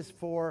basis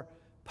for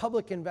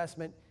public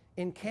investment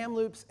in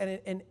Kamloops and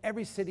in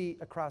every city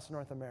across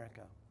North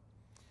America.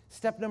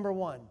 Step number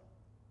one,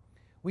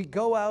 we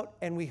go out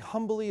and we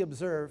humbly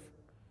observe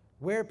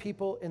where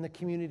people in the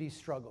community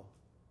struggle.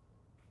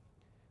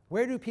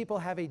 Where do people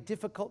have a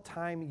difficult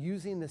time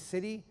using the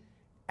city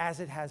as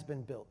it has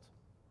been built?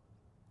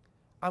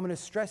 I'm going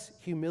to stress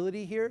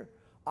humility here.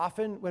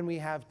 Often when we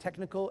have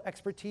technical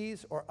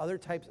expertise or other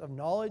types of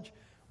knowledge,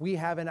 we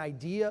have an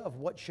idea of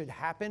what should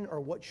happen or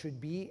what should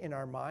be in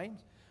our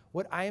mind.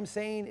 What I am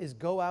saying is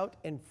go out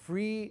and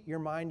free your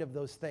mind of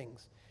those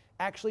things.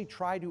 Actually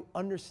try to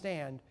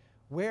understand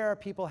where are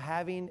people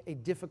having a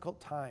difficult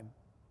time.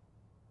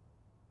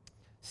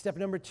 Step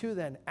number two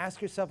then,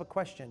 ask yourself a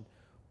question.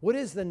 What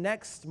is the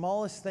next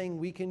smallest thing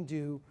we can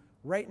do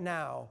right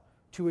now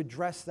to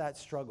address that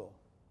struggle?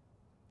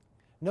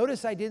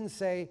 Notice I didn't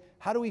say,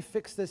 how do we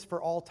fix this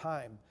for all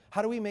time?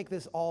 How do we make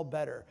this all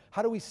better?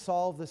 How do we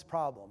solve this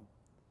problem?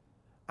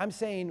 I'm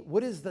saying,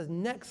 what is the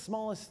next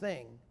smallest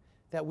thing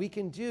that we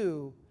can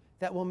do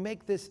that will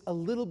make this a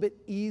little bit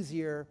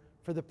easier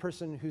for the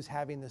person who's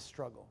having this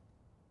struggle?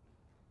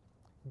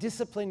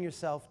 Discipline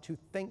yourself to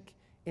think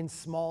in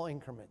small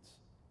increments.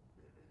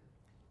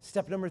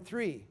 Step number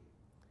three,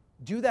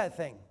 do that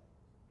thing.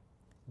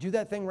 Do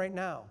that thing right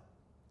now.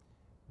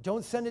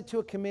 Don't send it to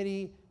a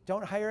committee.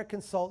 Don't hire a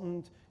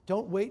consultant.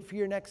 Don't wait for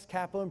your next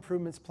capital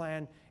improvements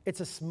plan.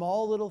 It's a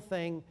small little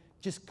thing.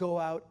 Just go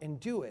out and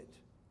do it.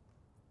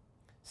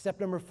 Step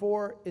number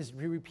four is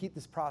we repeat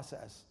this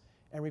process.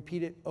 and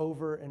repeat it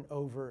over and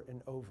over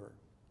and over.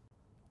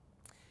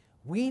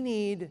 We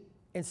need,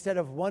 instead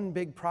of one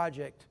big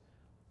project,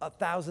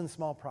 1,000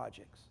 small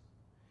projects.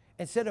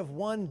 Instead of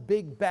one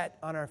big bet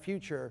on our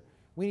future,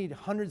 we need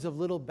hundreds of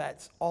little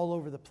bets all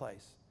over the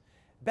place.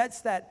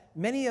 Bets that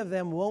many of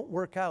them won't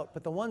work out,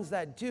 but the ones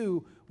that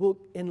do will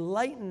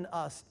enlighten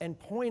us and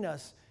point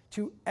us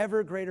to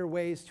ever greater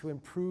ways to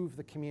improve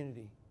the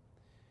community.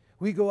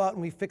 We go out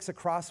and we fix a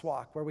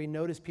crosswalk where we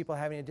notice people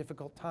having a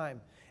difficult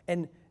time,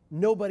 and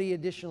nobody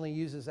additionally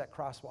uses that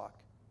crosswalk.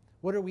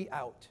 What are we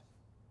out?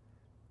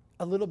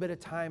 A little bit of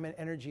time and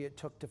energy it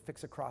took to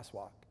fix a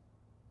crosswalk.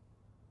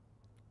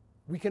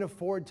 We can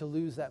afford to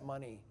lose that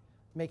money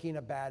making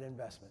a bad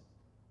investment.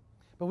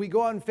 But we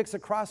go out and fix a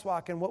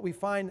crosswalk, and what we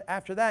find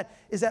after that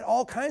is that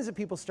all kinds of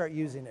people start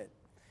using it.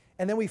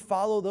 And then we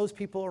follow those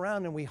people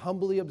around and we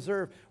humbly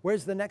observe,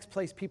 where's the next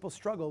place people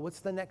struggle? What's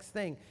the next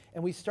thing?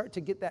 And we start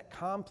to get that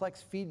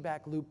complex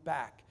feedback loop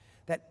back,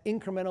 that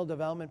incremental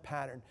development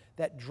pattern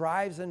that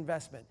drives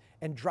investment,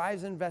 and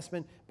drives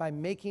investment by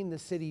making the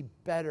city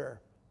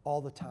better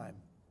all the time.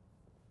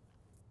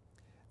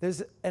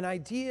 There's an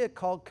idea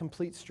called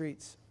complete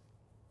streets.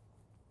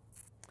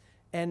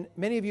 And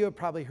many of you have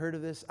probably heard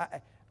of this.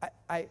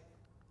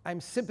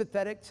 I'm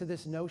sympathetic to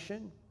this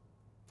notion.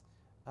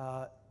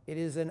 It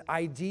is an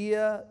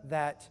idea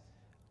that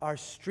our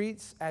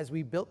streets, as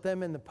we built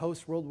them in the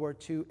post-World War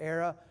II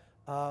era,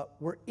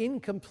 were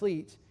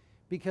incomplete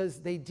because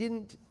they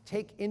didn't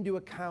take into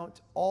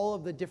account all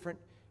of the different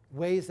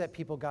ways that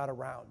people got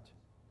around.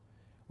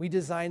 We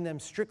designed them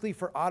strictly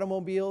for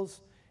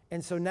automobiles,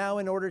 and so now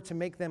in order to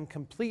make them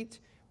complete,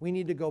 we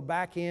need to go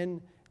back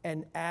in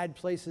and add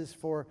places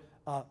for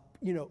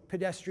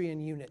pedestrian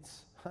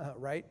units,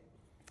 right?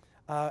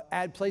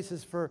 Add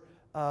places for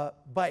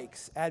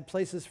bikes, add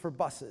places for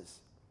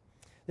buses.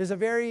 There's a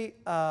very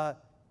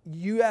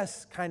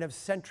US kind of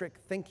centric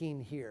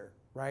thinking here,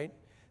 right?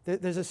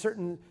 There's a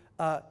certain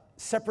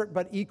separate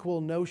but equal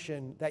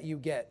notion that you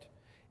get.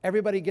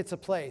 Everybody gets a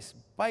place.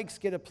 Bikes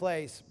get a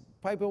place.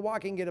 People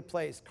walking get a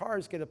place.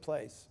 Cars get a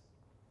place.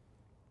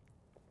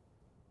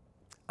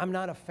 I'm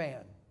not a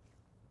fan.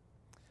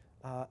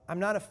 I'm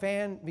not a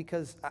fan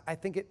because I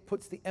think it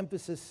puts the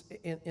emphasis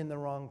in the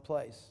wrong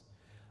place.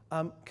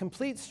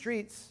 Complete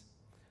streets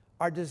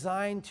are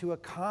designed to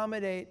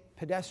accommodate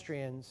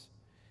pedestrians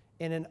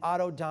in an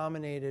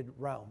auto-dominated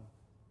realm.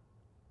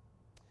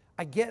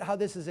 I get how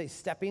this is a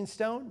stepping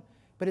stone,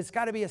 but it's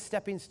got to be a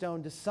stepping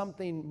stone to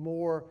something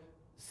more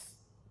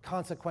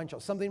consequential,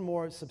 something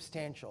more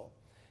substantial.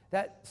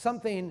 That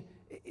something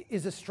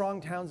is a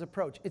strong towns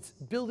approach. It's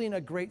building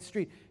a great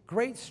street.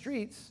 Great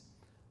streets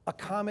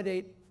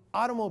accommodate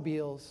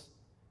automobiles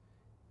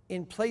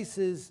in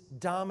places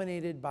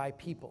dominated by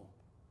people.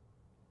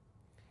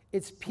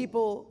 It's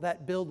people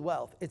that build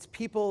wealth. It's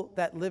people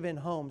that live in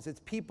homes.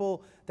 It's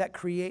people that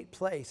create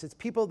place. It's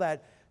people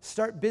that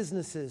start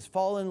businesses,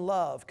 fall in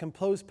love,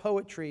 compose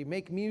poetry,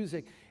 make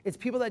music. It's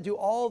people that do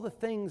all the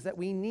things that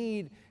we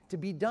need to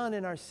be done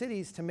in our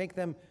cities to make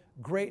them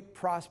great,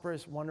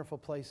 prosperous, wonderful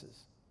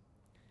places.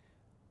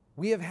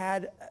 We have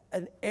had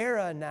an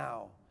era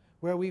now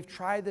where we've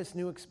tried this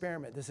new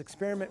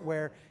experiment,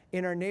 where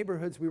in our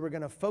neighborhoods we were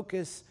going to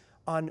focus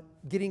on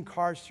getting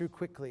cars through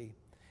quickly.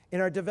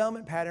 In our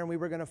development pattern, we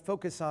were going to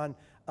focus on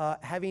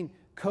having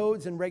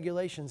codes and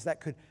regulations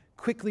that could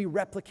quickly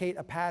replicate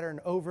a pattern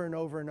over and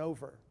over and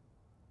over.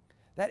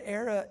 That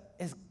era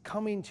is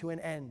coming to an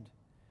end.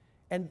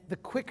 And the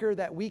quicker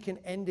that we can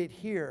end it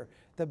here,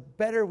 the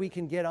better we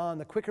can get on,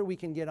 the quicker we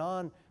can get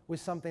on with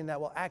something that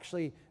will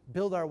actually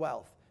build our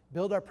wealth,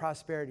 build our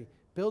prosperity,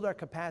 build our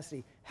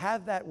capacity,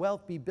 have that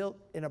wealth be built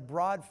in a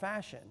broad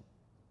fashion,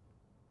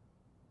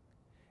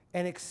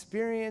 and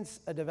experience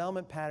a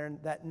development pattern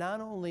that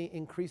not only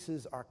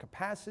increases our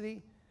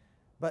capacity,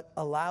 but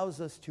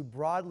allows us to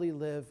broadly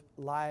live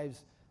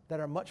lives that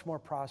are much more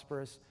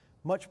prosperous,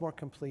 much more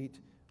complete,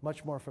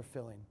 much more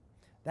fulfilling.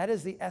 That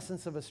is the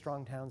essence of a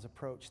strong towns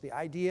approach, the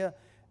idea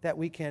that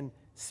we can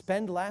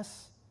spend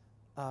less,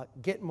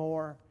 get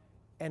more,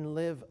 and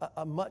live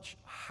a much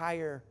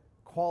higher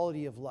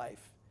quality of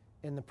life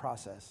in the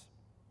process.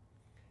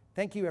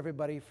 Thank you,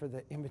 everybody, for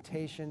the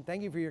invitation.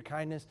 Thank you for your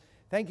kindness.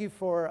 Thank you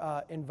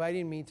for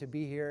inviting me to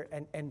be here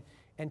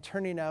and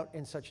turning out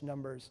in such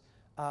numbers.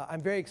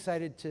 I'm very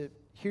excited to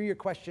hear your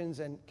questions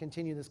and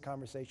continue this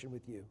conversation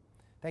with you.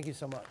 Thank you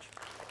so much.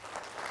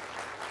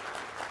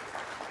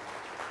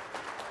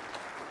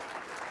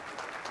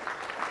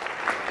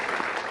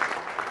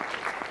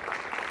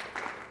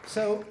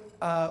 So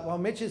while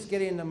Mitch is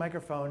getting the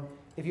microphone,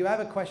 if you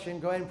have a question,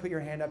 go ahead and put your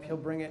hand up. He'll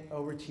bring it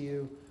over to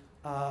you.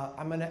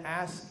 I'm going to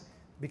ask,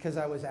 because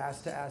I was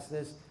asked to ask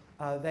this,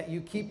 that you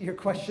keep your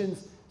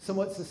questions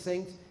somewhat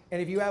succinct. And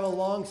if you have a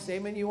long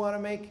statement you want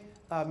to make,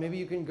 maybe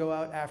you can go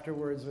out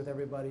afterwards with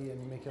everybody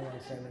and make a long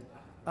statement.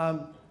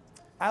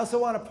 I also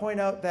want to point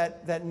out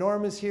that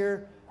Norm is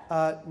here.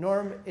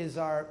 Norm is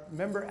our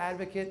member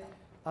advocate.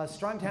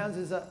 Strong Towns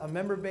is a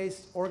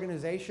member-based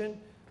organization.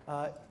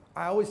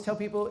 I always tell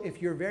people,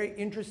 if you're very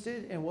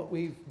interested in what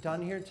we've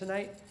done here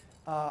tonight,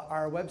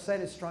 Our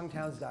website is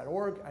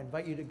strongtowns.org. I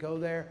invite you to go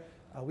there.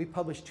 We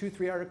publish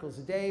 2-3 articles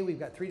a day. We've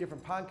got 3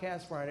 different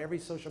podcasts. We're on every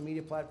social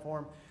media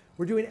platform.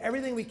 We're doing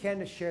everything we can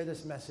to share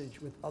this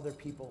message with other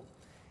people.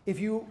 If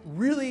you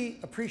really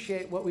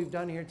appreciate what we've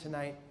done here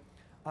tonight,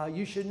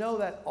 you should know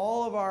that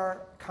all of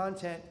our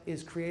content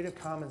is Creative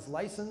Commons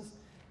licensed.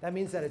 That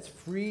means that it's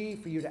free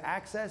for you to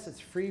access, it's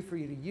free for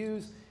you to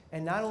use,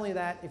 and not only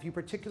that, if you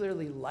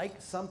particularly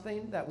like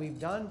something that we've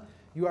done,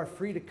 you are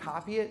free to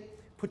copy it,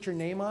 put your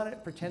name on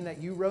it, pretend that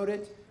you wrote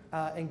it,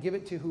 and give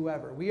it to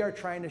whoever. We are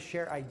trying to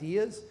share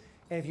ideas,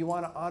 and if you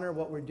want to honor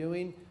what we're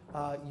doing,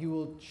 you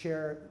will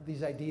share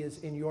these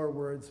ideas in your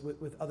words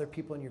with other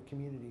people in your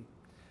community.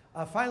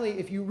 Finally,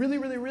 if you really,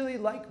 really, really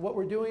like what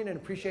we're doing and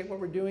appreciate what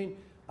we're doing,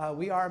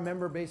 we are a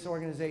member-based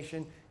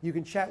organization. You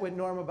can chat with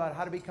Norm about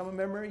how to become a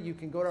member. You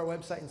can go to our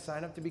website and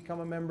sign up to become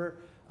a member.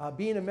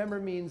 Being a member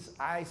means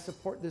I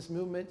support this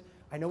movement.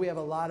 I know we have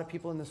a lot of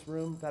people in this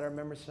room that are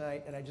members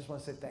tonight, and I just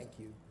want to say thank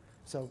you.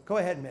 So go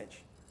ahead,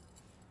 Mitch.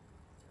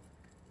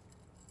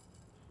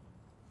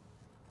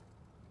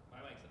 My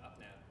mic's up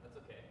now. That's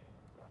okay.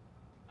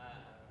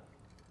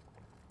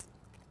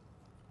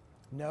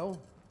 No?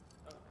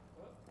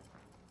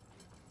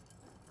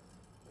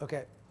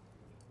 Okay.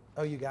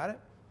 Oh, you got it?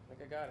 I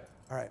think I got it.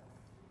 All right.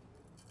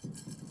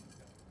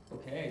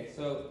 Okay,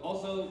 so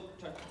also,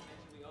 Chuck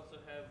mentioned we also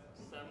have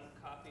some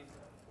copies.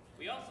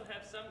 We also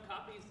have some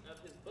copies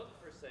of his book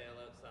for sale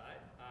outside,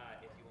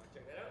 if you want to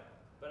check that out.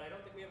 But I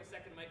don't think we have a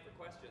second mic for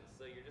questions,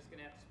 so you're just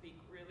going to have to speak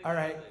really All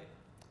right. loudly.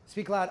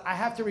 Speak loud. I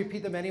have to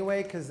repeat them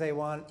anyway because they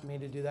want me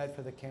to do that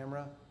for the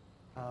camera.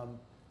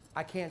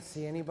 I can't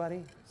see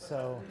anybody,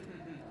 so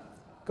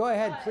go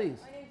ahead, please.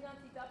 My name is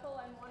Nancy Duffel.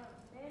 I'm one of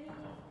many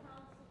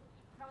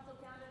council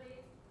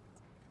candidates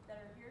that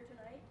are here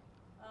tonight.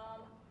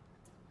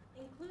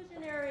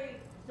 Inclusionary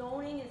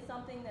zoning is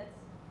something that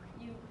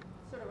you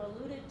sort of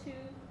alluded to,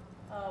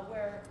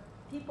 where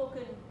people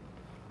can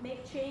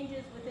make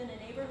changes within a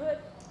neighborhood,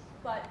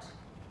 but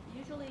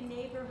usually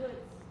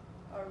neighborhoods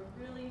are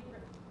really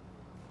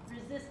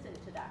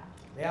resistant to that.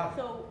 Yeah.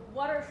 So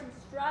what are some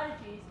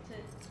strategies to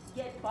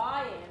get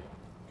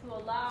buy-in to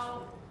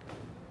allow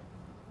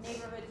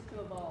neighborhoods to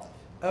evolve?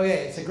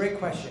 Okay, it's a great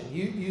question.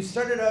 You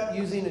started out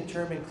using the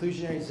term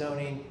inclusionary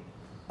zoning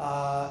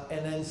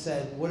and then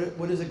said,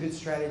 what is a good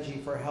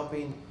strategy for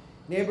helping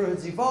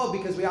neighborhoods evolve?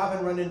 Because we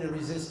often run into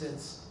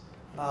resistance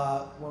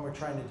when we're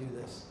trying to do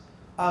this.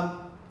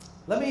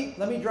 Let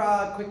me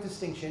draw a quick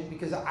distinction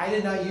because I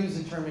did not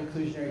use the term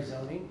inclusionary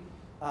zoning.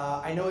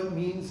 I know it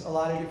means a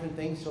lot of different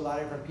things to a lot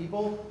of different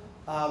people.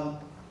 I'm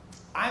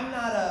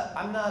not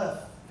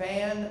a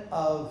fan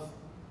of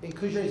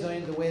inclusionary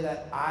zoning the way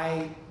that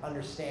I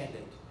understand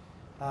it,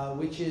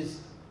 which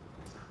is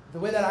the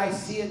way that I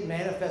see it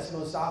manifest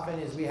most often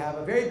is we have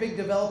a very big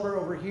developer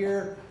over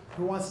here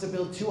who wants to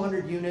build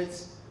 200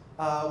 units.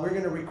 We're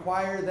going to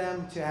require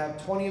them to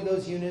have 20 of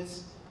those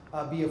units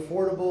be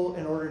affordable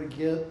in order to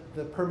get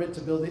the permit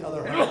to build the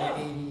other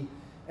 180,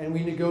 and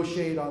we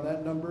negotiate on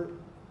that number,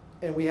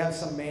 and we have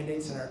some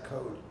mandates in our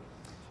code.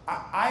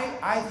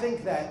 I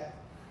think that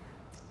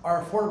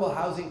our affordable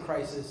housing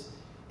crisis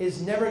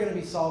is never going to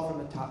be solved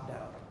from the top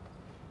down.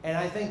 And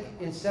I think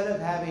instead of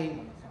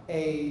having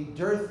a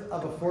dearth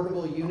of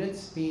affordable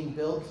units being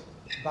built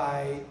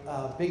by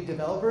big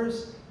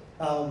developers,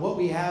 what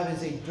we have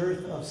is a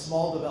dearth of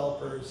small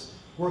developers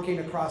working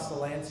across the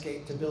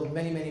landscape to build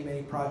many, many,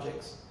 many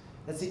projects.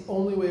 That's the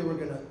only way we're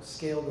going to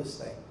scale this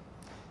thing.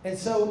 And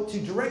so to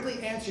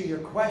directly answer your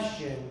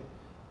question,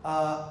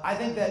 I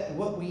think that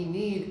what we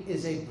need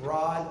is a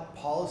broad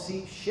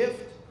policy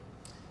shift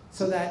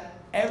so that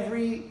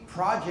every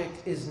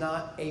project is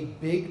not a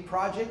big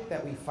project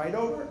that we fight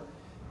over.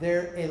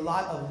 There are a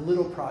lot of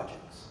little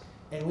projects.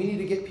 And we need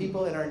to get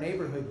people in our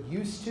neighborhood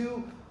used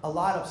to a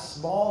lot of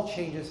small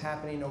changes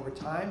happening over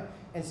time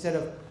instead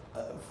of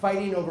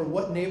fighting over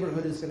what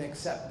neighborhood is going to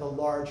accept the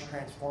large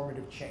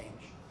transformative change.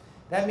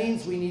 That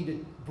means we need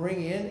to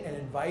bring in and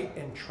invite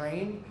and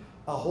train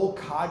a whole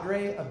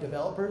cadre of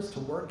developers to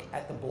work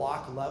at the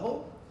block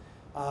level.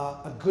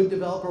 A good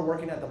developer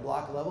working at the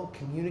block level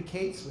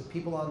communicates with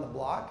people on the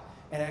block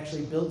and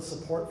actually builds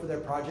support for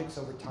their projects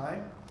over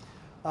time.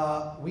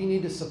 We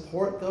need to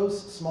support those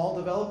small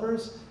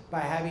developers by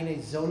having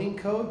a zoning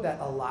code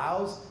that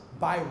allows,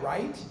 by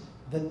right,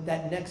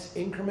 that next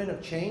increment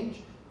of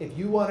change. If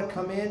you want to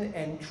come in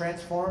and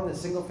transform the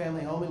single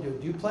family home into a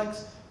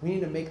duplex, we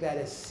need to make that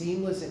as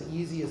seamless and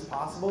easy as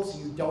possible so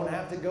you don't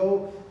have to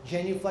go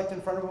genuflect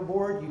in front of a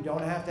board, you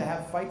don't have to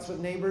have fights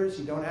with neighbors,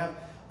 you don't have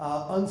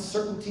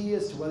uncertainty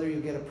as to whether you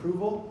get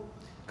approval.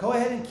 Go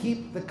ahead and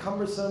keep the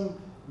cumbersome,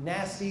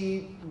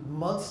 nasty,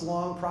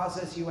 months-long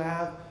process you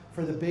have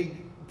for the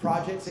big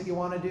projects that you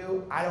want to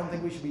do. I don't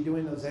think we should be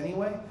doing those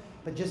anyway,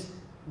 but just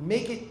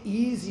make it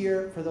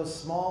easier for those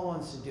small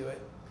ones to do it.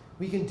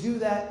 We can do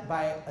that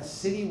by a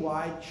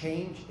citywide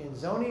change in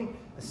zoning,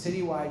 a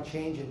citywide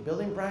change in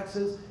building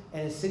practices,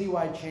 and a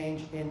citywide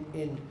change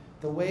in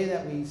the way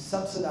that we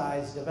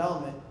subsidize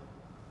development.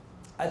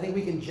 I think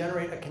we can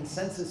generate a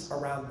consensus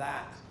around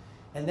that.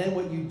 And then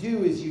what you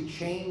do is you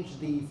change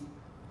the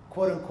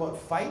quote unquote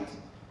fight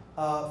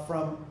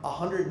from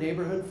 100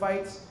 neighborhood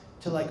fights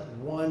to like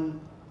one,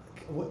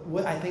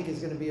 what I think is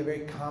going to be a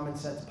very common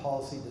sense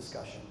policy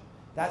discussion.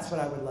 That's what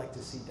I would like to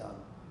see done.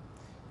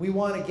 We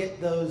want to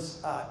get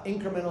those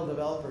incremental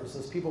developers,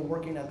 those people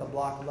working at the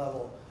block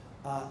level,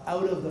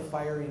 out of the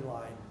firing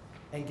line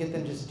and get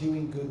them just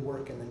doing good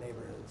work in the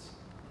neighborhoods.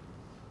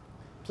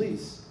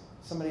 Please,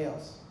 somebody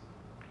else.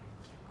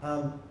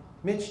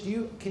 Mitch,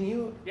 can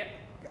you? Yeah.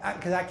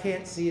 Because I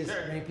can't see as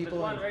many people.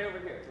 There's one right over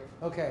here.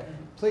 Okay,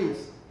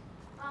 please.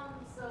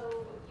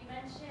 So you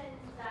mentioned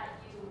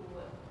that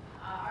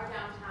our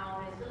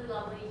downtown is really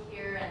lovely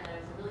here, and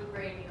there's a really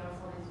great,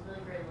 all these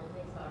really great little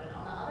things about it.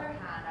 On the other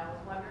hand, I was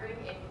wondering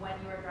if when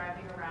you were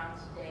driving around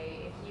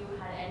today, if you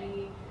had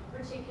any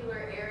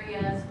particular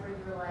areas where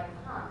you were like,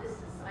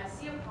 I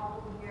see a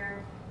problem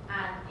here,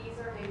 and these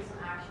are maybe some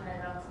action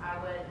items I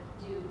would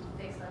do to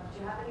fix them. Do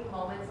you have any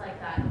moments like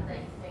that that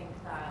you think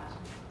that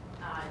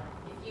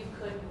if you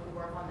could, you would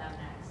work on them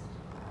next?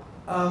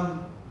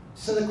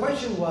 So the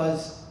question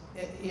was,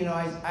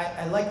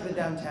 I like the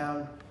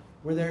downtown.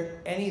 Were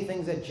there any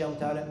things that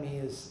jumped out at me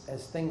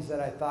as things that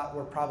I thought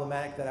were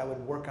problematic that I would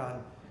work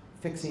on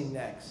fixing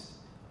next?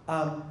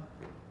 Well,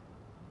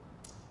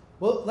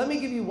 let me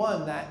give you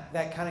one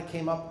that kind of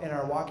came up in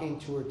our walking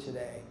tour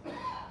today.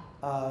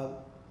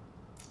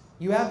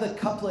 You have the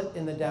couplet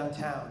in the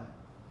downtown.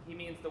 He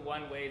means the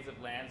one-ways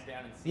of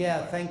Lansdowne and Seaport.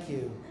 Yeah, thank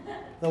you.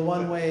 The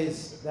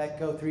one-ways that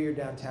go through your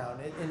downtown.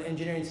 In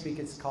engineering speak,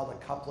 it's called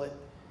a couplet.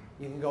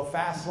 You can go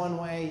fast one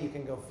way, you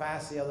can go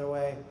fast the other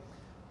way.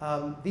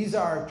 These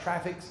are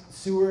traffic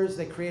sewers.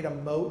 They create a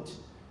moat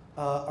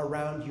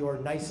around your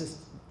nicest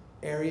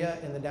area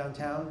in the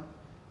downtown.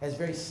 It's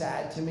very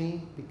sad to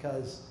me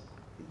because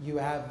you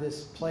have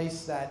this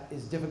place that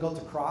is difficult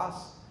to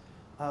cross.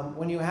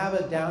 When you have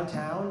a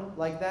downtown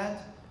like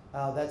that,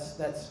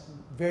 that's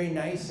very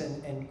nice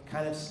and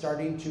kind of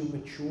starting to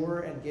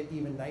mature and get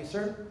even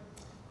nicer.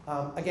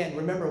 Again,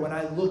 remember, when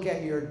I look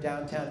at your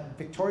downtown,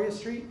 Victoria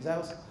Street, is that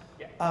what's?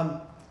 Yeah.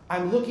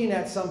 I'm looking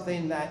at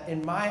something that,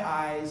 in my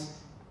eyes,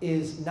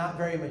 is not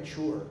very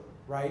mature,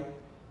 right?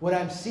 What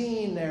I'm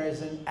seeing there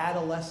is an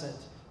adolescent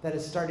that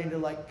is starting to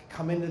like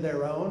come into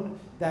their own,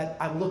 that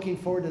I'm looking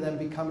forward to them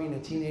becoming a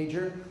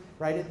teenager,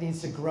 right? It needs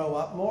to grow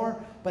up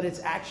more, but it's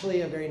actually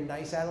a very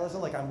nice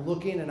adolescent. Like I'm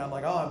looking and I'm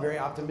like, oh, I'm very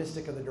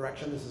optimistic of the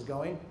direction this is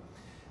going.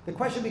 The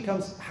question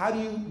becomes, how do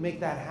you make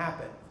that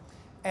happen?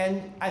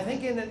 And I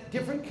think in a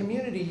different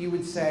community, you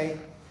would say,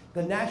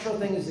 the natural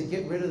thing is to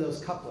get rid of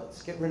those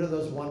couplets, get rid of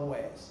those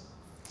one-ways.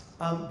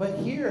 But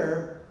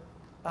here,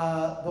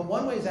 the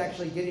one-ways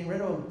actually getting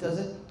rid of them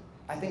doesn't,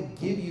 I think,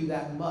 give you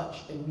that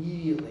much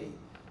immediately.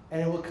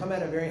 And it will come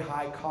at a very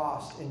high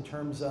cost in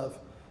terms of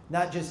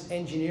not just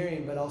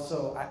engineering, but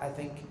also, I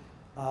think,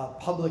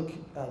 public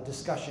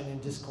discussion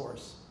and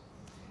discourse.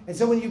 And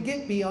so when you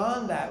get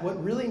beyond that,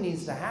 what really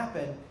needs to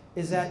happen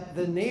is that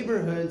the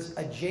neighborhoods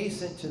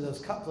adjacent to those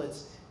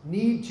couplets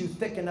need to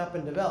thicken up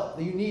and develop.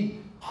 You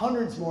need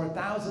hundreds more,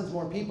 thousands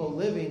more people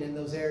living in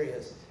those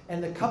areas.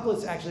 And the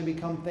couplets actually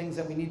become things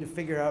that we need to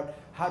figure out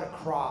how to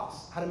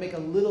cross, how to make a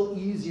little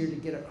easier to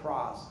get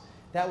across.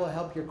 That will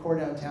help your core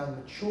downtown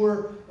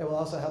mature. It will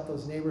also help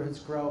those neighborhoods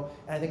grow.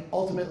 And I think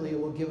ultimately it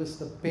will give us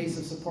the base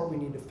of support we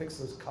need to fix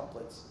those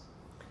couplets.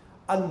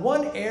 On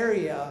one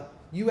area,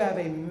 you have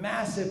a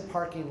massive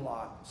parking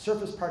lot,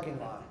 surface parking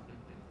lot,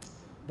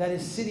 that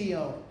is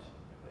city-owned.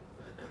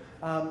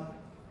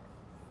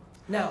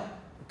 Now,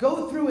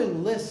 go through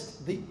and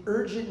list the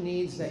urgent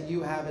needs that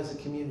you have as a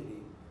community.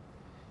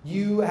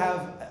 You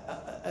have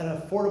an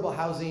affordable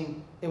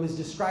housing. It was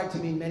described to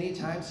me many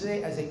times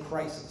today as a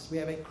crisis. We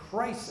have a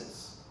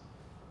crisis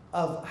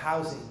of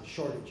housing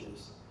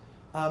shortages.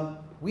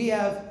 We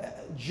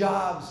have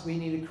jobs we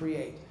need to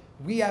create.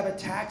 We have a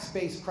tax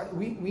base.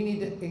 We need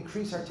to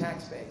increase our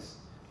tax base.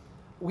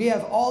 We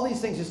have all these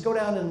things. Just go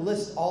down and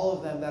list all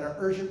of them that are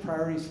urgent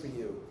priorities for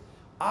you.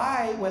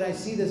 When I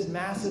see this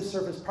massive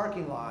surface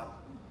parking lot,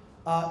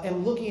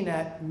 am looking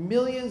at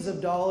millions of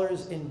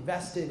dollars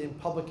invested in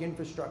public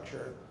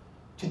infrastructure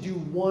to do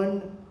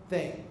one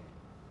thing: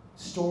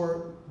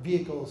 store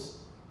vehicles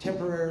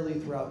temporarily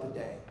throughout the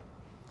day.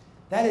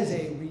 That is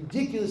a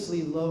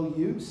ridiculously low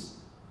use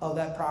of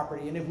that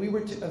property. And if we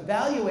were to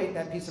evaluate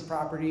that piece of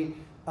property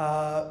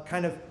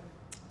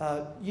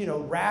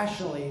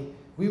rationally,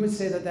 we would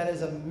say that that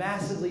is a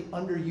massively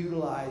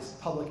underutilized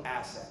public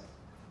asset.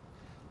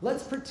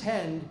 Let's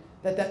pretend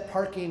that that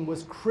parking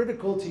was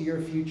critical to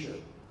your future,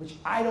 which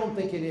I don't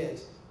think it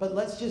is. But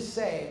let's just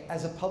say,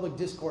 as a public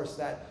discourse,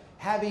 that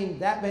having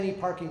that many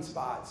parking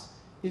spots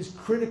is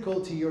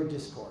critical to your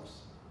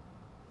discourse,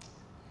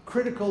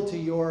 critical to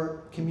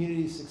your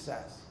community's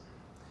success.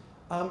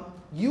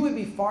 You would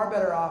be far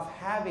better off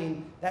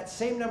having that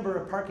same number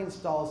of parking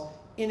stalls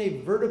in a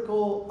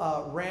vertical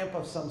ramp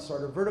of some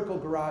sort, a vertical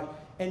garage,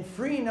 and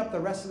freeing up the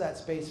rest of that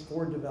space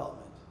for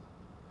development.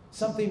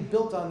 Something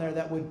built on there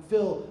that would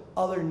fill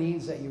other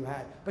needs that you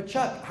had. But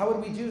Chuck, how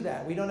would we do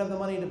that? We don't have the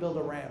money to build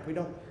a ramp.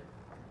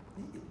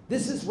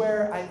 This is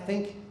where I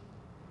think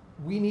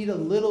we need a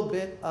little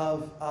bit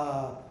of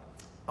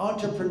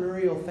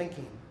entrepreneurial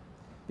thinking.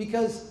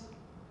 Because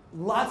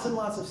lots and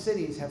lots of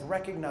cities have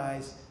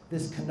recognized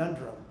this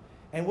conundrum.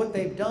 And what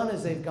they've done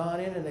is they've gone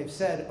in and they've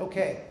said,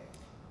 okay,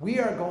 we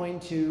are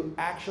going to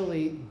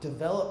actually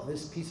develop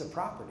this piece of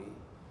property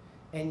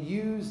and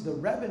use the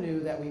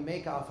revenue that we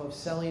make off of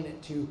selling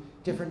it to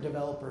different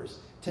developers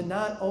to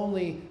not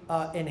only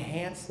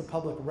enhance the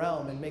public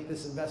realm and make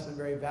this investment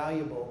very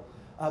valuable,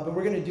 but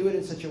we're going to do it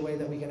in such a way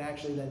that we can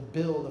actually then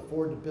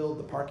afford to build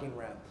the parking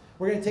ramp.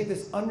 We're going to take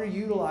this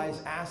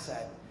underutilized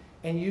asset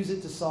and use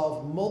it to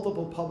solve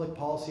multiple public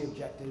policy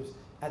objectives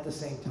at the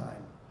same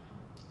time.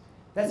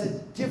 That's a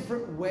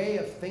different way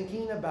of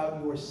thinking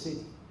about your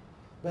city.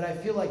 But I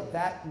feel like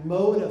that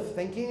mode of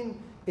thinking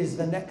is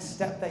the next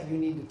step that you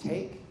need to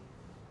take.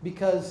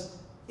 Because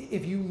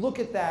if you look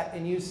at that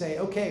and you say,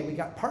 okay, we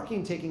got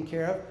parking taken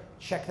care of,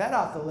 check that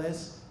off the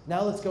list.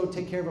 Now let's go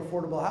take care of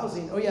affordable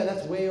housing. Oh yeah,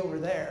 that's way over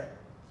there.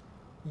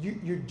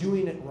 You're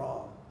doing it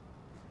wrong.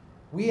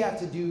 We have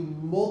to do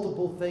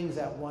multiple things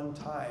at one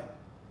time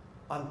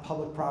on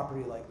public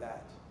property like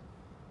that.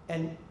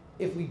 And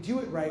if we do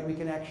it right, we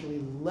can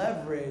actually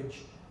leverage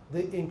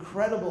the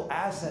incredible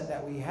asset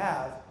that we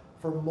have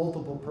for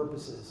multiple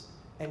purposes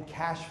and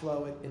cash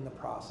flow it in the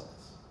process.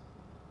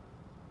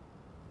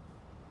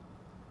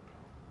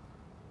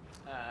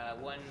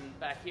 One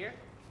back here.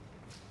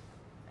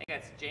 I think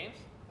that's James.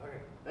 Okay,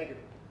 thank you.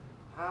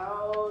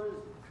 How does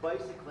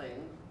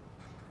bicycling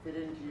fit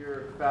into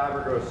your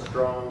fabric of a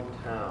strong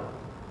town?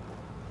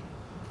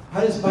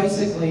 How does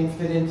bicycling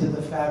fit into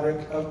the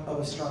fabric of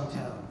a strong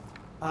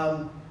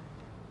town?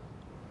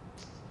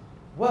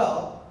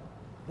 Well,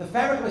 the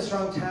fabric of a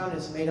strong town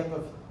is made up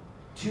of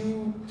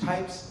two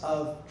types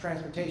of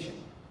transportation,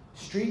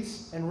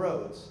 streets and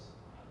roads.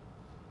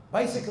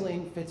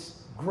 Bicycling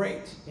fits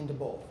great into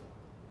both.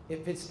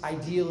 It fits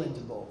ideal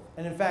into both.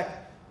 And in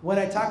fact, when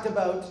I talked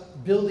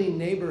about building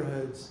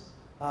neighborhoods,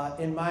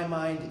 in my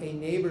mind, a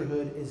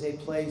neighborhood is a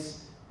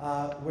place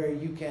where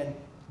you can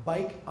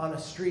bike on a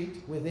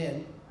street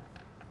within.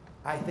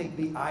 I think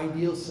the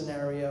ideal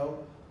scenario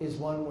is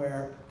one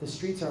where the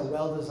streets are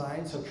well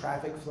designed so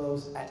traffic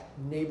flows at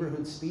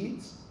neighborhood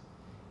speeds.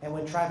 And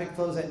when traffic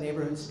flows at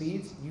neighborhood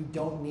speeds, you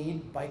don't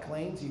need bike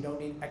lanes, you don't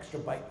need extra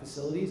bike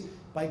facilities.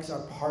 Bikes are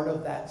part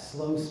of that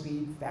slow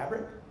speed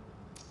fabric.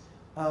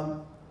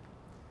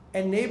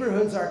 And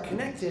neighborhoods are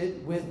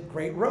connected with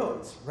great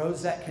roads,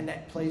 roads that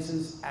connect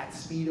places at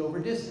speed over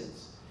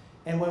distance.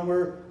 And when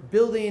we're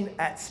building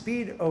at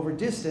speed over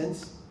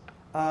distance,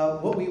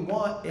 what we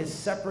want is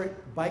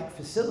separate bike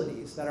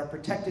facilities that are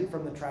protected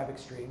from the traffic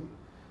stream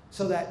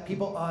so that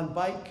people on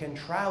bike can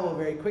travel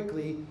very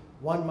quickly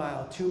 1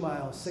 mile, 2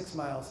 miles, 6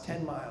 miles,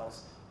 10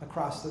 miles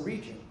across the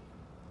region.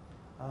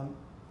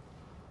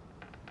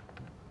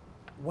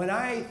 When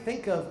I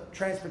think of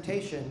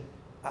transportation,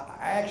 I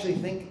actually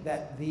think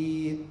that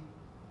in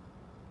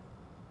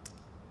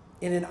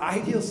an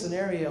ideal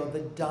scenario,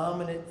 the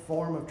dominant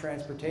form of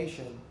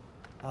transportation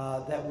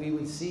that we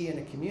would see in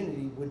a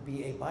community would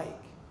be a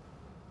bike.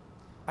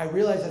 I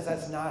realize that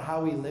that's not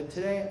how we live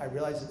today. I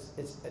realize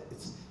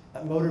it's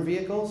motor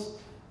vehicles.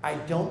 I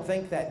don't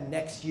think that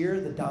next year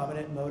the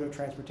dominant mode of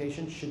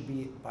transportation should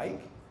be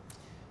bike.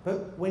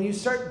 But when you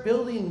start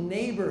building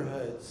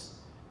neighborhoods,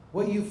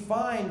 what you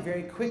find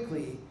very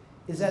quickly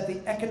is that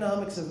the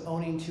economics of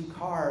owning 2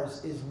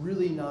 cars is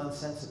really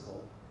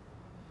nonsensical.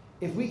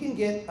 If we can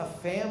get a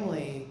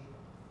family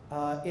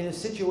in a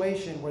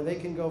situation where they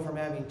can go from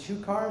having 2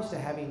 cars to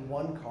having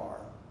 1 car,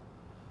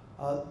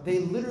 they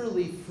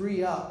literally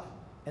free up,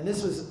 and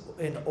this was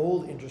in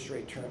old interest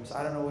rate terms,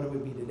 I don't know what it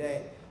would be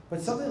today, but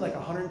something like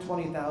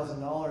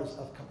 $120,000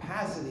 of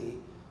capacity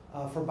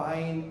for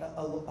buying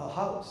a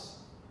house.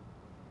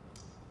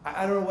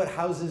 I don't know what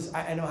houses,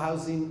 I know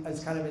housing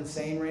is kind of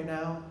insane right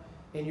now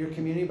in your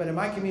community, but in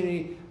my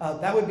community,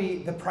 that would be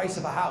the price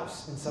of a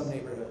house in some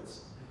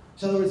neighborhoods.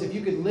 So in other words, if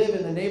you could live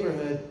in the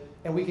neighborhood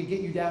and we could get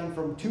you down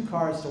from 2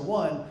 cars to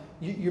 1,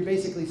 you're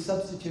basically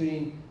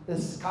substituting the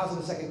cost of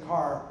a second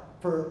car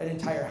for an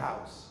entire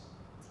house.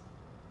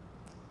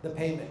 The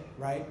payment,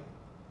 right?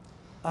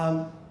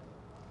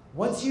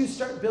 Once you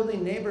start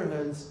building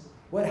neighborhoods,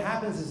 what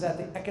happens is that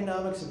the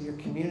economics of your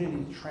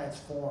community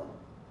transform.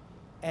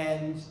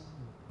 And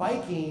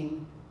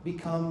biking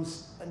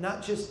becomes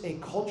not just a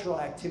cultural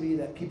activity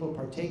that people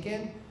partake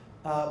in,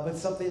 but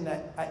something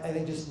that I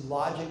think just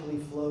logically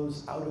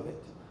flows out of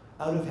it,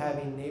 out of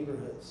having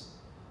neighborhoods.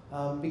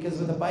 Because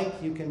with a bike,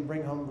 you can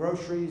bring home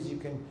groceries, you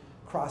can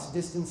cross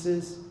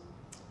distances.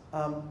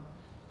 But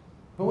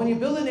when you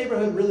build a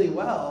neighborhood really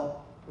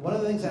well, one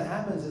of the things that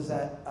happens is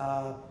that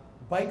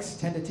bikes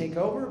tend to take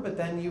over, but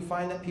then you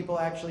find that people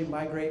actually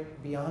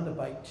migrate beyond a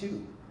bike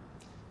too.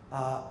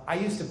 I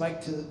used to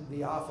bike to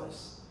the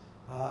office.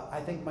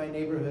 I think my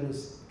neighborhood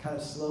has kind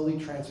of slowly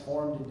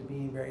transformed into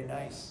being very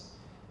nice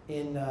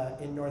in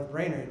North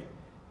Brainerd.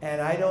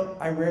 And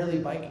I rarely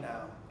bike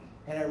now.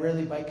 And I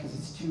rarely bike because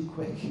it's too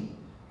quick.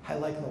 I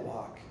like the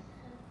walk.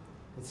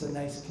 It's a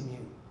nice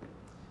commute.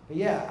 But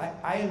yeah,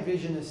 I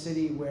envision a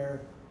city where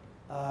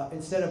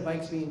instead of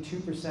bikes being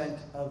 2%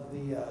 of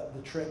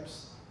the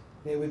trips,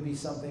 they would be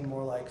something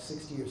more like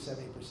 60 or 70%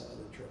 of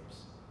the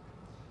trips.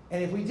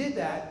 And if we did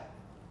that,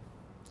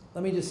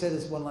 let me just say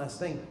this one last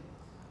thing.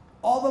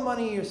 All the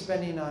money you're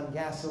spending on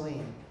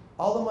gasoline,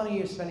 all the money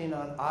you're spending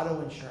on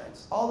auto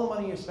insurance, all the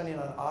money you're spending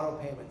on auto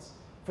payments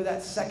for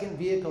that second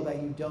vehicle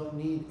that you don't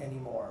need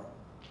anymore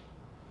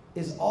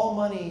is all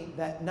money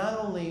that not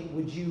only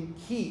would you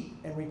keep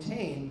and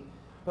retain,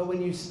 but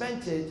when you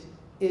spent it,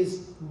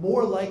 is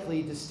more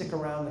likely to stick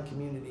around the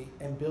community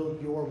and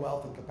build your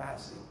wealth and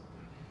capacity.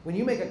 When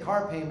you make a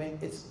car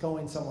payment, it's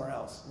going somewhere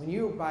else. When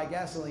you buy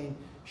gasoline,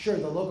 sure,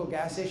 the local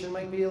gas station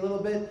might be a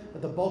little bit,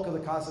 but the bulk of the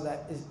cost of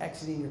that is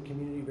exiting your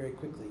community very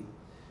quickly.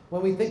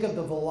 When we think of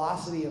the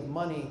velocity of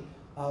money,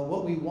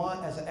 what we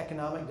want as an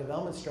economic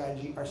development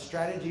strategy are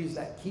strategies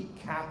that keep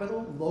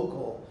capital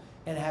local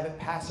and have it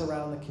pass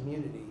around the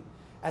community,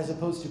 as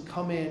opposed to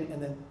come in and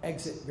then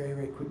exit very,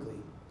 very quickly.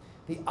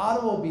 The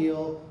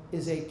automobile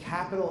is a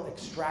capital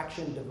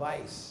extraction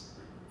device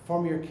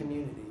from your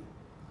community.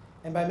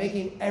 And by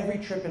making every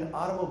trip an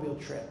automobile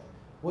trip,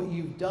 what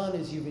you've done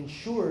is you've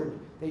ensured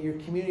that your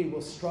community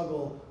will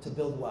struggle to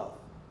build wealth.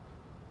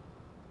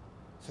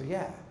 So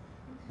yeah,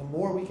 the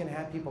more we can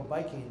have people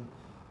biking,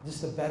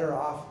 just the better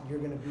off you're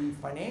going to be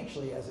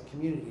financially as a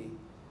community.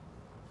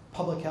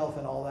 Public health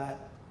and all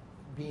that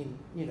being,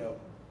 you know,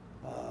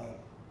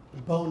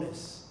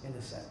 bonus in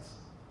a sense.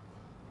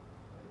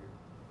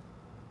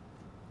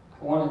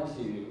 I wanted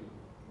to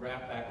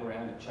wrap back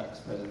around to Chuck's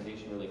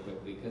presentation really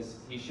quickly, because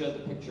he showed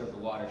the picture of the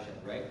watershed,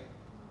 right?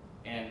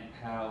 And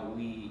how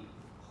we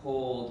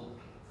hold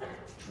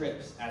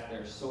trips at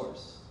their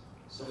source.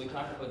 So we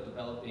talk about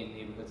developing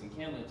neighborhoods and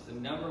Kamloops. The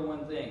number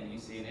one thing you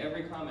see in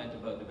every comment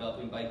about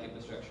developing bike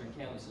infrastructure in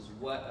Kamloops is,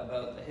 what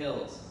about the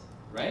hills,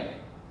 right?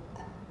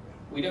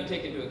 We don't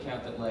take into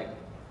account that, like,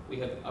 we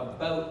have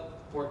about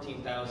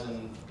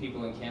 14,000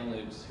 people in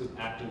Kamloops who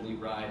actively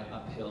ride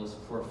up hills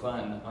for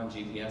fun on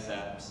GPS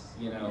apps.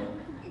 You know,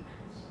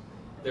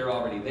 they're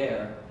already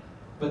there.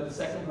 But the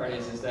second part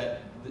is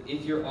that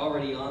if you're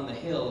already on the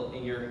hill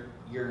and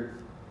you're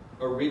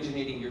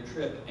originating your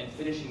trip and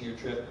finishing your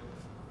trip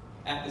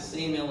at the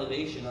same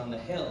elevation on the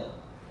hill,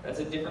 that's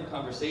a different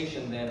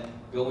conversation than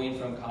going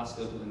from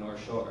Costco to the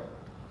North Shore.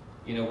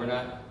 You know,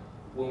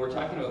 when we're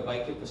talking about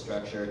bike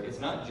infrastructure, it's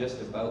not just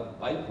about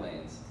bike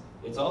lanes.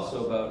 It's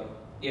also about,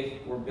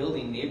 if we're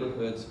building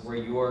neighborhoods where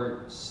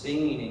you're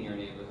staying in your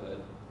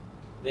neighborhood,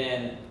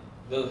 then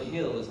the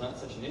hill is not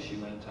such an issue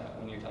when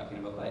you're talking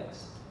about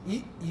bikes.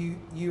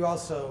 You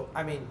also,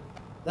 I mean,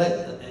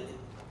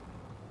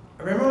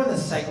 remember when the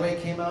Segway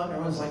came out and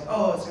everyone's like,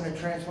 oh, it's going to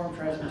transform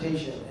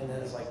transportation, and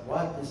then it's like,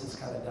 what? This is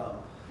kind of dumb.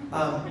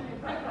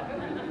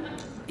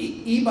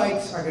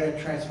 E-bikes are going to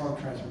transform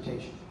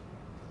transportation.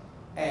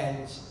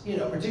 And, you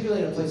know,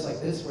 particularly in a place like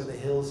this where the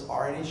hills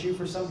are an issue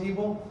for some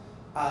people,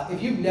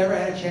 if you've never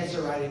had a chance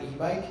to ride an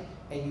e-bike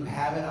and you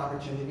have an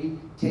opportunity,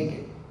 take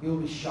it. You'll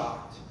be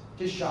shocked,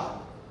 just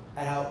shocked,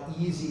 at how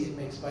easy it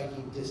makes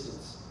biking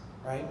distance,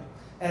 right?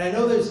 And I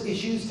know there's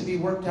issues to be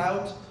worked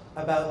out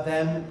about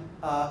them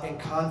and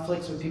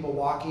conflicts with people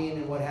walking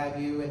and what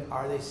have you, and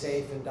are they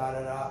safe and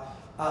da-da-da.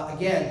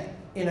 Again,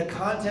 in a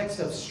context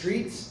of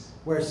streets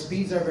where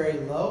speeds are very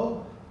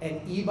low, an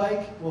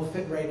e-bike will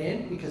fit right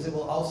in because it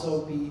will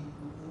also be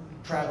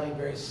traveling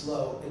very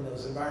slow in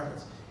those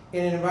environments.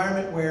 In an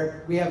environment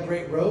where we have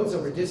great roads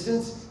over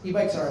distance,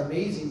 e-bikes are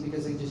amazing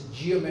because they just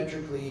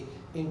geometrically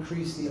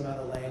increase the amount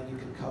of land you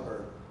can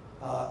cover.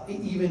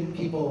 Even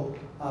people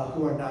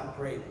who are not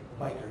great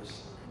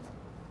bikers.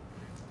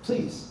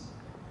 Please.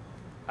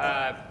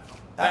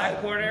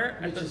 Back corner.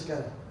 You just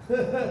gotta.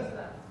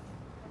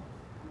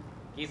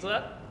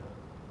 Gisela?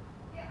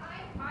 Yeah,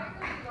 I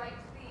really liked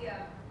the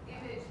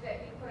image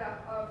that you put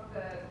up of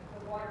the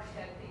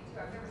watershed thing too.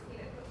 I've never seen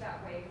it put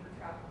that way for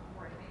travel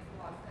before. It makes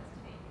a lot of sense to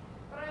me.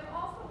 But I'm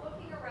also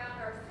looking around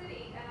our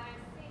city and I'm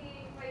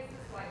seeing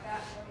places like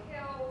that in the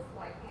hills,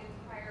 like the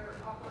entire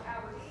Upper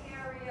Aberdeen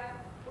area,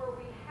 where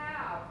we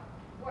have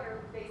what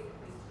are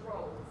basically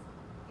stroads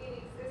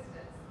in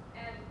existence.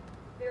 And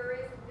there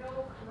is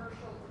no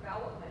commercial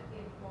development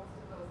in most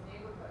of those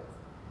neighborhoods.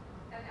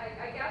 And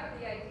I gather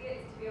the idea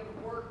is to be able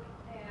to work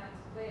and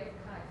live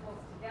kind of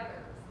close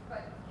together.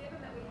 But given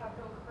that we have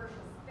no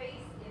commercial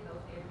space in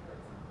those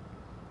neighborhoods,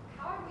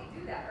 how do we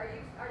do that? Are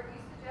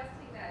you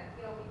suggesting that,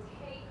 you know, we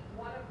take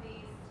one of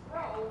these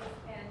roads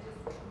and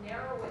just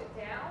narrow it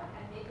down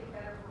and make it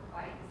better for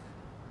bikes?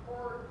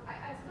 Or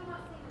I'm still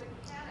not seeing the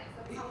mechanics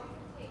of how we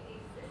can take the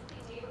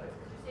existing neighborhoods,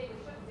 because you're saying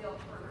we should build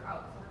further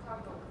out, so we're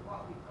talking about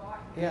what we've got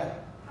here.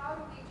 Yeah. How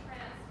do we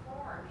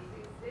transform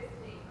these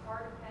existing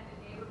car-dependent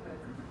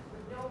neighborhoods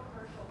with no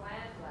commercial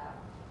land left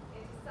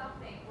into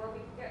something where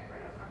we can get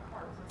rid of our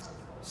cars or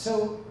households?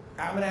 So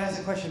I'm going to ask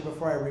a question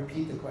before I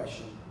repeat the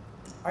question.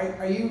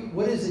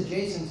 What is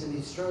adjacent to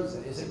these stroads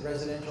then? Is it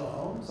residential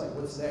homes? Like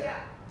what's there?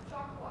 Yeah,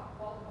 chalk block,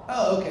 wall to wall.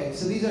 Oh, okay.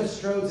 So these are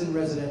stroads in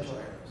residential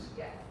areas.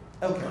 Yes.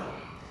 Okay.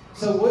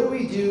 So what do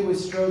we do with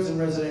stroads in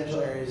residential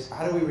areas?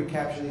 How do we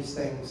recapture these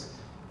things?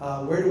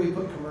 Where do we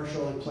put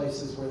commercial in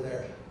places where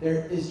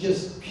there is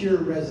just pure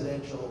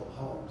residential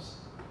homes?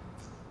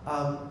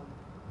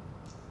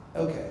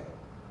 Okay.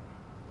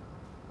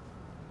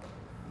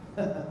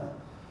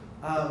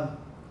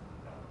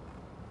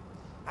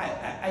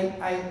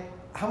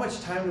 How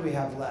much time do we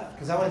have left?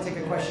 Because I want to take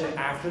a question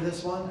after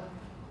this one,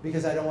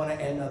 because I don't want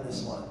to end on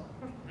this one.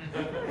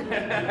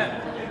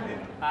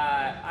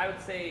 I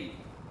would say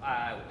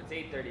it's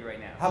 8:30 right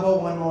now. How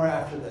about one more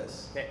after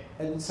this? Okay.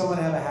 And someone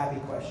have a happy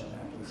question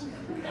after this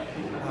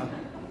one.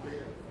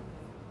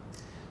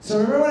 So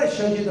remember when I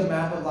showed you the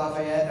map of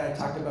Lafayette and I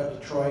talked about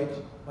Detroit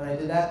when I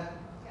did that?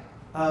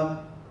 I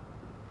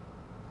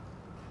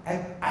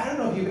don't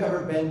know if you've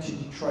ever been to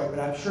Detroit, but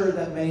I'm sure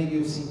that many of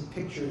you have seen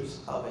pictures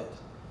of it.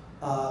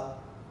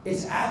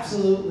 It's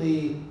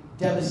absolutely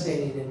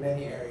devastating in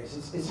many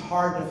areas. It's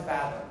hard to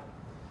fathom.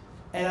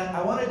 And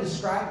I want to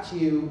describe to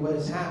you what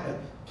has happened.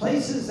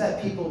 Places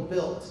that people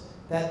built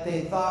that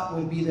they thought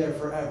would be there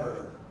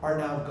forever are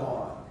now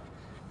gone.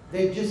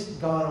 They've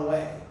just gone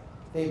away.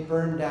 They've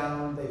burned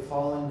down, they've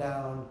fallen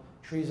down,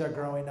 trees are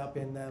growing up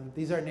in them.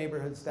 These are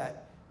neighborhoods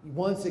that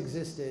once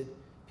existed,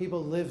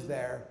 people lived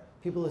there,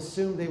 people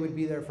assumed they would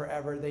be there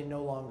forever, they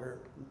no longer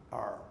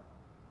are.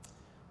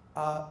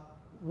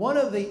 One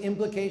of the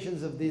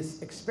implications of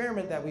this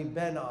experiment that we've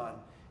been on,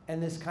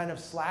 and this kind of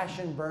slash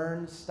and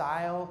burn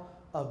style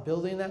of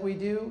building that we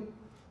do,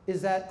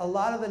 is that a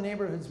lot of the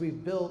neighborhoods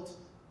we've built,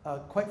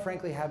 quite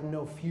frankly, have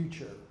no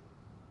future.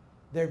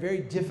 They're very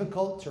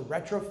difficult to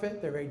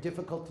retrofit, they're very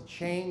difficult to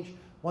change.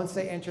 Once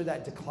they enter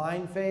that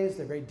decline phase,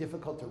 they're very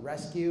difficult to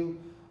rescue.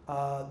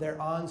 They're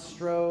on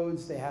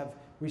stroads, they have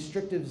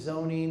restrictive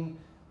zoning,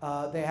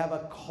 they have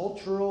a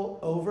cultural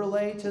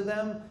overlay to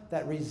them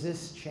that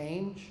resists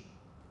change.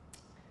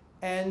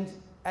 And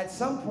at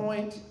some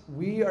point,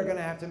 we are going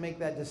to have to make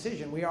that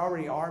decision. We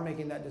already are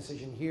making that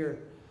decision here,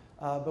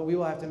 but we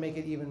will have to make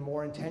it even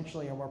more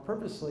intentionally or more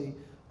purposely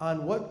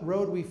on what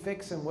road we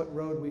fix and what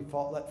road we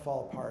let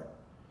fall apart.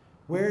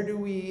 Where do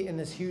we, in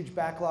this huge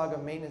backlog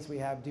of maintenance we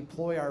have,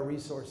 deploy our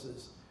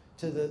resources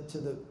to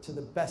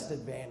the best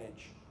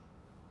advantage?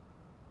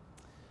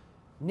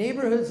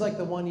 Neighborhoods like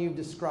the one you've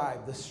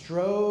described, the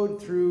strode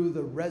through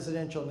the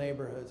residential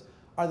neighborhoods,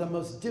 are the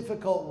most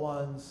difficult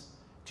ones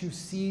to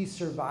see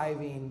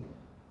surviving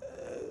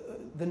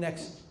the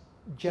next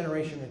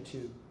generation or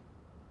two.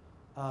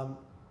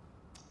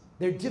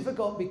 They're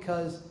difficult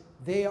because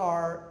they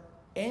are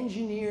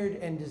engineered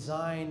and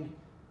designed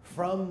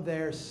from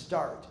their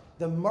start.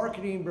 The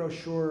marketing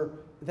brochure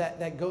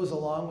that goes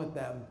along with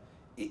them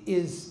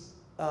is,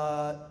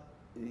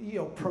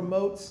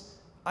 promotes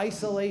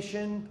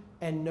isolation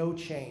and no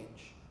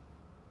change.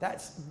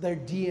 That's their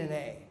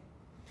DNA.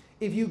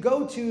 If you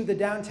go to the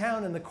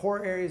downtown and the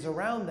core areas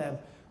around them,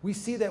 we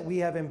see that we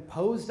have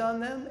imposed on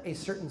them a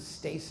certain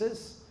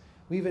stasis.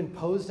 We've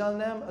imposed on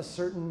them a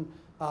certain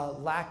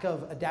lack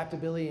of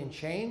adaptability and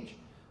change,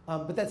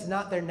 but that's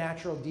not their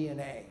natural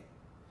DNA.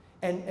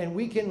 And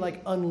we can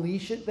like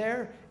unleash it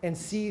there and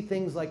see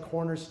things like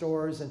corner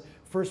stores and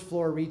first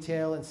floor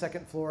retail and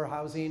second floor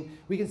housing.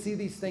 We can see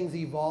these things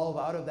evolve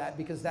out of that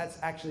because that's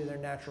actually their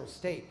natural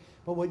state.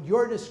 But what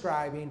you're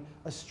describing,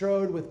 a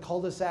strode with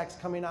cul-de-sacs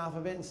coming off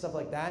of it and stuff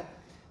like that,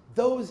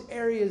 those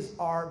areas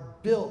are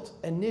built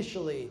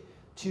initially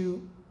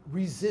to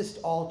resist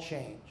all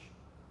change.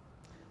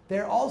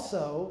 They're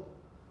also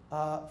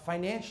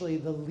financially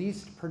the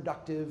least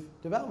productive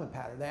development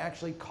pattern. They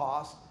actually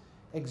cost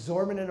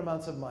exorbitant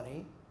amounts of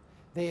money.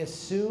 They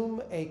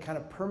assume a kind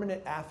of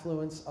permanent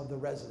affluence of the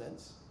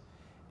residents.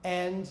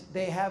 And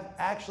they have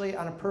actually,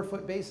 on a per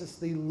foot basis,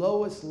 the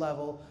lowest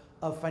level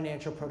of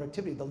financial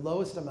productivity, the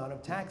lowest amount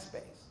of tax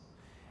base.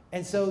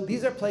 And so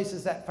these are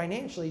places that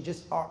financially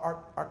just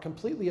are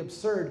completely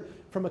absurd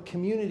from a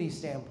community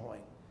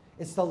standpoint.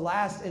 It's the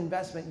last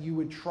investment you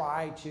would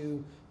try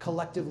to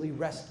collectively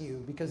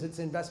rescue because it's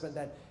investment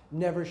that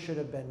never should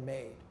have been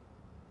made.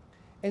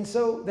 And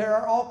so there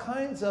are all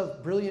kinds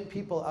of brilliant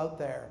people out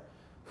there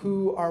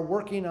who are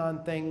working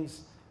on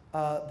things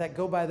that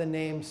go by the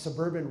name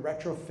suburban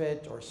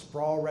retrofit or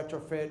sprawl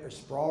retrofit or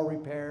sprawl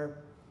repair.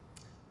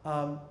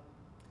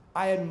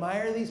 I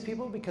admire these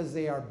people because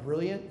they are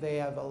brilliant. They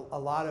have a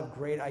lot of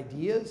great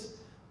ideas.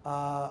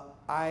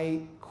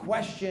 I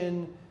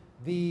question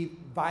the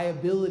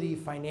viability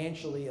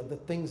financially of the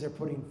things they're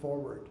putting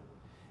forward.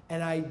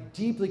 And I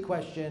deeply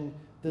question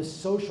the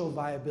social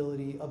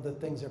viability of the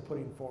things they're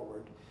putting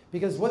forward.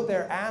 Because what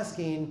they're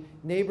asking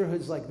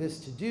neighborhoods like this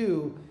to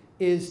do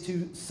is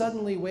to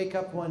suddenly wake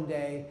up one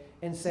day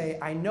and say,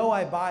 I know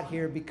I bought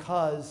here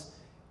because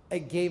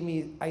it gave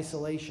me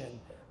isolation.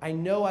 I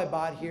know I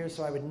bought here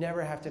so I would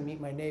never have to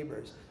meet my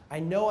neighbors. I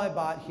know I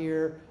bought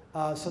here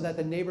so that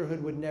the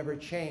neighborhood would never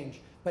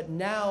change. But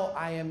now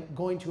I am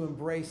going to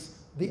embrace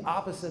the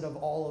opposite of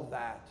all of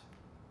that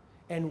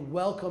and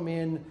welcome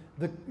in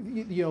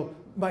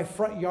my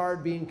front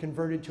yard being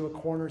converted to a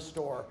corner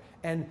store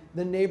and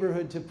the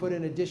neighborhood to put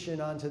an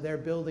addition onto their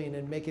building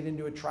and make it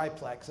into a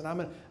triplex. And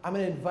I'm gonna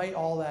invite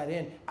all that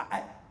in.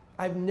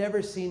 I've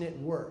never seen it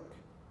work.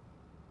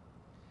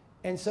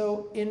 And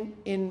so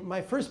in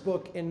my first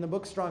book, in the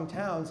book Strong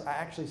Towns, I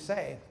actually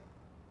say,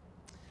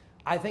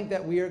 I think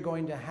that we are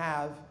going to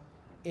have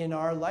in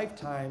our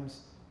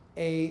lifetimes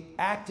a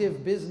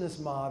active business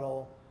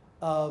model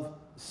of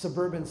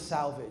suburban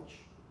salvage,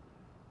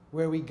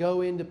 where we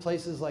go into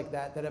places like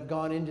that have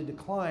gone into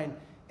decline,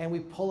 and we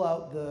pull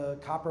out the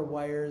copper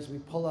wires, we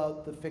pull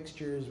out the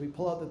fixtures, we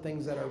pull out the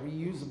things that are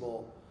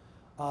reusable,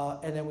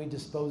 and then we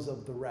dispose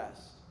of the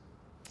rest,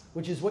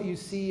 which is what you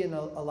see in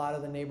a lot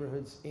of the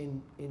neighborhoods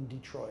in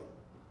Detroit.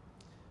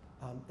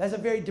 That's a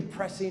very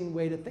depressing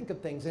way to think of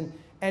things.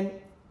 And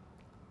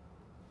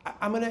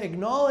I'm going to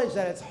acknowledge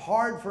that it's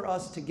hard for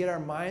us to get our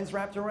minds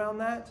wrapped around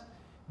that,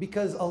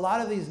 because a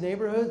lot of these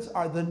neighborhoods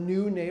are the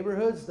new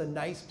neighborhoods, the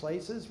nice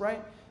places,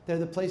 right? They're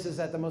the places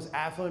that the most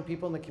affluent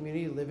people in the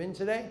community live in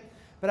today.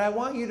 But I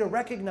want you to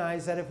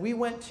recognize that if we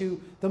went to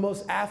the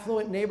most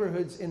affluent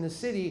neighborhoods in the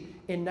city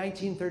in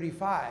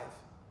 1935,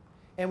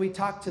 and we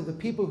talked to the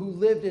people who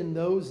lived in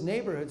those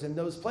neighborhoods, in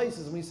those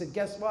places, and we said,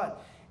 guess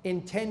what?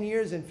 In 10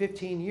 years and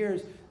 15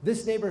 years,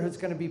 this neighborhood's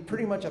going to be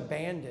pretty much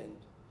abandoned.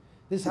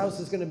 This house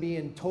is going to be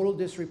in total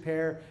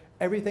disrepair.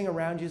 Everything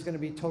around you is going to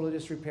be total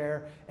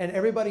disrepair. And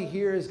everybody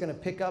here is going to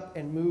pick up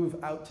and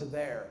move out to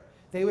there.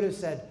 They would have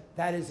said,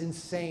 that is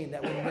insane.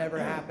 That would never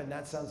happen.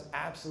 That sounds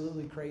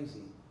absolutely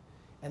crazy.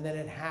 And then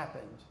it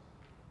happened.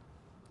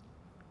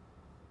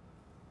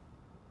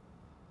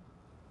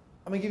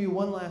 I'm going to give you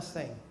one last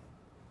thing.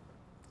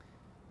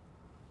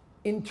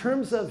 In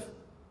terms of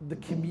the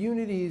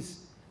community's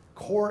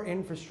core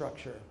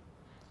infrastructure,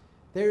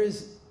 there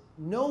is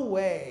no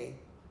way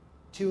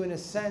to, in a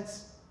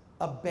sense,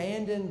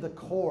 abandon the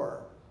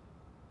core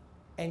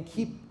and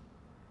keep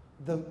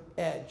the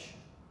edge.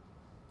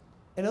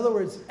 In other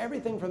words,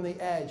 everything from the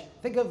edge,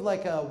 think of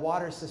like a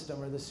water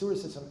system or the sewer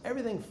system,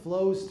 everything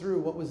flows through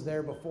what was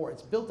there before.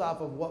 It's built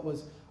off of what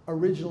was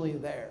originally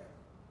there.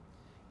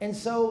 And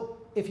so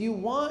if you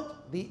want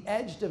the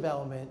edge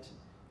development,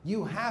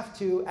 you have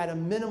to, at a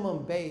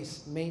minimum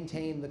base,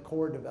 maintain the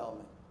core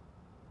development.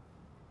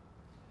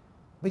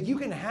 But you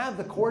can have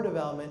the core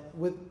development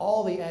with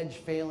all the edge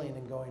failing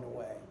and going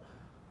away.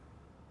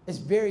 It's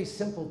very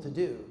simple to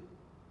do.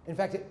 In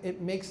fact,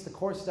 it makes the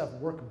core stuff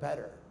work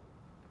better.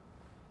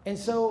 And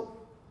so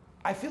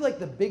I feel like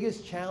the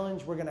biggest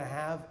challenge we're going to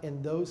have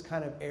in those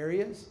kind of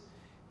areas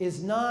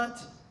is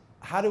not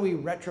how do we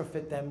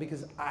retrofit them,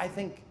 because I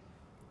think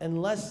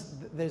unless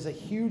there's a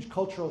huge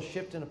cultural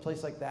shift in a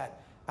place like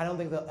that, I don't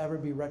think they'll ever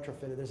be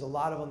retrofitted. There's a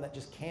lot of them that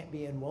just can't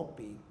be and won't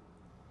be.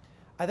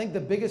 I think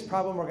the biggest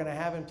problem we're going to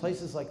have in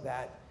places like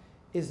that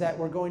is that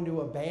we're going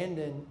to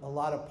abandon a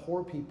lot of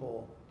poor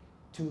people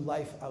to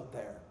life out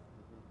there.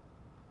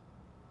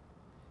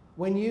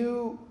 When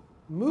you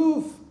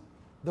move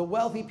the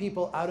wealthy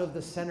people out of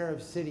the center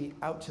of city,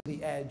 out to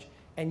the edge,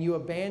 and you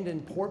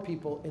abandon poor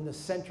people in the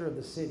center of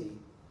the city,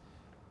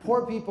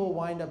 poor people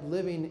wind up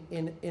living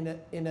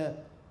in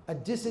a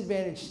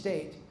disadvantaged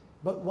state,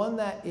 but one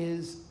that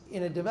is,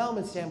 in a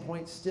development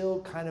standpoint,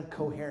 still kind of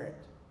coherent.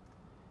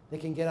 They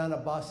can get on a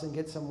bus and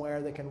get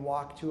somewhere, they can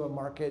walk to a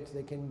market,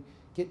 they can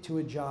get to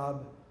a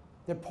job.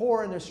 They're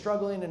poor and they're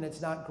struggling and it's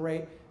not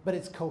great, but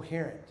it's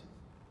coherent.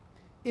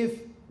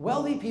 If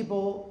wealthy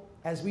people,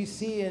 as we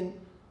see in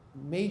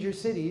major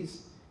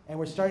cities, and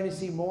we're starting to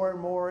see more and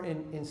more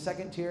in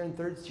second tier and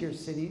third tier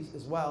cities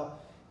as well,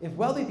 if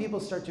wealthy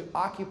people start to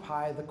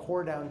occupy the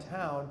core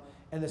downtown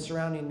and the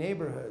surrounding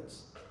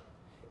neighborhoods,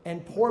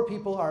 and poor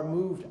people are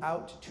moved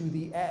out to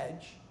the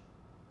edge,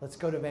 let's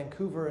go to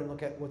Vancouver and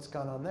look at what's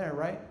gone on there,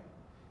 right?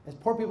 As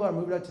poor people are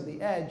moved out to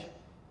the edge,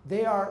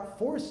 they are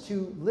forced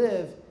to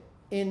live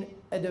in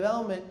a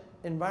development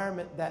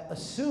environment that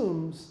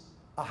assumes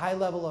a high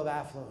level of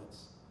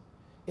affluence.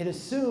 It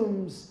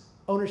assumes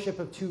ownership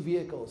of 2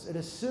 vehicles. It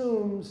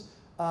assumes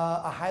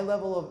a high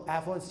level of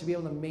affluence to be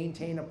able to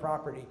maintain a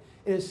property.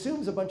 It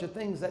assumes a bunch of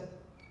things that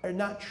are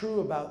not true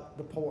about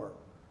the poor.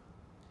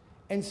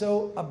 And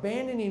so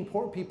abandoning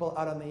poor people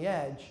out on the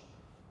edge,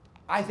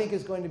 I think,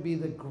 is going to be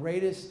the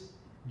greatest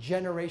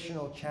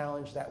generational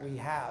challenge that we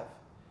have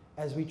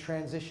as we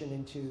transition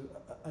into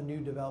a new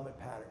development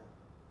pattern.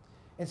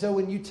 And so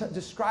when you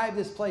describe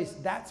this place,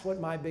 that's what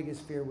my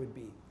biggest fear would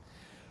be.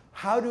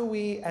 How do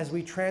we, as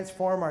we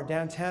transform our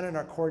downtown and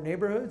our core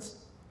neighborhoods,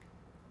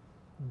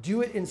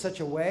 do it in such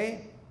a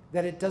way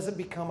that it doesn't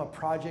become a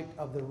project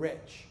of the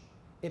rich?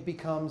 It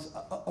becomes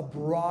a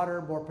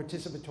broader, more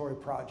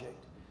participatory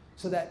project,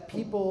 so that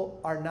people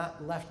are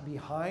not left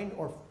behind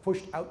or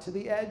pushed out to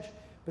the edge,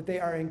 but they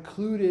are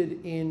included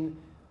in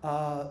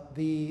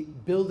the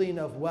building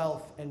of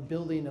wealth and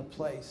building a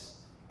place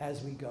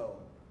as we go.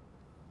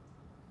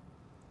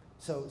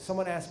 So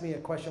someone asked me a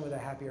question with a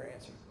happier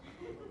answer.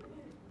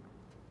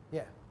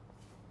 Yeah.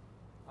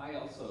 I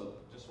also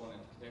just want to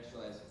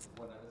contextualize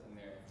one other thing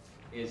there.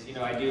 Is, you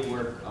know, I do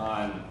work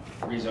on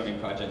rezoning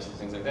projects and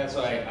things like that,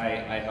 so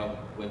I help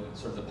with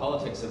sort of the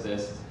politics of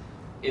this.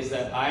 Is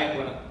that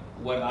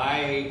what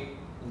I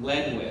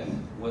led with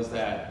was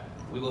that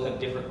we will have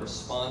different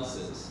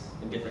responses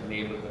in different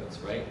neighborhoods,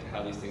 right, to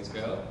how these things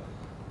go.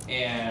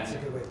 And That's a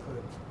good way to put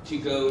it. to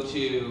go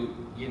to,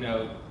 you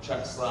know,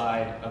 Chuck's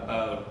slide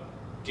about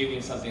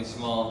doing something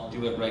small,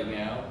 do it right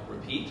now,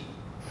 repeat.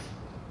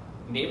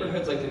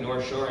 Neighborhoods like the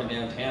North Shore and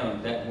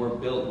downtown that were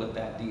built with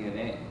that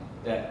DNA.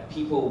 that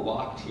people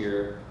walked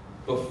here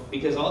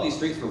because all these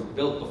streets were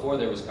built before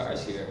there was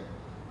cars here.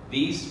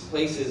 These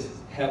places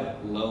have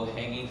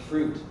low-hanging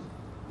fruit.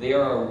 They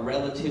are a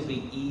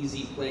relatively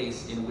easy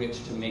place in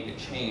which to make a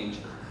change.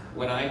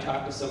 When I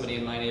talk to somebody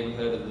in my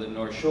neighborhood of the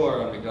North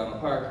Shore on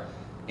McDonald Park,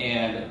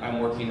 and I'm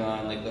working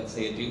on, like, let's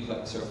say a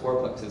duplex or a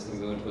fourplex that's going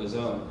to go into a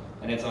zone,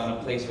 and it's on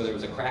a place where there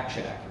was a crack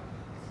shack.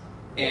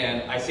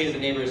 And I say to the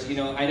neighbors, you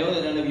know, I know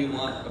that none of you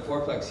want a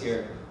fourplex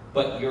here,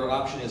 but your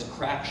option is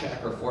crack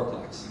shack or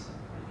fourplex.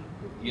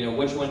 You know,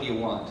 which one do you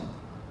want?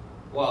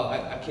 Well,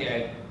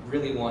 okay, I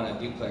really want a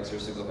duplex or a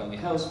single-family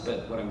house,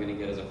 but what I'm going to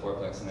get is a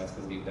fourplex, and that's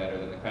going to be better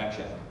than the crack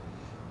shack.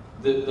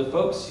 The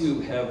folks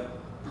who have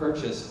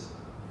purchased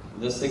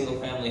the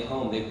single-family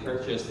home, they've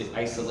purchased the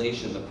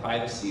isolation, the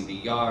privacy, the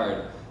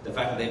yard, the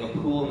fact that they have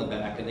a pool in the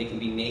back and they can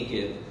be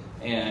naked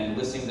and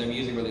listening to their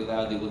music really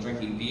loudly while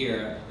drinking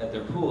beer at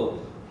their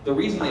pool. The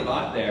reason they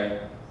bought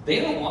there, they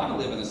don't want to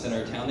live in the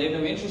center of town. They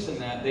have no interest in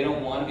that. They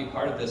don't want to be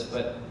part of this,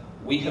 but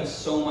we have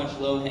so much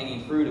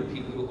low-hanging fruit of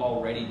people who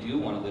already do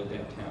want to live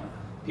downtown,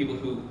 people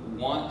who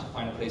want to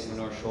find a place in the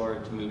North Shore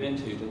to move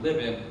into, to live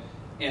in.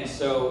 And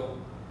so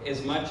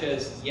as much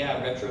as,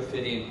 yeah,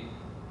 retrofitting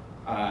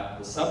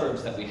the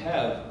suburbs that we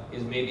have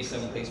is maybe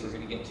some place we're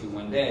going to get to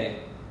one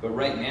day, but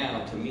right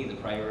now, to me, the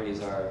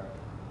priorities are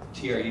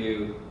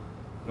TRU,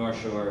 North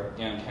Shore,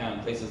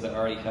 downtown, places that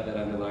already have that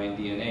underlying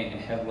DNA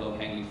and have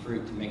low-hanging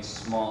fruit to make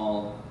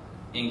small,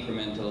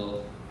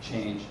 incremental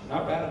change.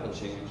 Not radical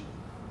change,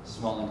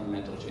 small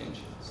incremental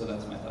change. So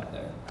that's my thought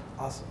there.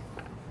 Awesome.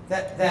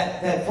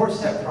 That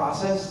four-step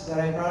process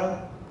that I brought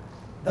up,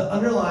 the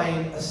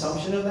underlying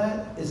assumption of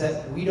that is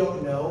that we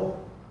don't know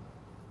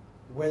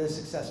where the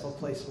successful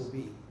place will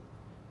be.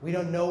 We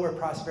don't know where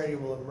prosperity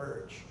will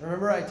emerge.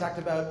 Remember I talked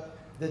about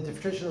the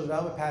traditional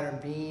development pattern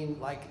being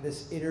like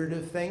this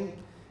iterative thing?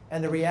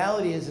 And the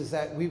reality is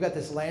that we've got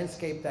this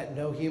landscape that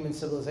no human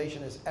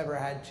civilization has ever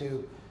had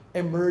to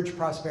emerge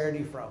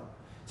prosperity from.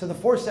 So the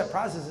four-step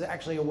process is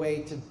actually a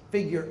way to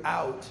figure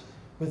out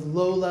with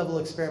low-level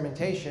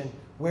experimentation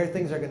where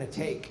things are going to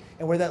take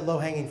and where that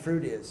low-hanging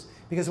fruit is.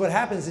 Because what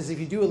happens is if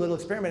you do a little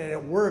experiment and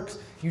it works,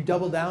 you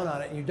double down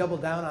on it, and you double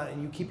down on it,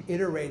 and you keep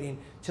iterating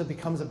till it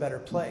becomes a better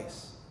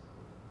place.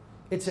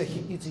 It's a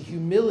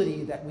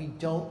humility that we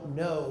don't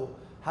know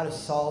how to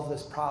solve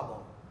this problem.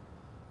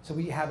 So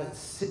we have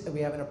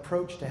an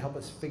approach to help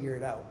us figure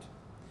it out.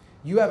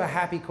 You have a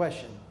happy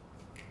question.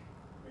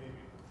 Maybe.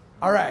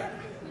 All right.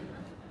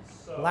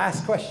 So,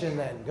 last question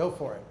then. Go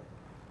for it.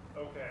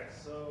 Okay,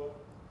 so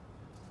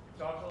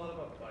you talked a lot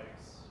about bikes,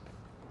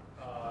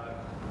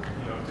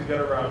 to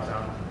get around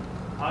town.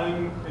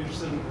 I'm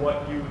interested in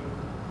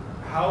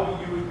how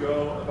you would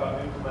go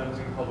about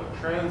implementing public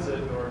transit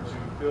in order to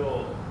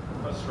build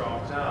a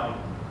strong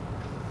town.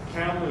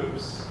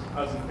 Kamloops,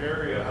 as an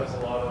area, has a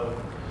lot of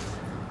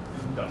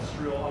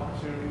industrial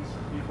opportunities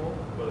for people,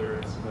 whether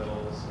it's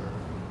mills or,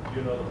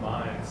 the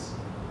mines.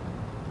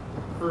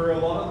 For a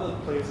lot of the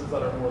places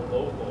that are more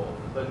local,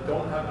 that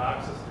don't have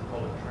access to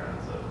public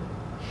transit,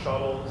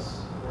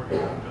 shuttles, or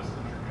even just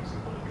introducing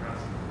public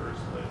transit in the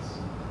first place,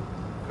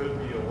 could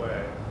be a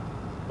way.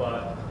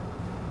 But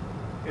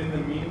in the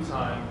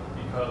meantime,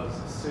 because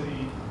the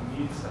city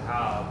needs to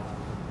have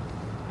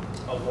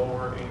a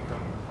lower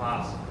income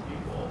class of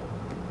people,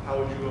 how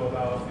would you go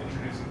about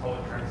introducing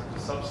public transit to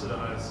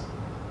subsidize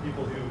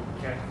people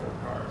who can't afford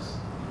cars?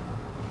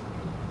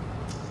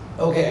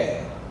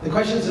 Okay, the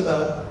question's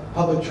about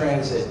public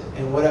transit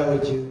and what I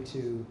would do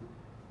to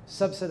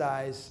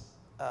subsidize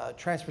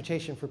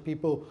transportation for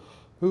people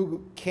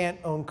who can't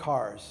own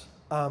cars.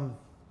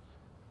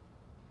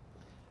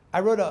 I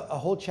wrote a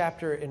whole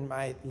chapter in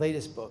my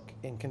latest book,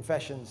 in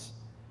Confessions,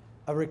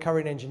 a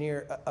Recovering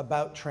Engineer,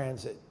 about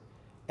transit.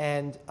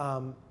 And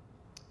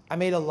I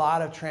made a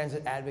lot of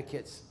transit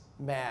advocates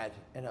mad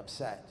and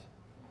upset.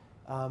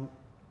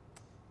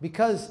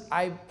 Because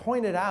I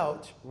pointed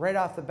out right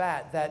off the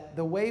bat that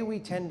the way we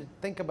tend to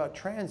think about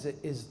transit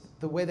is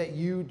the way that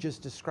you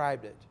just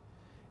described it.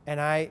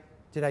 And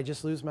did I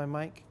just lose my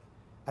mic?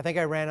 I think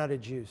I ran out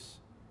of juice.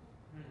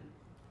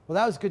 Well,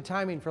 that was good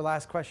timing for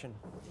last question.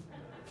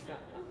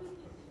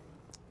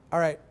 All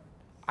right,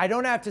 I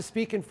don't have to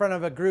speak in front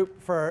of a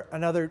group for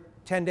another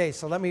 10 days,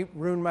 so let me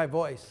ruin my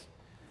voice.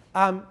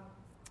 The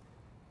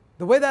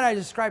way that I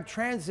describe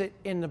transit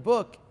in the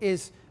book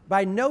is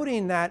by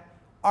noting that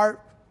our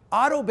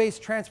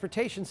auto-based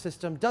transportation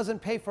system doesn't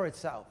pay for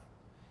itself.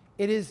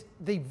 It is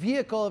the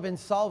vehicle of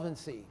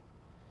insolvency.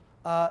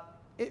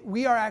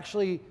 We are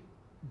actually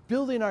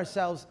building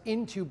ourselves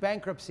into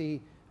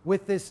bankruptcy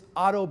with this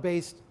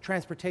auto-based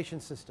transportation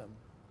system.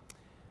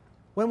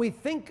 When we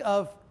think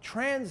of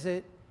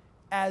transit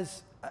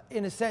as,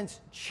 in a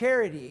sense,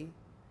 charity,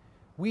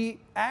 we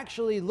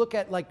actually look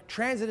at like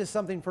transit is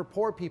something for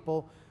poor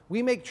people.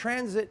 We make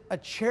transit a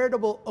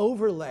charitable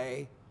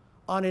overlay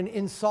on an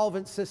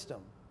insolvent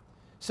system.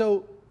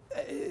 So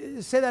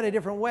say that a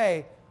different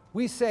way.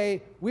 We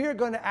say we are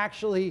going to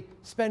actually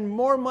spend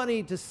more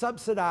money to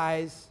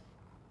subsidize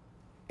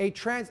a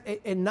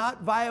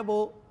not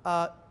viable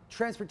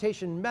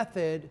transportation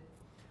method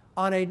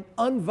on an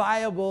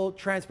unviable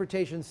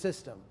transportation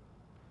system.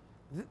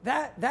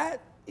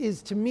 That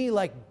is, to me,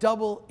 like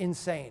double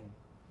insane.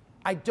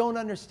 I don't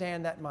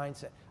understand that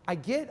mindset. I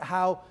get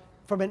how,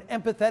 from an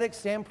empathetic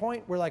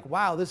standpoint, we're like,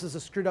 wow, this is a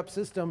screwed up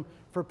system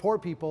for poor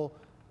people.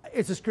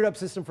 It's a screwed up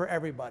system for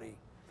everybody.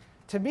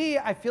 To me,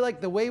 I feel like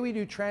the way we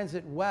do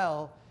transit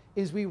well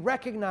is we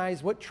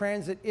recognize what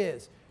transit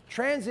is.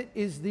 Transit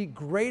is the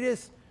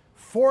greatest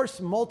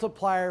force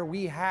multiplier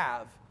we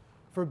have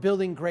for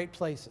building great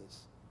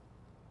places.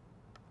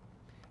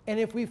 And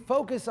if we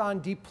focus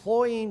on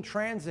deploying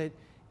transit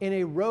in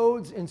a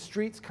roads and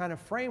streets kind of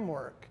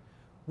framework,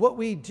 what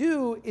we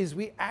do is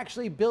we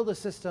actually build a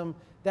system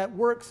that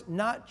works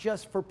not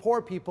just for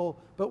poor people,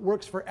 but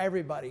works for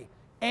everybody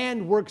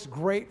and works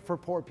great for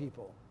poor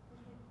people.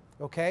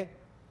 Okay?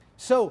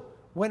 So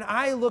when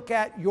I look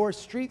at your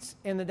streets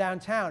in the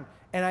downtown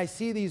and I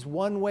see these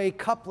one-way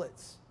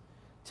couplets,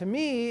 to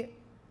me,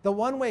 the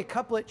one-way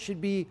couplet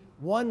should be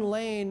 1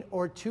 lane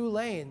or 2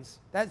 lanes.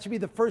 That should be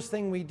the first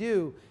thing we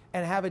do,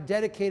 and have a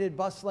dedicated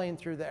bus lane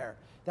through there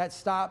that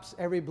stops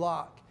every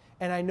block.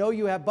 And I know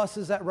you have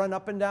buses that run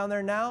up and down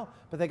there now,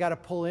 but they got to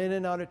pull in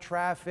and out of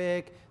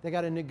traffic. They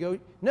got to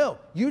negotiate. No,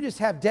 you just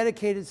have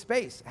dedicated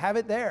space. Have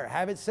it there.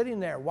 Have it sitting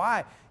there.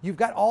 Why? You've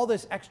got all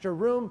this extra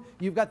room.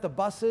 You've got the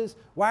buses.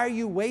 Why are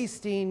you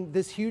wasting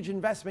this huge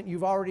investment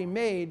you've already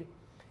made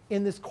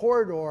in this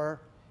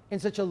corridor in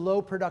such a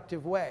low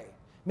productive way?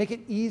 Make it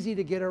easy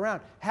to get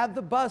around. Have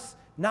the bus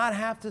not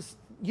have to,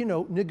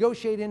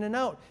 negotiate in and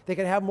out. They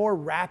can have more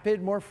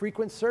rapid, more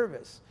frequent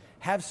service.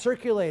 Have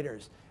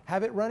circulators.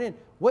 Have it run in.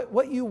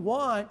 What you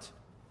want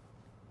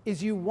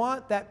is you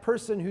want that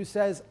person who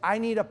says, I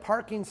need a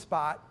parking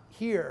spot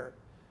here,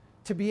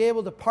 to be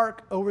able to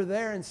park over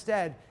there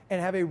instead and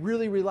have a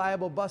really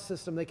reliable bus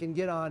system they can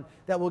get on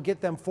that will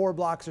get them 4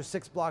 blocks or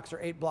 6 blocks or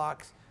 8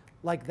 blocks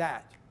like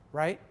that,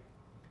 right?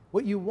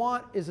 What you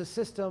want is a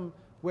system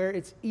where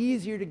it's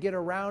easier to get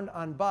around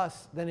on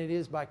bus than it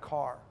is by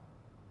car.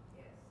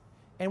 Yes.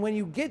 And when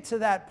you get to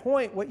that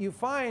point, what you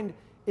find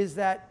is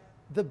that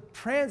the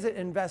transit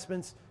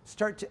investments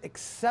start to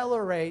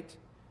accelerate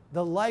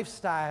the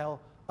lifestyle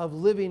of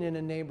living in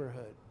a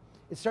neighborhood.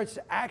 It starts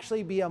to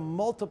actually be a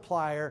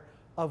multiplier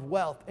of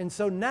wealth. And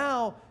so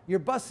now your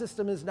bus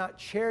system is not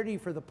charity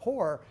for the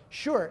poor.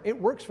 Sure, it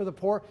works for the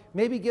poor.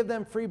 Maybe give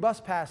them free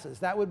bus passes.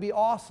 That would be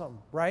awesome,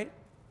 right?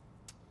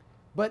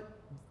 But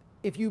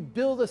if you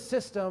build a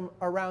system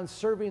around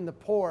serving the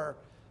poor,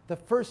 the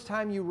first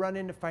time you run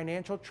into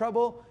financial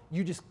trouble,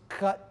 you just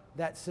cut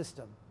that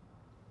system.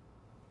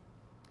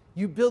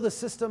 You build a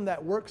system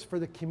that works for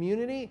the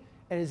community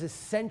and is an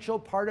essential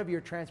part of your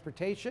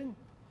transportation,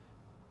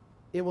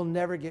 it will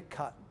never get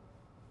cut.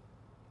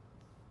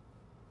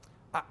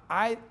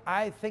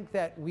 I think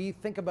that we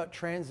think about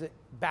transit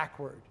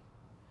backward.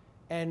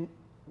 And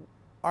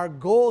our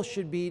goal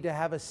should be to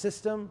have a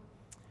system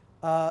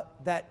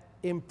that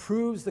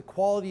improves the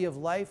quality of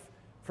life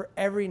for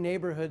every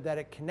neighborhood that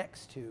it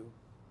connects to,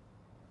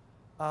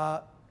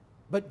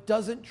 but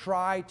doesn't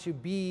try to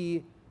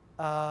be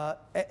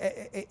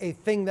a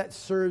thing that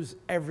serves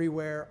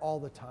everywhere all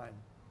the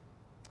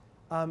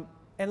time.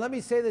 And let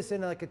me say this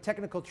in like a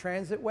technical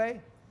transit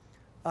way.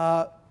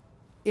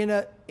 In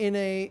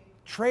a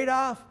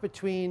trade-off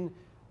between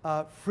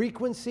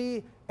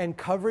frequency and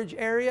coverage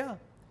area,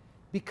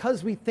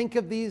 because we think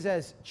of these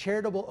as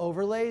charitable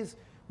overlays,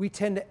 we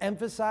tend to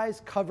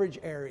emphasize coverage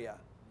area.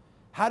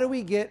 How do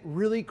we get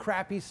really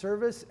crappy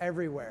service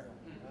everywhere?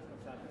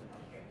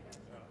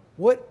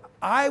 What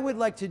I would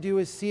like to do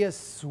is see us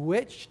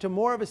switch to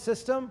more of a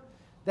system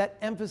that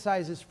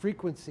emphasizes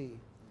frequency.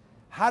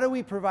 How do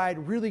we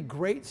provide really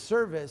great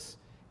service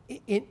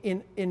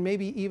in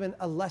maybe even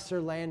a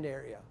lesser land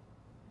area?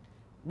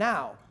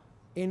 Now,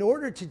 in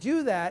order to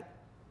do that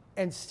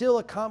and still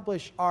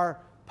accomplish our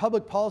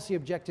public policy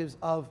objectives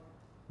of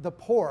the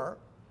poor,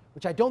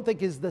 which I don't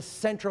think is the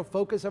central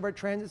focus of our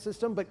transit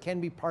system, but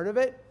can be part of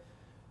it,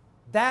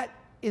 that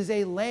is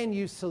a land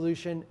use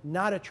solution,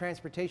 not a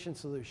transportation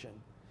solution.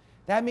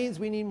 That means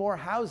we need more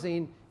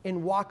housing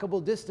in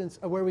walkable distance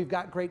of where we've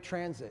got great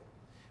transit.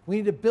 We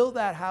need to build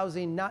that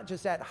housing not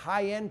just at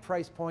high-end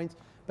price points,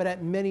 but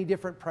at many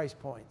different price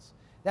points.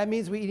 That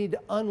means we need to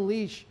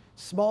unleash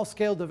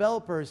small-scale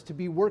developers to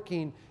be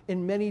working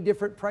in many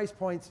different price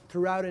points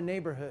throughout a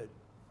neighborhood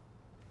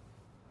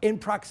in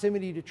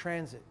proximity to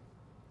transit.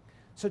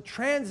 So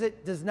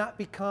transit does not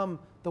become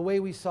the way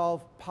we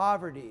solve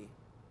poverty.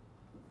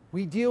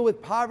 We deal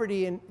with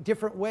poverty in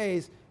different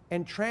ways,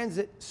 and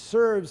transit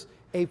serves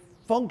a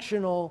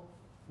functional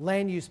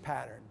land use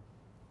pattern.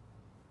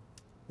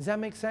 Does that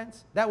make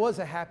sense? That was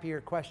a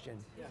happier question.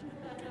 Yeah.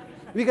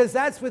 Because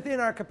that's within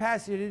our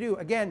capacity to do.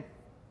 Again,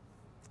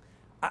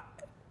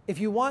 if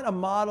you want a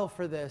model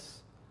for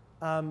this,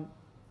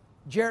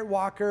 Jarrett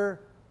Walker,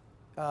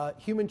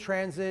 Human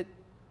Transit,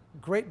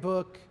 great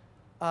book.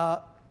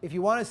 If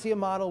you want to see a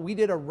model, we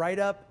did a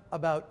write-up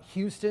about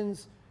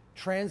Houston's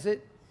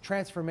transit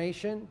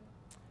transformation.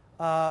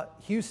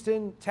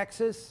 Houston,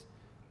 Texas,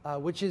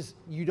 which is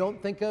you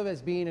don't think of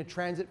as being a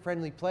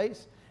transit-friendly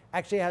place,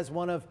 actually has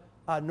one of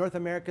North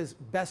America's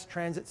best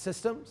transit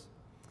systems.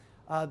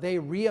 They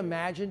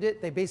reimagined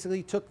it. They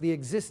basically took the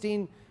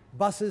existing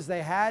buses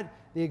they had,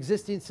 the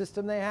existing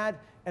system they had,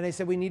 and they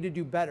said, we need to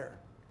do better.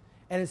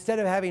 And instead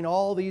of having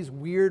all these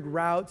weird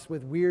routes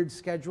with weird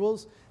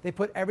schedules, they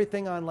put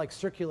everything on like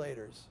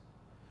circulators.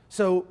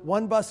 So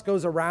one bus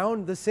goes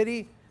around the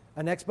city,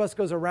 a next bus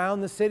goes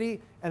around the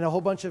city, and a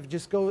whole bunch of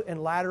just go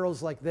in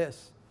laterals like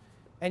this.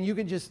 And you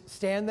can just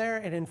stand there,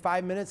 and in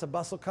 5 minutes, a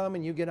bus will come,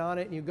 and you get on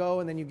it, and you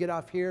go, and then you get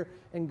off here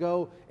and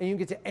go, and you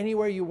can get to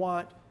anywhere you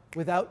want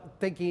without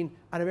thinking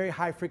on a very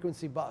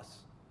high-frequency bus.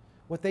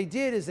 What they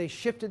did is they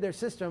shifted their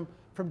system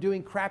from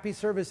doing crappy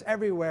service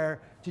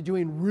everywhere to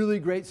doing really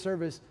great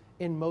service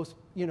in most,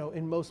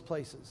 in most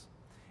places.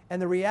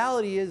 And the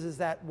reality is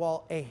that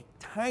while a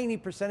tiny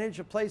percentage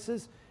of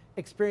places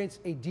experience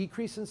a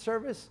decrease in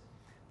service,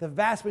 the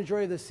vast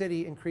majority of the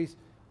city increased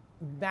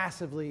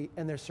massively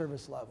in their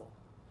service level.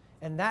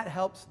 And that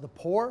helps the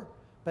poor,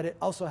 but it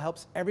also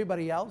helps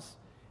everybody else.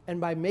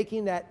 And by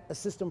making that a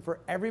system for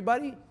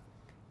everybody,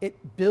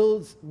 it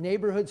builds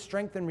neighborhood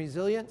strength and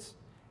resilience,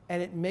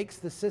 and it makes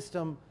the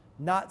system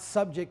not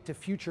subject to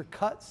future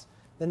cuts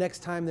the next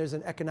time there's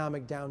an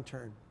economic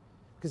downturn.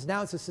 Because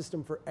now it's a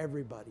system for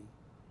everybody.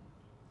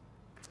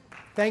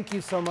 Thank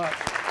you so much.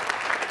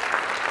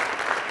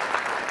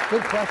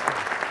 Good question.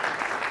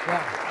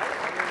 Yeah.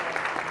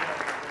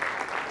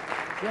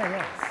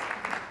 Yeah.